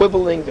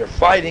quibbling, they're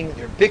fighting,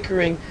 they're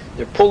bickering,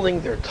 they're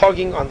pulling, they're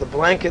tugging on the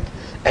blanket,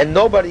 and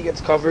nobody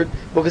gets covered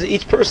because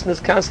each person is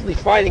constantly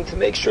fighting to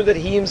make sure that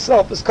he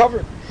himself is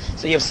covered.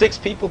 So you have 6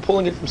 people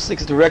pulling it from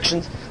 6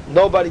 directions,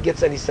 nobody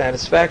gets any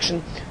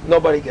satisfaction,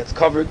 nobody gets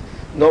covered,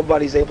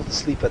 nobody's able to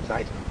sleep at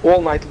night.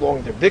 All night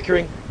long they're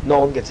bickering, no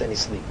one gets any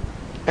sleep.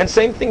 And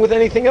same thing with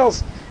anything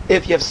else.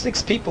 If you have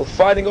 6 people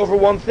fighting over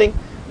one thing,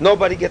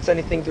 nobody gets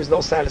anything, there's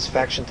no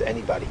satisfaction to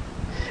anybody.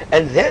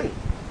 And then,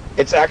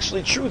 it's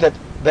actually true that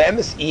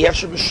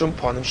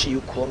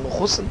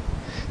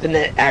in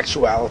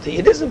actuality,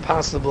 it is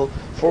impossible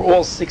for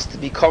all 6 to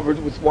be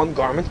covered with one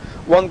garment.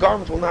 One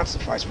garment will not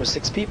suffice for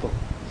 6 people.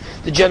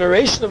 The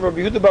generation of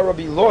Rabbi Yehuda bar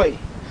Rabbi Eloi,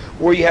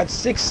 where you had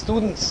 6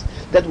 students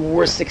that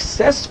were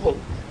successful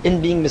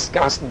in being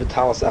miskasten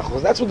b'talas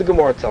achos, that's what the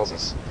Gemara tells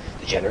us.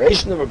 The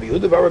generation of Rabbi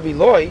Yehuda bar Rabbi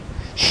Eloi,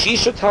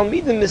 shisha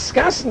talmidim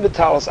miskasten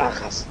b'talas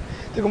achas.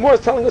 The Gemara is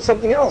telling us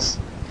something else.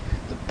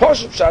 The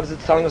Pashup Pshat is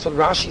telling us what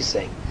Rashi is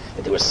saying,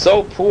 that they were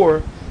so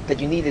poor that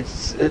you needed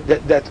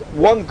that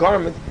one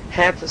garment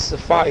had to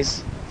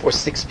suffice for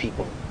 6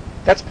 people.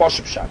 That's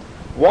Pashup Pshat.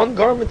 One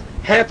garment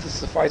had to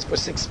suffice for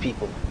 6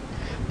 people.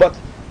 But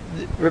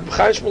Reb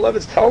Chaim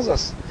Shmulevitz tells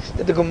us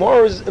that the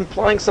Gemara is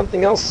implying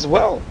something else as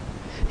well.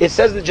 It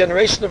says the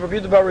generation of Rabbi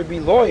Yehuda bar Rabbi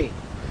Eloi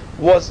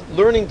was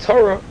learning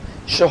Torah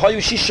that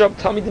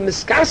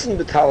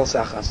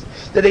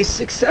they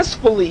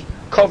successfully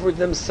covered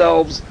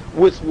themselves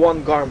with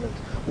one garment.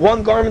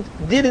 One garment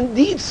did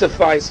indeed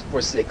suffice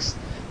for 6.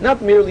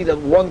 Not merely that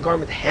one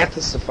garment had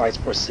to suffice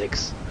for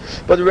 6,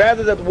 but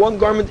rather that one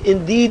garment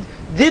indeed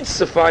did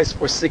suffice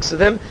for 6 of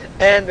them,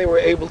 and they were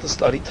able to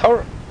study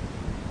Torah.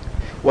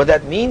 What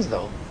that means,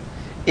 though,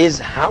 is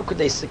how could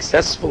they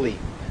successfully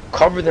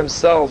cover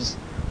themselves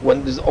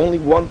when there's only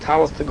one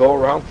talis to go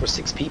around for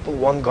 6 people,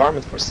 one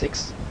garment for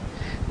 6?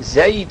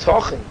 Zei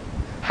tochen.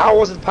 How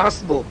was it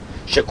possible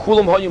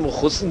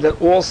that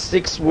all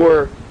 6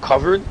 were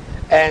covered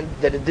and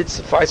that it did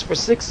suffice for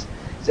 6?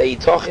 If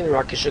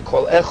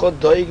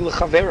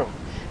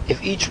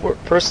each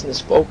person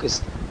is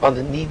focused on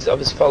the needs of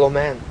his fellow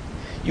man,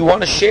 you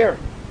want to share.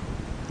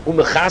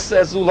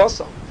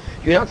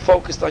 You're not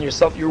focused on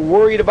yourself, you're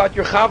worried about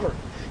your chaver,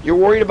 you're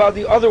worried about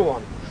the other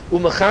one,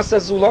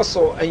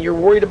 and you're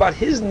worried about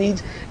his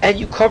needs, and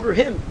you cover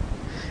him.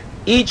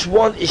 Each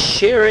one is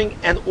sharing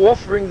and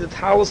offering the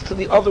towels to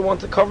the other one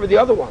to cover the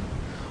other one.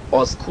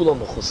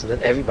 Then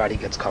everybody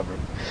gets covered.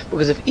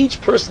 Because if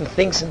each person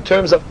thinks in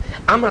terms of,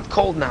 I'm not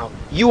cold now,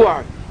 you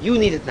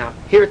need it now,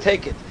 here,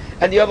 take it.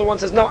 And the other one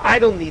says, no, I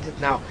don't need it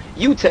now,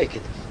 you take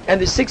it. And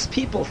there's 6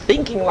 people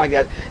thinking like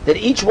that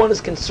each one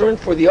is concerned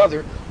for the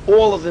other,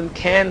 all of them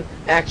can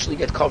actually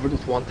get covered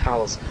with one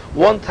talus.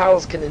 One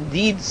talus can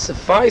indeed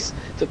suffice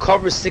to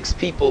cover 6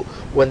 people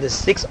when the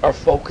 6 are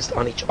focused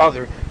on each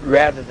other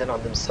rather than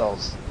on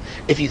themselves.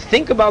 If you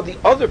think about the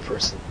other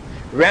person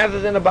rather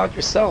than about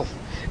yourself,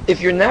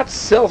 If you're not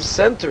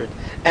self-centered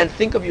and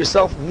think of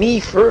yourself, me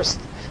first,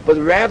 but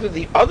rather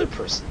the other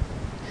person,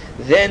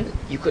 then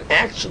you could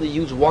actually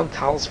use one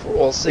talis for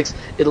all six.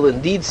 It'll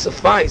indeed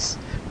suffice,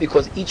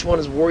 because each one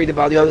is worried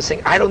about the other,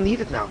 saying, I don't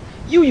need it now.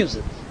 You use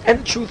it. And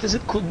the truth is,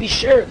 it could be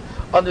shared.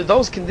 Under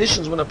those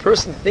conditions, when a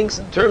person thinks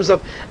in terms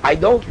of, I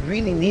don't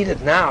really need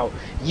it now,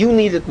 you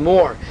need it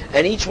more,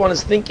 and each one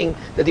is thinking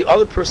that the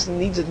other person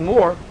needs it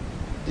more,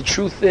 the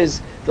truth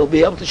is, they'll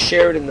be able to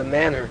share it in the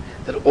manner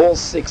that all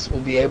six will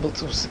be able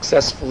to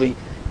successfully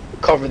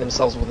cover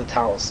themselves with the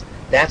talis.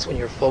 That's when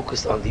you're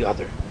focused on the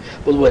other.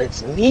 But when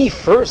it's me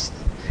first,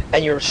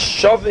 and you're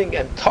shoving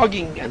and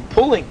tugging and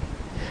pulling,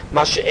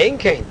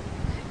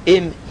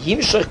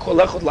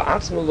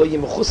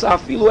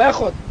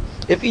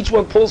 if each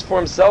one pulls for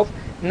himself,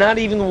 not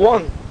even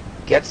one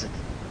gets it.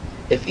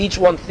 If each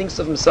one thinks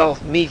of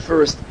himself, me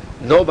first,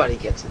 nobody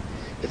gets it.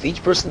 If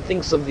each person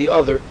thinks of the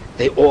other,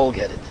 they all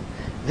get it.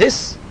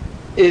 This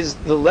is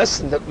the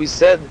lesson that we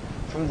said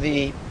from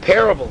the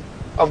parable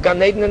of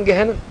Gan Eden and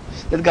Gehenna.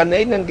 That Gan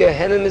Eden and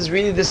Gehenna is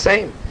really the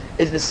same.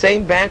 It's the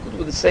same banquet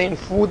with the same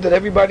food that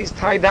everybody's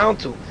tied down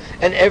to,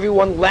 and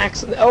everyone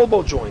lacks an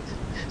elbow joint.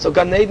 So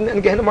Gan Eden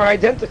and Gehenna are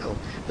identical.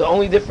 The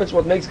only difference,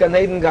 what makes Gan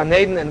Eden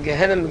and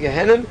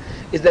Gehenna,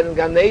 is that in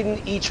Gan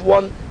Eden each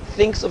one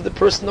thinks of the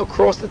person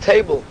across the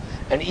table,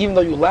 and even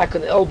though you lack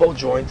an elbow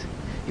joint,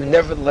 you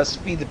nevertheless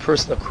feed the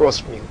person across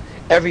from you.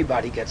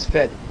 Everybody gets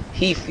fed.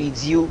 He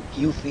feeds you,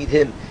 you feed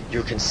him.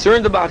 You're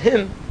concerned about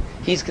him,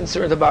 he's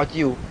concerned about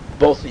you.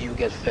 Both of you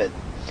get fed.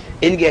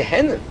 In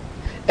Gehenna,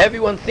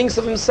 everyone thinks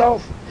of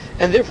himself,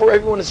 and therefore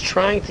everyone is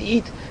trying to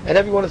eat, and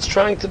everyone is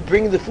trying to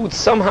bring the food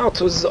somehow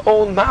to his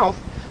own mouth,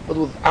 but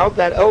without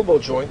that elbow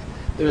joint,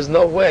 there is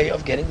no way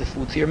of getting the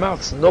food to your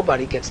mouth, so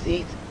nobody gets to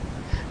eat.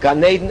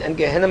 Gan Eden and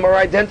Gehenna are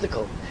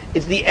identical.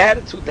 It's the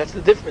attitude that's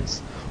the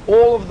difference.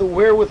 All of the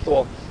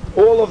wherewithal,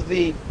 all of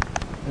the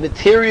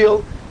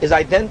material is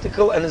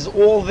identical and is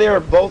all there,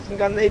 both in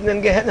Gan Eden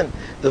and Gehenna.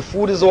 The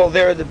food is all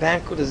there, the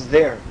banquet is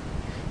there.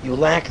 You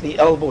lack the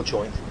elbow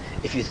joint.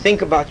 If you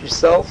think about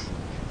yourself,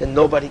 then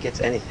nobody gets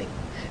anything.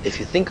 If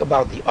you think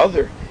about the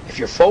other, if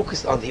you're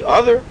focused on the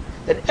other,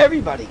 then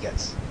everybody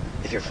gets.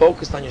 If you're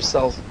focused on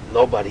yourself,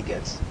 nobody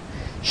gets.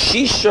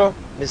 Shisha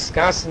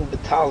miskasin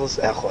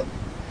b'talis echad.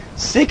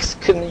 6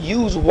 can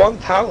use one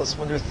talis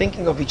when they're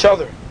thinking of each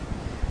other,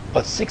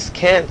 but 6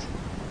 can't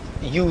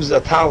use a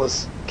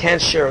talis,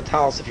 can't share a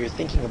talis if you're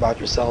thinking about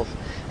yourself.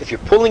 If you're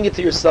pulling it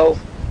to yourself,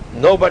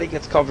 nobody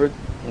gets covered,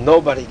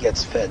 nobody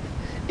gets fed.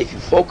 If you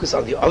focus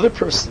on the other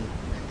person,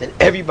 then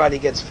everybody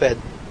gets fed,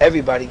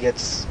 everybody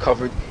gets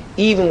covered,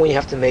 even when you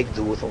have to make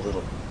do with a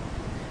little.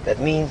 That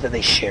means that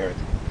they shared.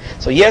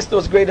 So yes, there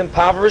was great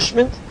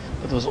impoverishment,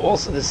 but there was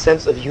also the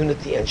sense of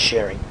unity and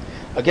sharing.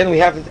 Again, we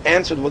haven't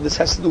answered what this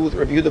has to do with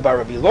Rabbi Yehuda bar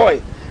Rabbi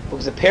Eloi,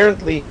 because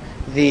apparently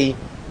the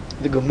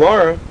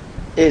Gemara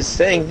is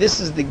saying this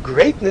is the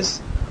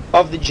greatness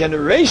of the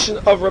generation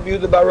of Rabbi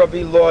Yehuda bar Rabbi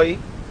Eloi,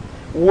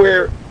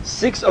 where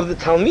 6 of the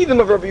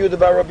Talmidim of Rabbi Yehuda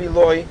bar Rabbi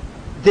Eloi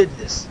did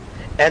this.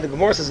 And the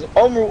Gemara says,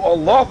 Omru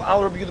Allah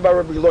al Rabbi Yehuda bar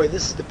Rabbi Eloi.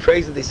 This is the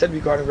praise that they said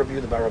regarding Rabbi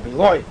Yehuda bar Rabbi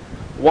Eloi.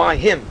 Why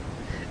him?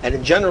 And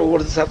in general, what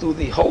does this have to do with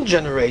the whole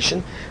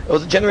generation? It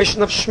was the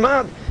generation of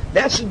Shmad.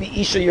 That should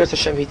be Isha Yiras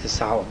Hashem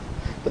Hitasal.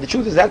 But the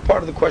truth is, that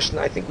part of the question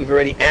I think we've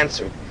already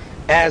answered,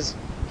 as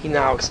he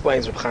now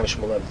explains Reb Chaim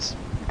Shmulevitz.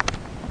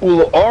 We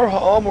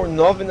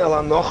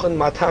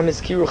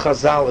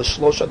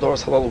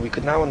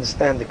could now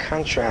understand the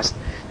contrast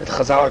that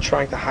Chazal are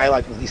trying to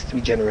highlight with these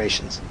 3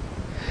 generations.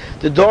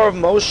 The door of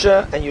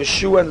Moshe and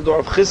Yeshua, and the door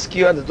of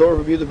Chizkiah, and the door of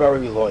Rabbi Yehuda bar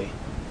Rabbi Eloi.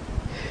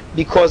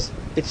 Because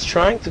it's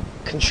trying to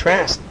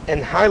contrast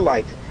and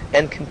highlight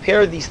and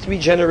compare these 3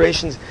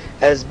 generations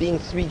as being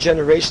 3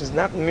 generations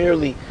not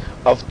merely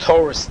of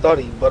Torah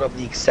study, but of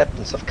the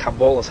acceptance of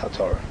Kabbalah's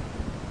HaTorah.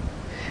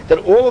 That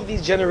all of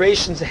these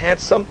generations had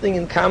something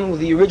in common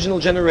with the original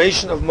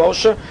generation of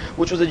Moshe,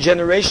 which was a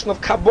generation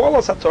of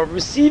Kabbalah's HaTorah,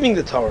 receiving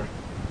the Torah.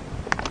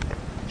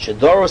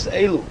 Shedoros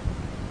Elu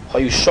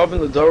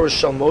Hayushavin l'Doros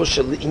Shal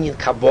Moshe l'Inyan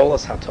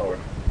Kabbalah's HaTorah.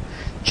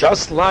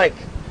 Just like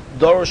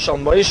Doros Shal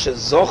Moshe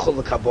Zochel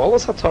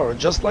l'Kabbalah's HaTorah,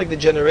 just like the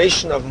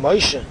generation of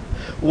Moshe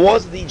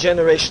was the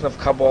generation of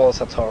Kabbalah's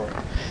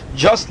HaTorah,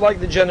 just like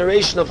the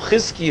generation of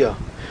Chizkiah,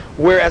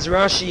 where, as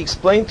Rashi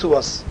explained to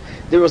us,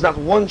 there was not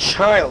one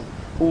child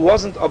who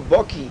wasn't a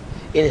Baki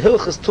in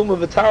Hilchas Tumah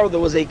V'Tara. There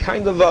was a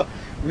kind of a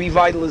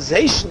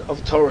revitalization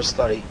of Torah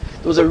study.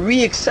 There was a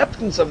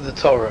reacceptance of the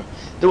Torah.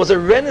 There was a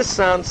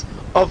renaissance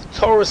of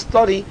Torah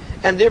study,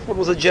 and therefore it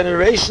was a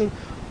generation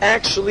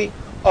actually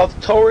of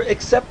Torah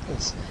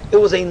acceptance. It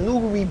was a new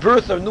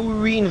rebirth, a new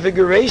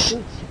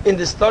reinvigoration in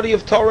the study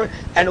of Torah,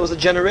 and it was a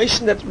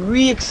generation that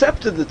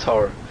reaccepted the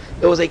Torah.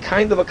 It was a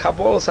kind of a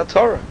Kabbalah's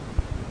HaTorah.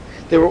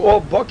 They were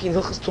all Baki in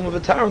Hilchas Tumah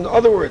V'Tara. In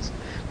other words,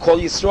 Kol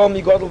Yisrael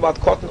migadol vat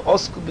kotten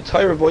osku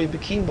b'Torah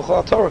v'oybekin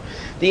b'chol HaTorah.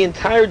 The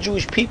entire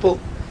Jewish people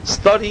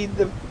studied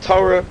the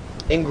Torah,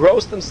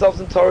 engrossed themselves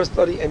in Torah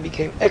study, and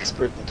became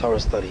expert in Torah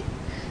study.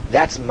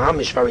 That's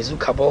mamish, varizu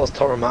Kabbalah's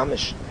Torah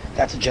mamish.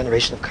 That's a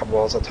generation of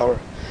Kabbalas HaTorah.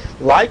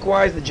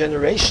 Likewise, the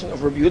generation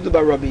of Rabbi Yehuda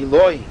bar Rabbi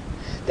Eloi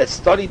that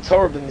studied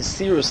Torah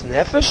b'Mesirus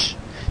Nefesh,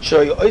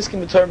 Shoyu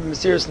Oiskim b'Torah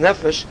b'Mesirus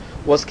Nefesh,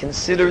 was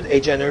considered a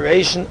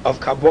generation of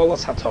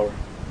Kabbalas HaTorah.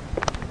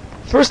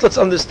 First, let's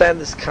understand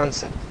this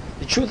concept.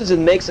 The truth is, it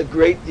makes a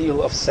great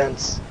deal of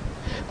sense,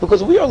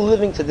 because we are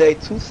living today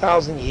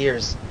 2,000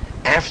 years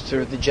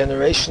after the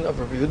generation of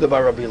Rabbi Yehuda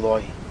bar Rabbi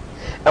Eloi.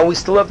 And we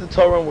still have the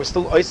Torah, and we're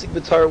still Oisik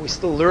b'Torah, we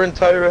still learn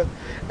Torah,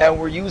 and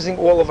we're using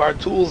all of our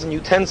tools and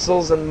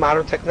utensils and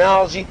modern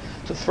technology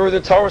to further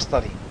Torah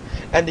study.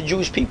 And the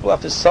Jewish people,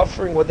 after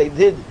suffering what they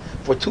did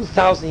for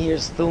 2,000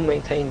 years, still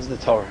maintains the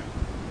Torah.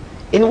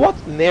 In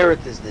what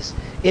merit is this?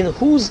 In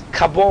whose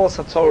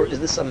Kabbalas HaTorah is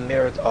this a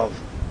merit of?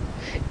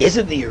 Is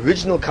it the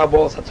original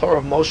Kabbalas HaTorah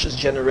of Moshe's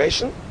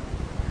generation?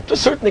 To a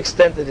certain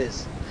extent it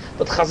is.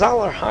 But Chazal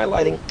are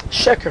highlighting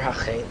Sheker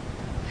HaChein.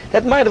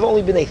 That might have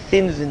only been a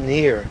thin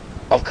veneer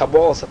of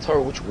Kabbalas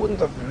HaTorah, which wouldn't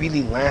have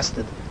really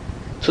lasted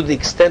to the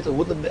extent it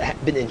wouldn't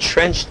have been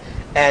entrenched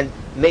and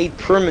made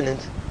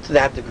permanent to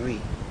that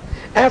degree.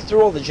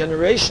 After all, the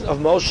generation of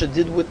Moshe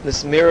did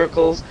witness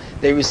miracles.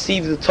 They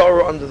received the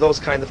Torah under those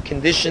kind of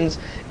conditions,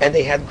 and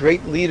they had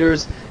great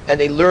leaders, and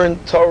they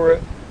learned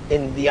Torah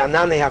in the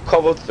Ananei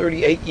HaKavod,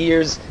 38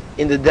 years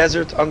in the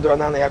desert under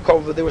Ananei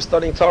HaKavod. They were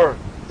studying Torah,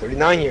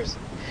 39 years.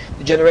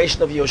 The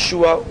generation of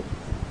Yoshua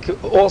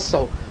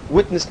also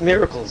witnessed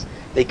miracles.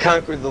 They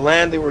conquered the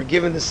land, they were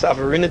given the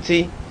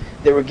sovereignty,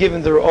 they were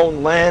given their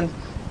own land,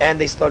 and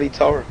they studied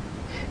Torah.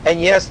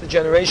 And yes, the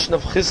generation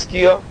of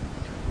Chizkiah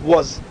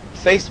was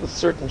faced with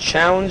certain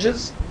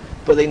challenges,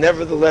 but they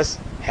nevertheless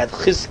had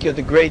Chizkiah,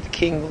 the great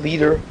king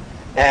leader,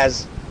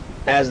 as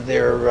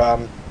their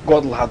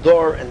Godel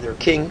Hador and their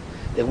king.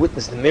 They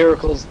witnessed the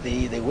miracles,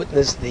 they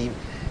witnessed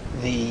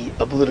the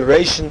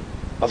obliteration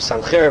of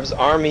Sancherev's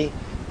army.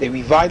 They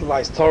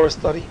revitalized Torah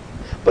study.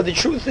 But the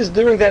truth is,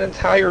 during that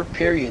entire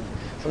period,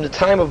 from the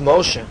time of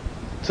Moshe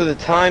to the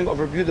time of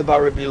Rabbi Yehuda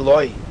bar Rabbi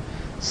Eloi,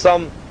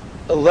 some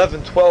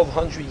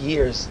 1,200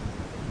 years,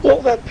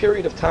 all that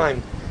period of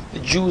time, the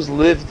Jews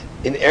lived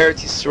in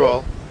Eretz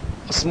Yisrael,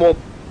 a small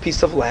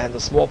piece of land, a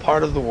small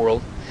part of the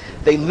world.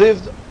 They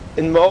lived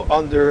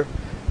under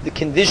the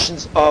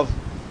conditions of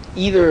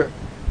either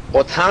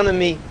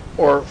autonomy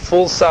or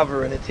full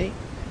sovereignty.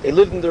 They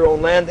lived in their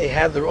own land, they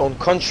had their own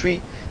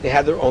country, they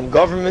had their own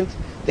government,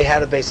 they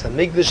had a Beis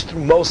HaMikdash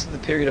through most of the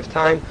period of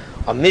time,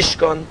 a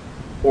Mishkan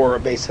or a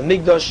Beis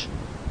HaMikdash.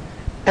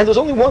 And there was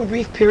only one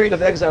brief period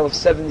of exile of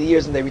 70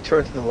 years, and they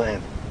returned to the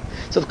land.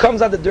 So it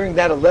comes out that during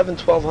that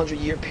 1,200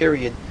 year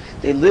period,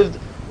 they lived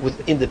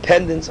with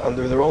independence,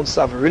 under their own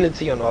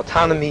sovereignty and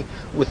autonomy,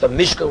 with a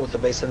Mishkan, with a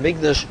Beis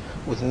HaMikdash,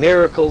 with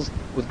miracles,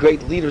 with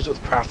great leaders,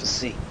 with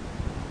prophecy.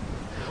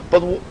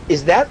 But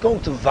is that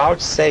going to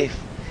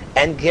vouchsafe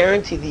and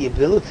guarantee the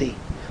ability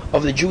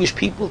of the Jewish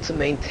people to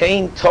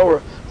maintain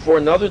Torah for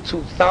another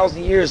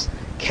 2,000 years,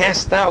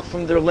 cast out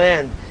from their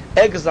land,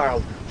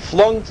 exiled,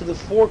 flung to the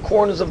four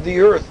corners of the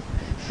earth,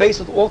 faced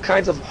with all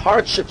kinds of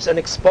hardships and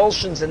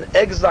expulsions and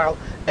exile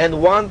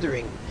and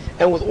wandering,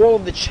 and with all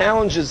of the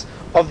challenges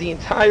of the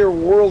entire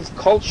world's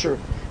culture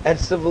and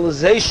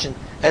civilization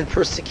and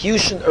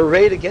persecution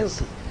arrayed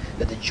against it,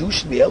 that the Jews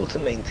should be able to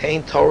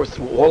maintain Torah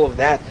through all of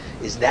that?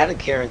 Is that a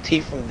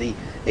guarantee from the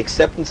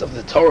acceptance of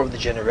the Torah of the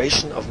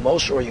generation of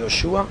Moshe or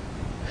Yoshua?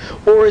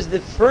 Or is the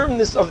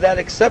firmness of that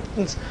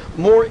acceptance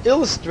more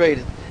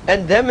illustrated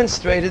and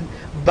demonstrated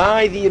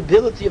by the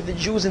ability of the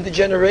Jews in the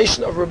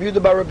generation of Rabbi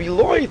Yehuda bar Rabbi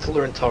Eloi to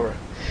learn Torah?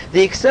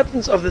 The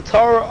acceptance of the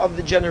Torah of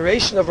the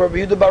generation of Rabbi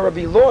Yehuda bar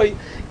Rabbi Eloi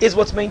is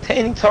what's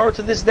maintaining Torah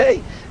to this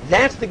day.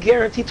 That's the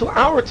guarantee to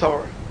our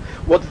Torah.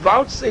 What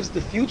vouchsafes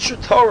the future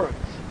Torah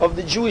of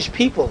the Jewish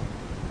people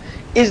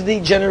is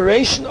the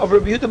generation of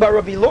Rabbi Yehuda bar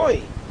Rabbi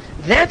Eloi.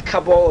 That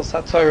Kabbalas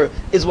HaTorah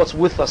is what's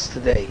with us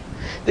today.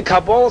 The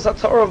Kabbalas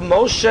HaTorah of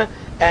Moshe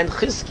and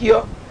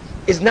Chizkiah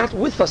is not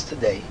with us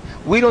today.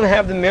 We don't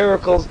have the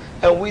miracles,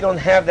 and we don't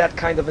have that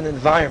kind of an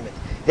environment.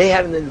 They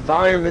had an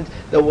environment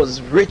that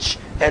was rich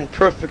and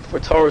perfect for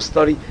Torah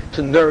study,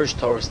 to nourish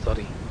Torah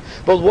study.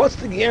 But what's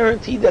the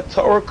guarantee that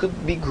Torah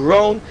could be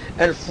grown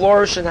and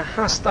flourish in a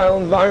hostile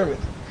environment?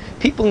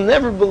 People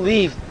never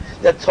believed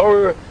that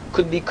Torah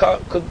could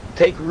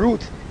take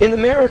root in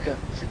America,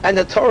 and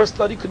that Torah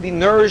study could be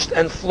nourished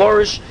and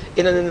flourish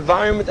in an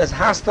environment as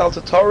hostile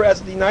to Torah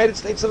as the United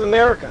States of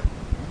America.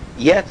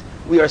 Yet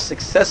we are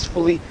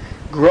successfully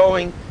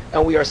growing,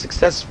 and we are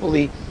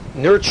successfully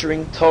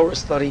nurturing Torah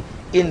study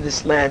in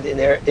this land,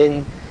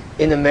 in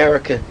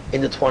America,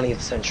 in the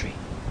 20th century.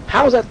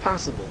 How is that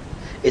possible?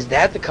 Is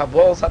that the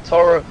Kabbalas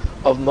HaTorah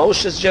of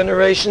Moshe's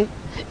generation?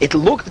 It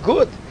looked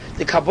good.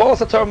 The Kabbalas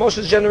HaTorah of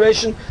Moshe's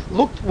generation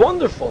looked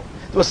wonderful.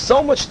 There was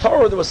so much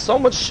Torah, there was so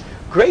much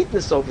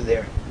greatness over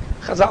there.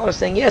 Chazal are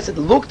saying, yes, it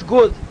looked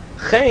good,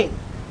 chen,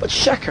 but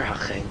sheker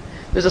hachen.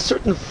 There's a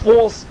certain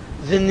false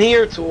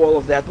veneer to all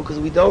of that, because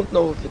we don't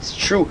know if it's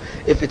true,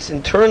 if it's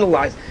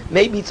internalized.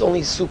 Maybe it's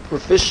only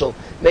superficial,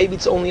 maybe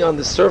it's only on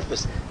the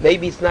surface,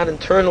 maybe it's not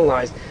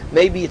internalized,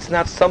 maybe it's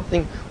not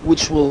something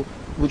which will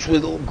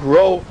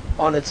grow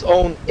on its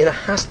own in a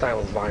hostile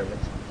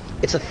environment.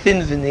 it's a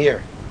thin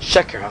veneer.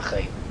 Sheker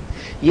HaChaim.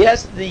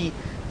 Yes, the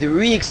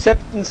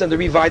re-acceptance and the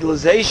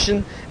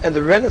revitalization and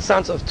the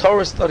renaissance of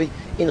Torah study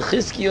in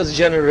Chizkiya's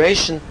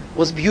generation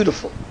was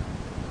beautiful.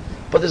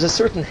 But there's a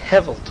certain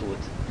hevel to it.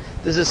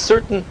 There's a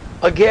certain,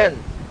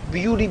 again,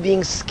 beauty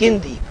being skin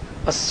deep,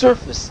 a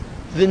surface,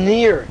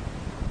 veneer.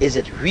 Is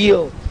it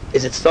real?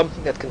 Is it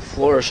something that can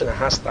flourish in a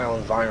hostile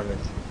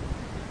environment?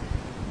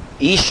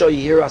 Isha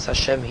yiras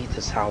Hashem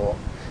hitishalo.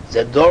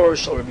 Zedor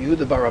shel Rabbi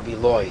Yehuda bar Rabbi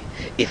Eloi.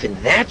 If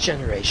in that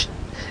generation,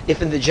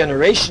 if in the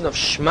generation of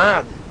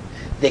Shmad,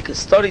 they could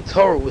study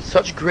Torah with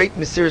such great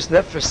mysterious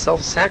nefesh,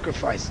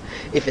 self-sacrifice,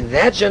 if in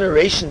that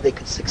generation they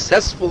could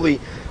successfully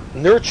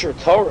nurture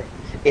Torah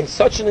in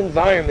such an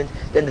environment,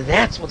 then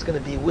that's what's going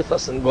to be with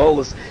us in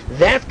Golus.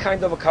 That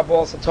kind of a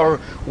Kabbalah Torah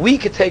we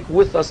could take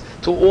with us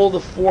to all the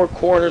four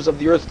corners of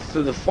the earth,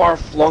 to the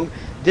far-flung,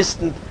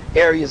 distant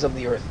areas of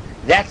the earth.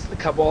 That's the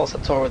Kabbalah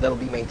Torah that will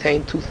be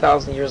maintained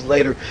 2,000 years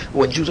later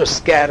when Jews are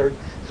scattered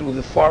through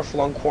the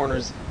far-flung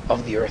corners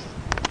of the earth.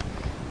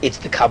 It's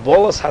the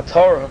Kabbalah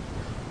Torah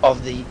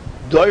of the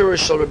Doira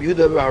Shel Rabbi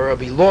Yehuda bar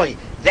Rabbi Eloi.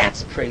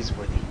 That's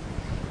praiseworthy.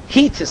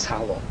 Hitis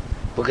Halal,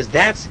 because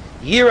that's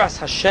Yiras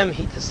Hashem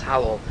Hitis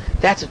Halal.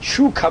 That's a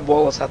true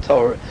Kabbalah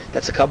Torah.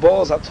 That's a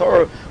Kabbalah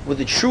Torah with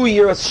the true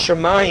Yiras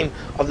Shemaim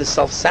of the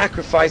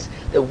self-sacrifice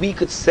that we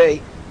could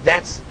say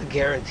that's the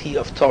guarantee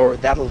of Torah.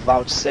 That'll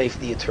vouchsafe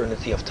the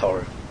eternity of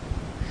Torah.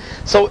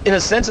 So in a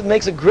sense it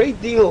makes a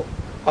great deal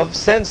of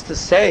sense to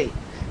say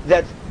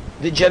that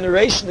the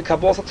generation, the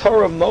Kabbalah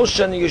Torah of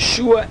Moshe and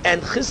Yeshua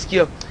and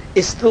Chizkiah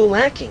is still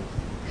lacking.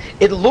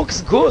 It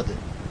looks good,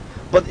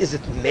 but is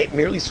it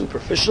merely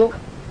superficial?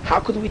 How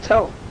could we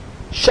tell?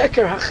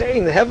 Sheker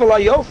HaChaim, Hevel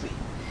HaYofi.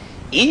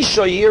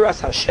 Isha Yiras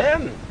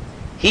Hashem,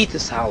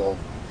 Hitis Halal.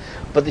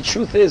 But the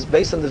truth is,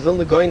 based on the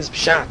Vilna Gaon's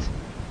Pshat,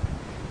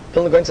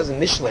 Vilna Gaon says in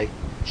Mishlei,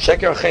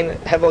 Sheker HaChaim,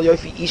 Hevel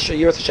HaYofi, Isha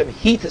Yiras Hashem,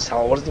 Hitis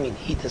Halal. What does it mean,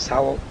 Hitis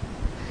Halal?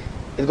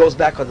 It goes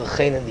back on the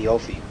Chen and the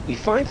Yofi. We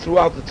find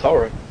throughout the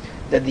Torah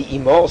that the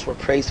Imos were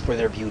praised for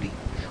their beauty.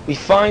 We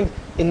find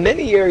in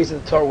many areas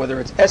of the Torah, whether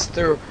it's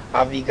Esther,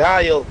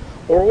 Avigail,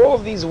 or all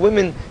of these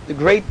women, the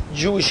great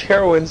Jewish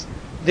heroines,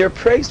 they're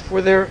praised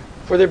for their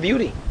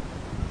beauty.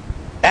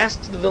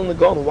 Ask the Vilna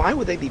Gaon, why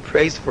would they be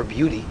praised for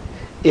beauty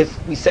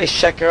if we say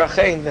Sheker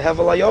HaChaim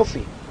v'Hevel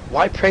HaYofi?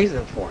 Why praise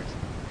them for it?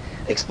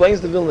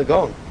 Explains the Vilna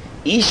Gaon,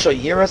 Isha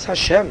Yiras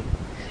Hashem.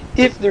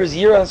 If there's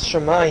Yiras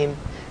Shemaim,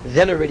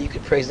 then already you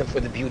could praise them for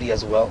the beauty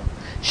as well.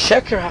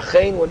 Sheker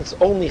HaChaim when it's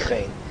only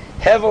Chaim.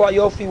 Hevel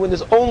HaYofi when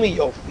there's only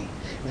Yofi.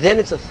 Then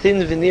it's a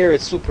thin veneer,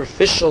 it's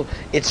superficial,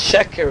 it's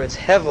sheker, it's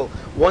hevel,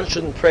 one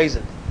shouldn't praise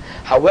it.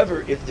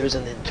 However, if there's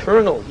an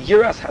internal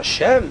Yiras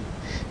Hashem,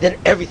 then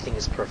everything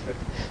is perfect.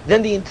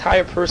 Then the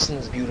entire person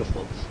is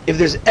beautiful. If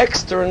there's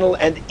external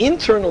and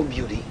internal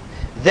beauty,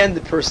 then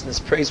the person is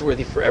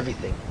praiseworthy for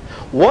everything.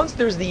 Once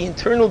there's the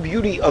internal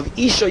beauty of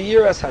Isha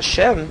Yiras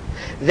Hashem,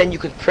 then you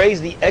could praise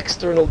the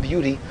external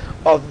beauty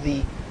of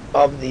the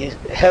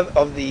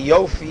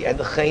Yofi and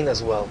the Chain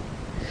as well.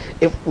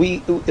 If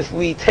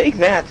we take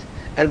that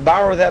and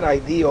borrow that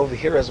idea over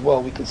here as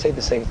well, we could say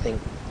the same thing.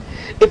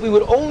 If we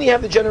would only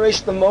have the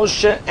generation of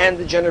Moshe and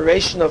the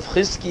generation of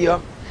Chizkiah,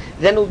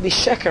 then it would be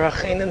Sheker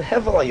HaChaim and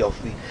Hevel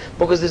HaYofi,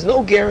 because there's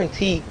no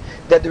guarantee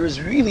that there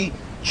is really,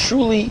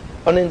 truly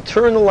an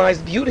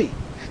internalized beauty.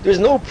 There's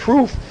no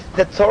proof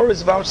that Torah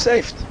is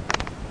vouchsafed.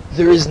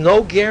 There is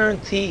no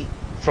guarantee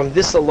from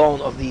this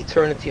alone of the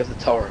eternity of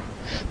the Torah.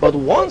 But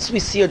once we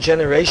see a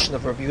generation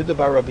of Rabbi Yehuda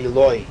bar Rabbi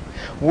Eloi,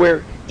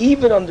 where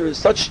even under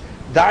such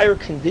dire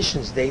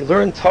conditions they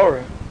learn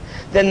Torah,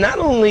 then not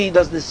only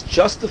does this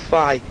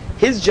justify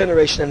his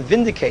generation and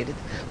vindicate it,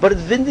 but it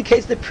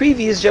vindicates the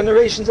previous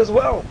generations as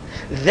well.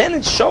 Then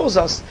it shows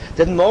us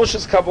that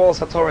Moshe's Kabbalah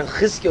Torah and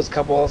Chizkiah's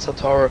Kabbalah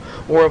Torah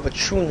were of a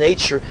true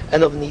nature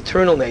and of an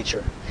eternal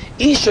nature.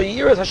 Isha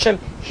Yiras Hashem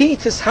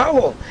Hitis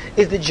Halal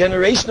is the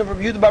generation of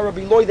Rabbi Yehuda bar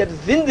Rabbi Eloi that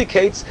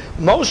vindicates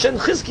Moshe and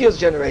Chizkiah's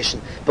generation,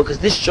 because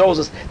this shows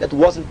us that it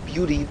wasn't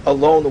beauty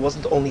alone, it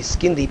wasn't only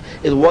skin deep,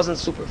 it wasn't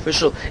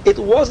superficial, it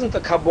wasn't a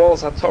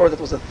Kabbalah Torah that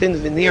was a thin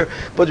veneer,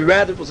 but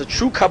rather it was a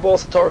true Kabbalah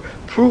Torah,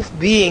 proof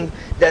being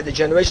that the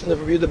generation of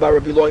Rabbi Yehuda bar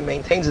Rabbi Eloi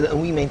maintains it,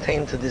 and we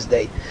maintain it to this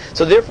day.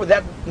 So therefore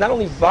that not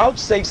only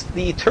vouchsafes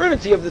the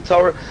eternity of the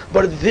Torah,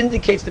 but it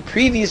vindicates the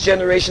previous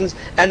generations,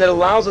 and it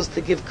allows us to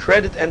give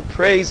credit and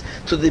praise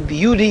to the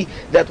beauty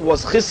that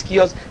was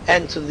Chizkiah's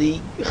and to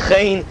the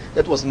Chain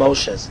that was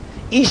Moshe's.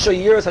 Isha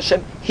Yiras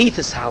Hashem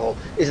Hitis Halal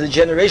is the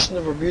generation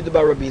of Rabbi Yehuda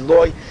bar Rabbi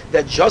Eloi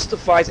that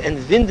justifies and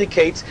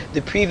vindicates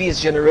the previous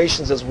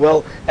generations as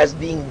well as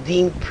being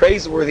deemed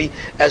praiseworthy,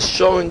 as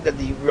showing that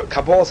the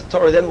Kabbalah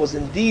Torah then was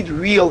indeed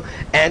real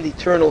and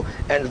eternal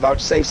and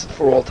vouchsafes it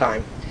for all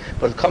time.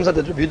 But it comes out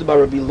that Rabbi Yehuda bar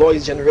Rabbi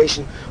Eloi's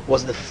generation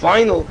was the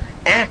final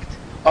act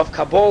of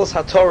Kabbalah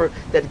Torah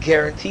that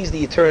guarantees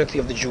the eternity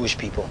of the Jewish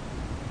people.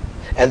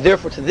 And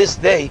therefore, to this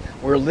day,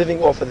 we're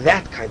living off of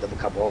that kind of a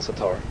Kabbalah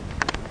Torah.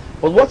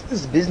 But what's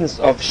this business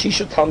of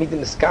Shisha Talmidim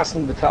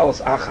Miskasim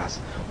B'Talos Achas?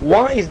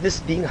 Why is this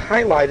being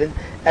highlighted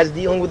as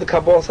dealing with the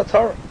Kabbalah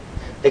Torah?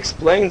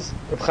 Explains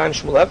Reb Chaim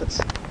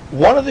Shmulevitz.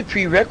 One of the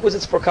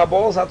prerequisites for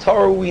Kabbalah's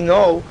HaTorah, we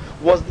know,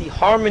 was the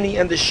harmony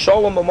and the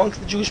shalom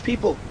amongst the Jewish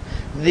people.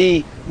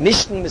 The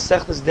Mishnah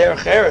Masechtas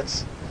Derech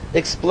Eretz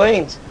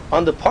explained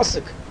on the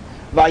pasuk,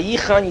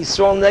 Vayichan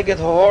Yisrael Neged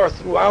Hahor,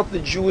 throughout the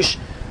Jewish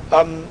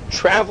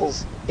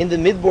travels in the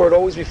Midbar. It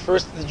always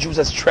refers to the Jews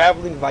as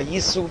traveling,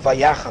 Vayisu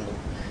Vayachanu.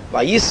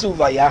 Vayisu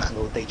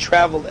Vayachanu. They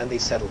traveled and they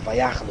settled,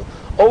 Vayachanu.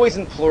 Always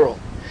in plural.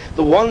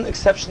 The one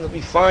exception that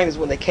we find is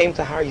when they came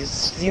to Har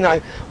Sinai,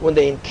 when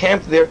they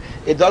encamped there,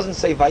 it doesn't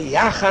say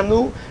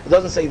Vayachanu, it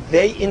doesn't say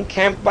they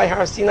encamped by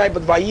Har Sinai,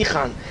 but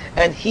Vayichan,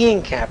 and he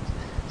encamped,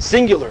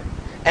 singular.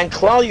 And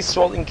Klal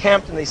Yisrael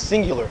encamped in a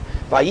singular.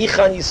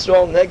 Vayichan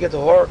Yisrael Neged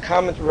Hor,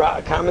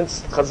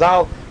 comments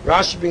Chazal,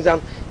 Rashi brings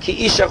down,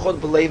 Ki ish echad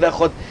b'leiv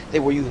echad. They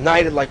were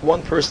united like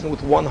one person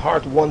with one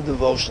heart, one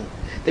devotion.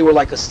 They were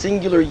like a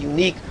singular,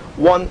 unique,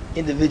 one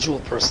individual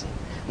person.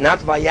 Not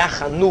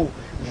Vayachanu,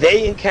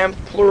 they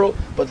encamped, plural,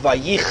 but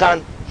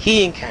Vayichan,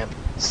 he encamped,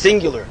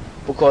 singular,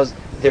 because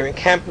their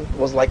encampment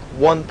was like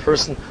one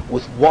person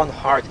with one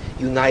heart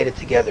united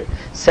together.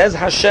 Says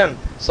Hashem,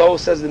 so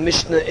says the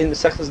Mishnah in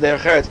Masechtas Derech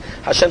Eretz,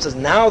 Hashem says,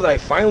 now that I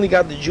finally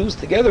got the Jews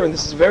together, and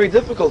this is very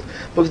difficult,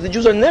 because the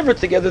Jews are never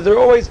together, they're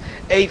always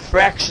a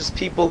fractious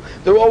people,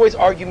 they're always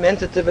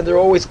argumentative, and they're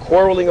always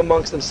quarreling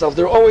amongst themselves,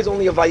 they're always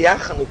only a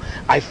Vayachanu.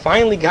 I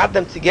finally got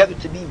them together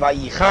to be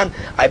Vayichan,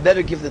 I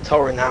better give the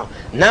Torah now.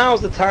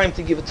 Now's the time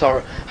to give the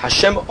Torah.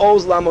 Hashem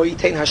oz lamo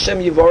yitain, Hashem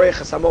yivorech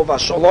hasamo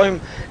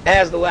v'shalom,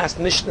 as the last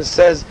Mishnah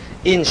says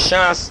in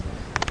Shas,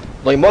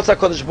 it's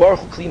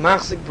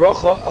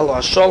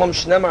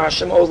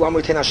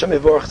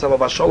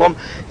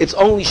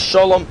only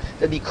shalom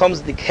that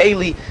becomes the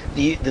keli,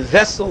 the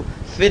vessel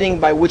fitting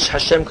by which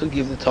Hashem could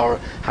give the Torah.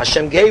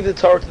 Hashem gave the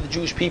Torah to the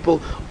Jewish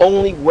people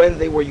only when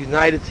they were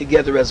united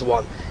together as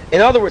one. In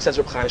other words, says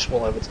Reb Chaim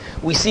Shmulevitz,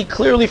 we see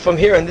clearly from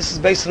here, and this is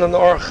based on the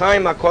Or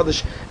Chaim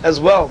HaKodesh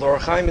as well. The Or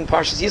Chaim in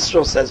Parshas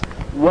Yisrael says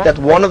that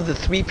one of the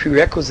three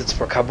prerequisites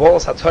for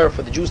Kabbalah's HaTorah,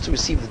 for the Jews to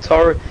receive the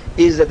Torah,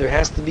 is that there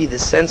has to be the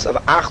sense of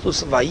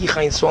Achdus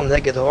Vayichan Yisrael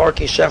Neged Hahor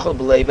Keshechad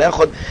B'leiv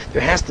Echad.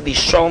 There has to be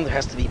shalom, there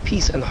has to be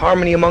peace and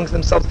harmony amongst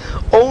themselves.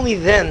 Only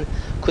then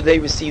could they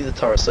receive the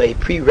Torah. So a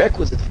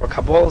prerequisite for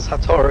Kabbalah's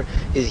HaTorah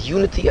is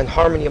unity and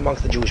harmony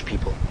amongst the Jewish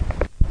people.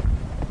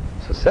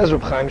 So says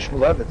Reb Chaim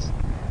Shmulevitz,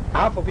 the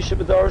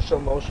generation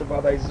of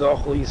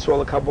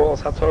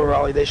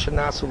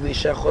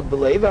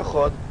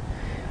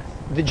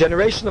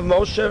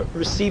Moshe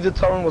received the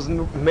Torah and was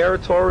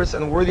meritorious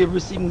and worthy of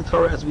receiving the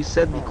Torah, as we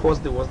said, because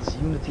there was this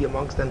unity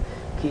amongst them,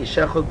 as it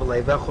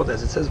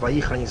says,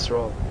 Vayichan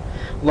Yisrael.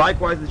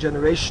 Likewise, the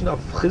generation of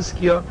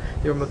Chizkiah,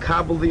 they were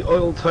Makabel the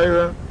oil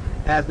Torah,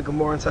 as the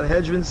Gemara in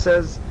Sanhedrin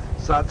says,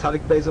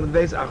 Tzadik Beis Amud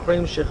Beis,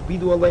 Achreim Shech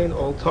Bidu Alein,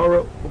 oil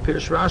Torah,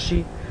 Upirish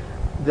Rashi,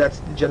 that's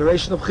the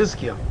generation of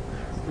Chizkiah.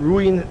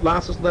 Ruin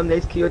Lasos Lem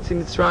Neitz Ki Yotzei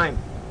Mitzrayim.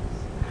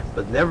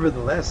 But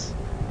nevertheless,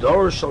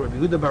 Dor Shal Rabbi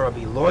Yehuda bar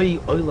Rabbi Eloi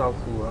Oilal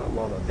Kula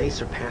Lona, they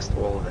surpassed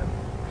all of them.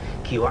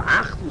 Ki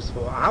Achdus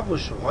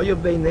V'Avush Hoya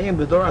Beineim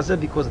B'Dor Hazeh,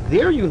 because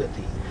their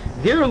unity,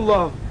 their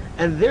love,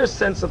 and their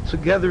sense of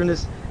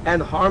togetherness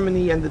and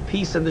harmony and the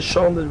peace and the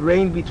shalom that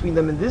reigned between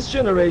them in this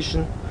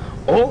generation,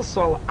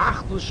 also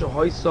Achdus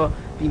Shehoisa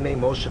B'Mei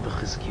Moshe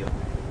V'Chizkiah.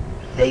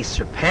 They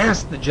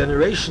surpassed the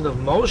generation of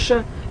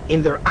Moshe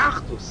in their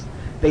Achdus.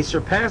 They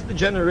surpassed the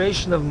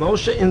generation of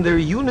Moshe in their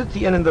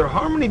unity and in their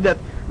harmony that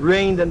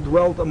reigned and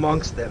dwelt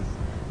amongst them.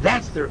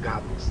 That's their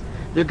godless.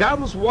 Their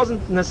godless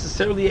wasn't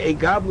necessarily a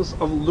godless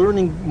of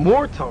learning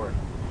more Torah.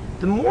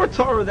 The more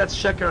Torah, that's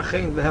Sheker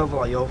Achein V'Hel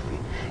V'Layofi.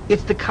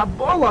 It's the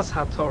Kabbalah's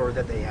HaTorah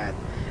that they had.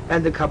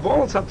 And the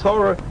Kabbalah's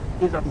HaTorah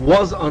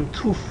was on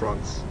two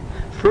fronts.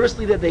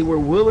 Firstly, that they were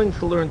willing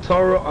to learn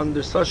Torah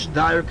under such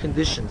dire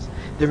conditions.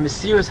 Their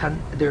Mesiras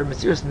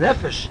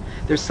Nefesh,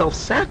 their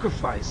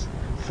self-sacrifice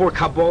for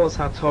Kabbalah's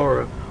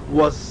HaTorah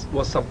was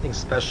something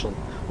special,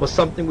 was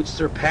something which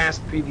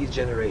surpassed previous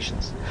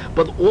generations.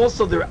 But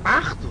also their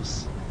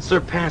Achdus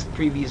surpassed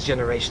previous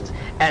generations.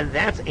 And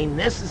that's a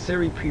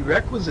necessary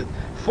prerequisite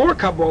for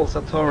Kabbalah's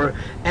HaTorah,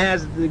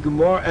 as the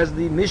Gemara, as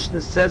the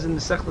Mishnah says in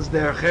the Masechtas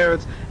Derech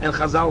Eretz, and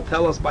Chazal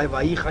tell us by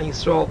Vayichan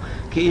Yisrael,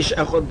 Ki ish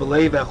echad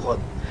b'leiv echad.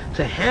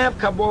 To have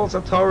Kabbalah's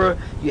HaTorah,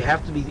 you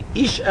have to be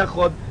ish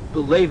echad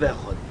b'leiv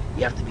echad.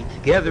 You have to be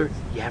together,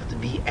 you have to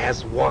be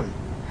as one.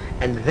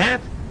 And that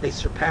they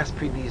surpassed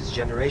previous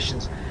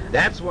generations.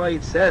 That's why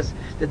it says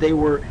that they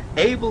were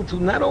able to,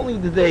 not only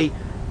did they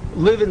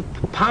live in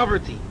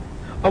poverty,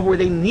 of where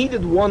they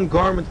needed one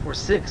garment for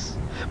 6,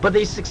 but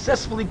they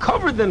successfully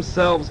covered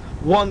themselves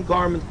one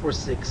garment for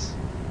 6.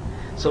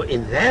 So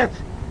in that,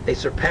 they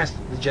surpassed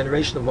the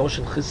generation of Moshe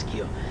and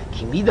Chizkiah.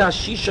 Ki mida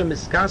shisha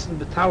miskasen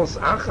betalas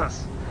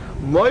achas,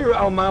 moira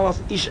al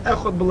malas ish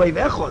echod b'leiv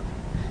echod,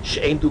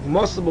 she'ein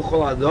dugmosa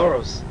b'chol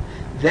adoros.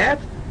 That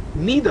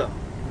mida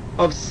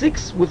of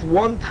 6 with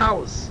one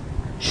talus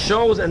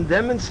shows and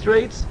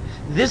demonstrates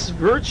this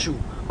virtue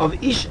of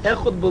ish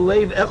echod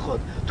b'leiv echod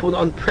to an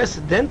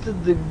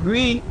unprecedented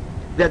degree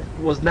that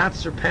was not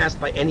surpassed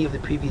by any of the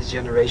previous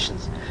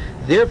generations.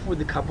 Therefore,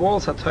 the Kabbalah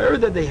HaTorah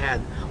that they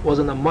had was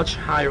on a much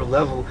higher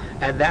level,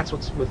 and that's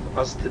what's with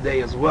us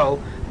today as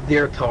well,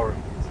 their Torah.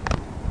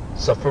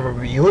 So from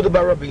Rabbi Yehuda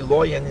bar Rabbi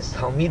Eloi and his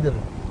Talmidim,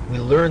 we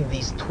learned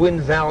these twin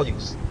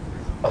values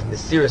of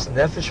Mesiras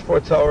Nefesh for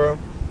Torah,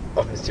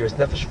 of Mesiras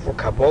Nefesh for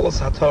Kabbalah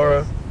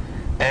HaTorah,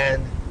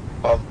 and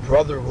of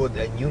brotherhood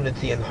and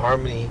unity and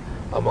harmony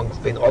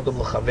amongst Ben Adam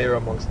L'Chaver,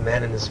 amongst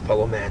man and his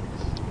fellow man.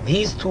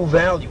 These two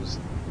values,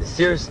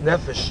 Mesiras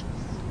Nefesh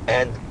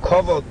and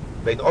Kavod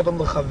Ben Adam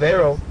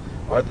L'Chavero,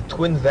 are the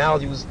twin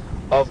values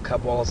of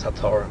Kabbalah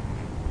HaTorah.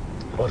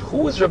 But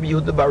who is Rabbi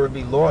Yehuda bar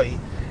Rabbi Eloi,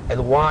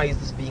 and why is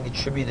this being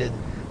attributed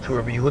to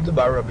Rabbi Yehuda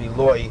bar Rabbi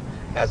Eloi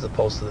as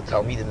opposed to the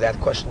Talmud? And that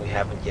question we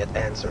haven't yet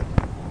answered.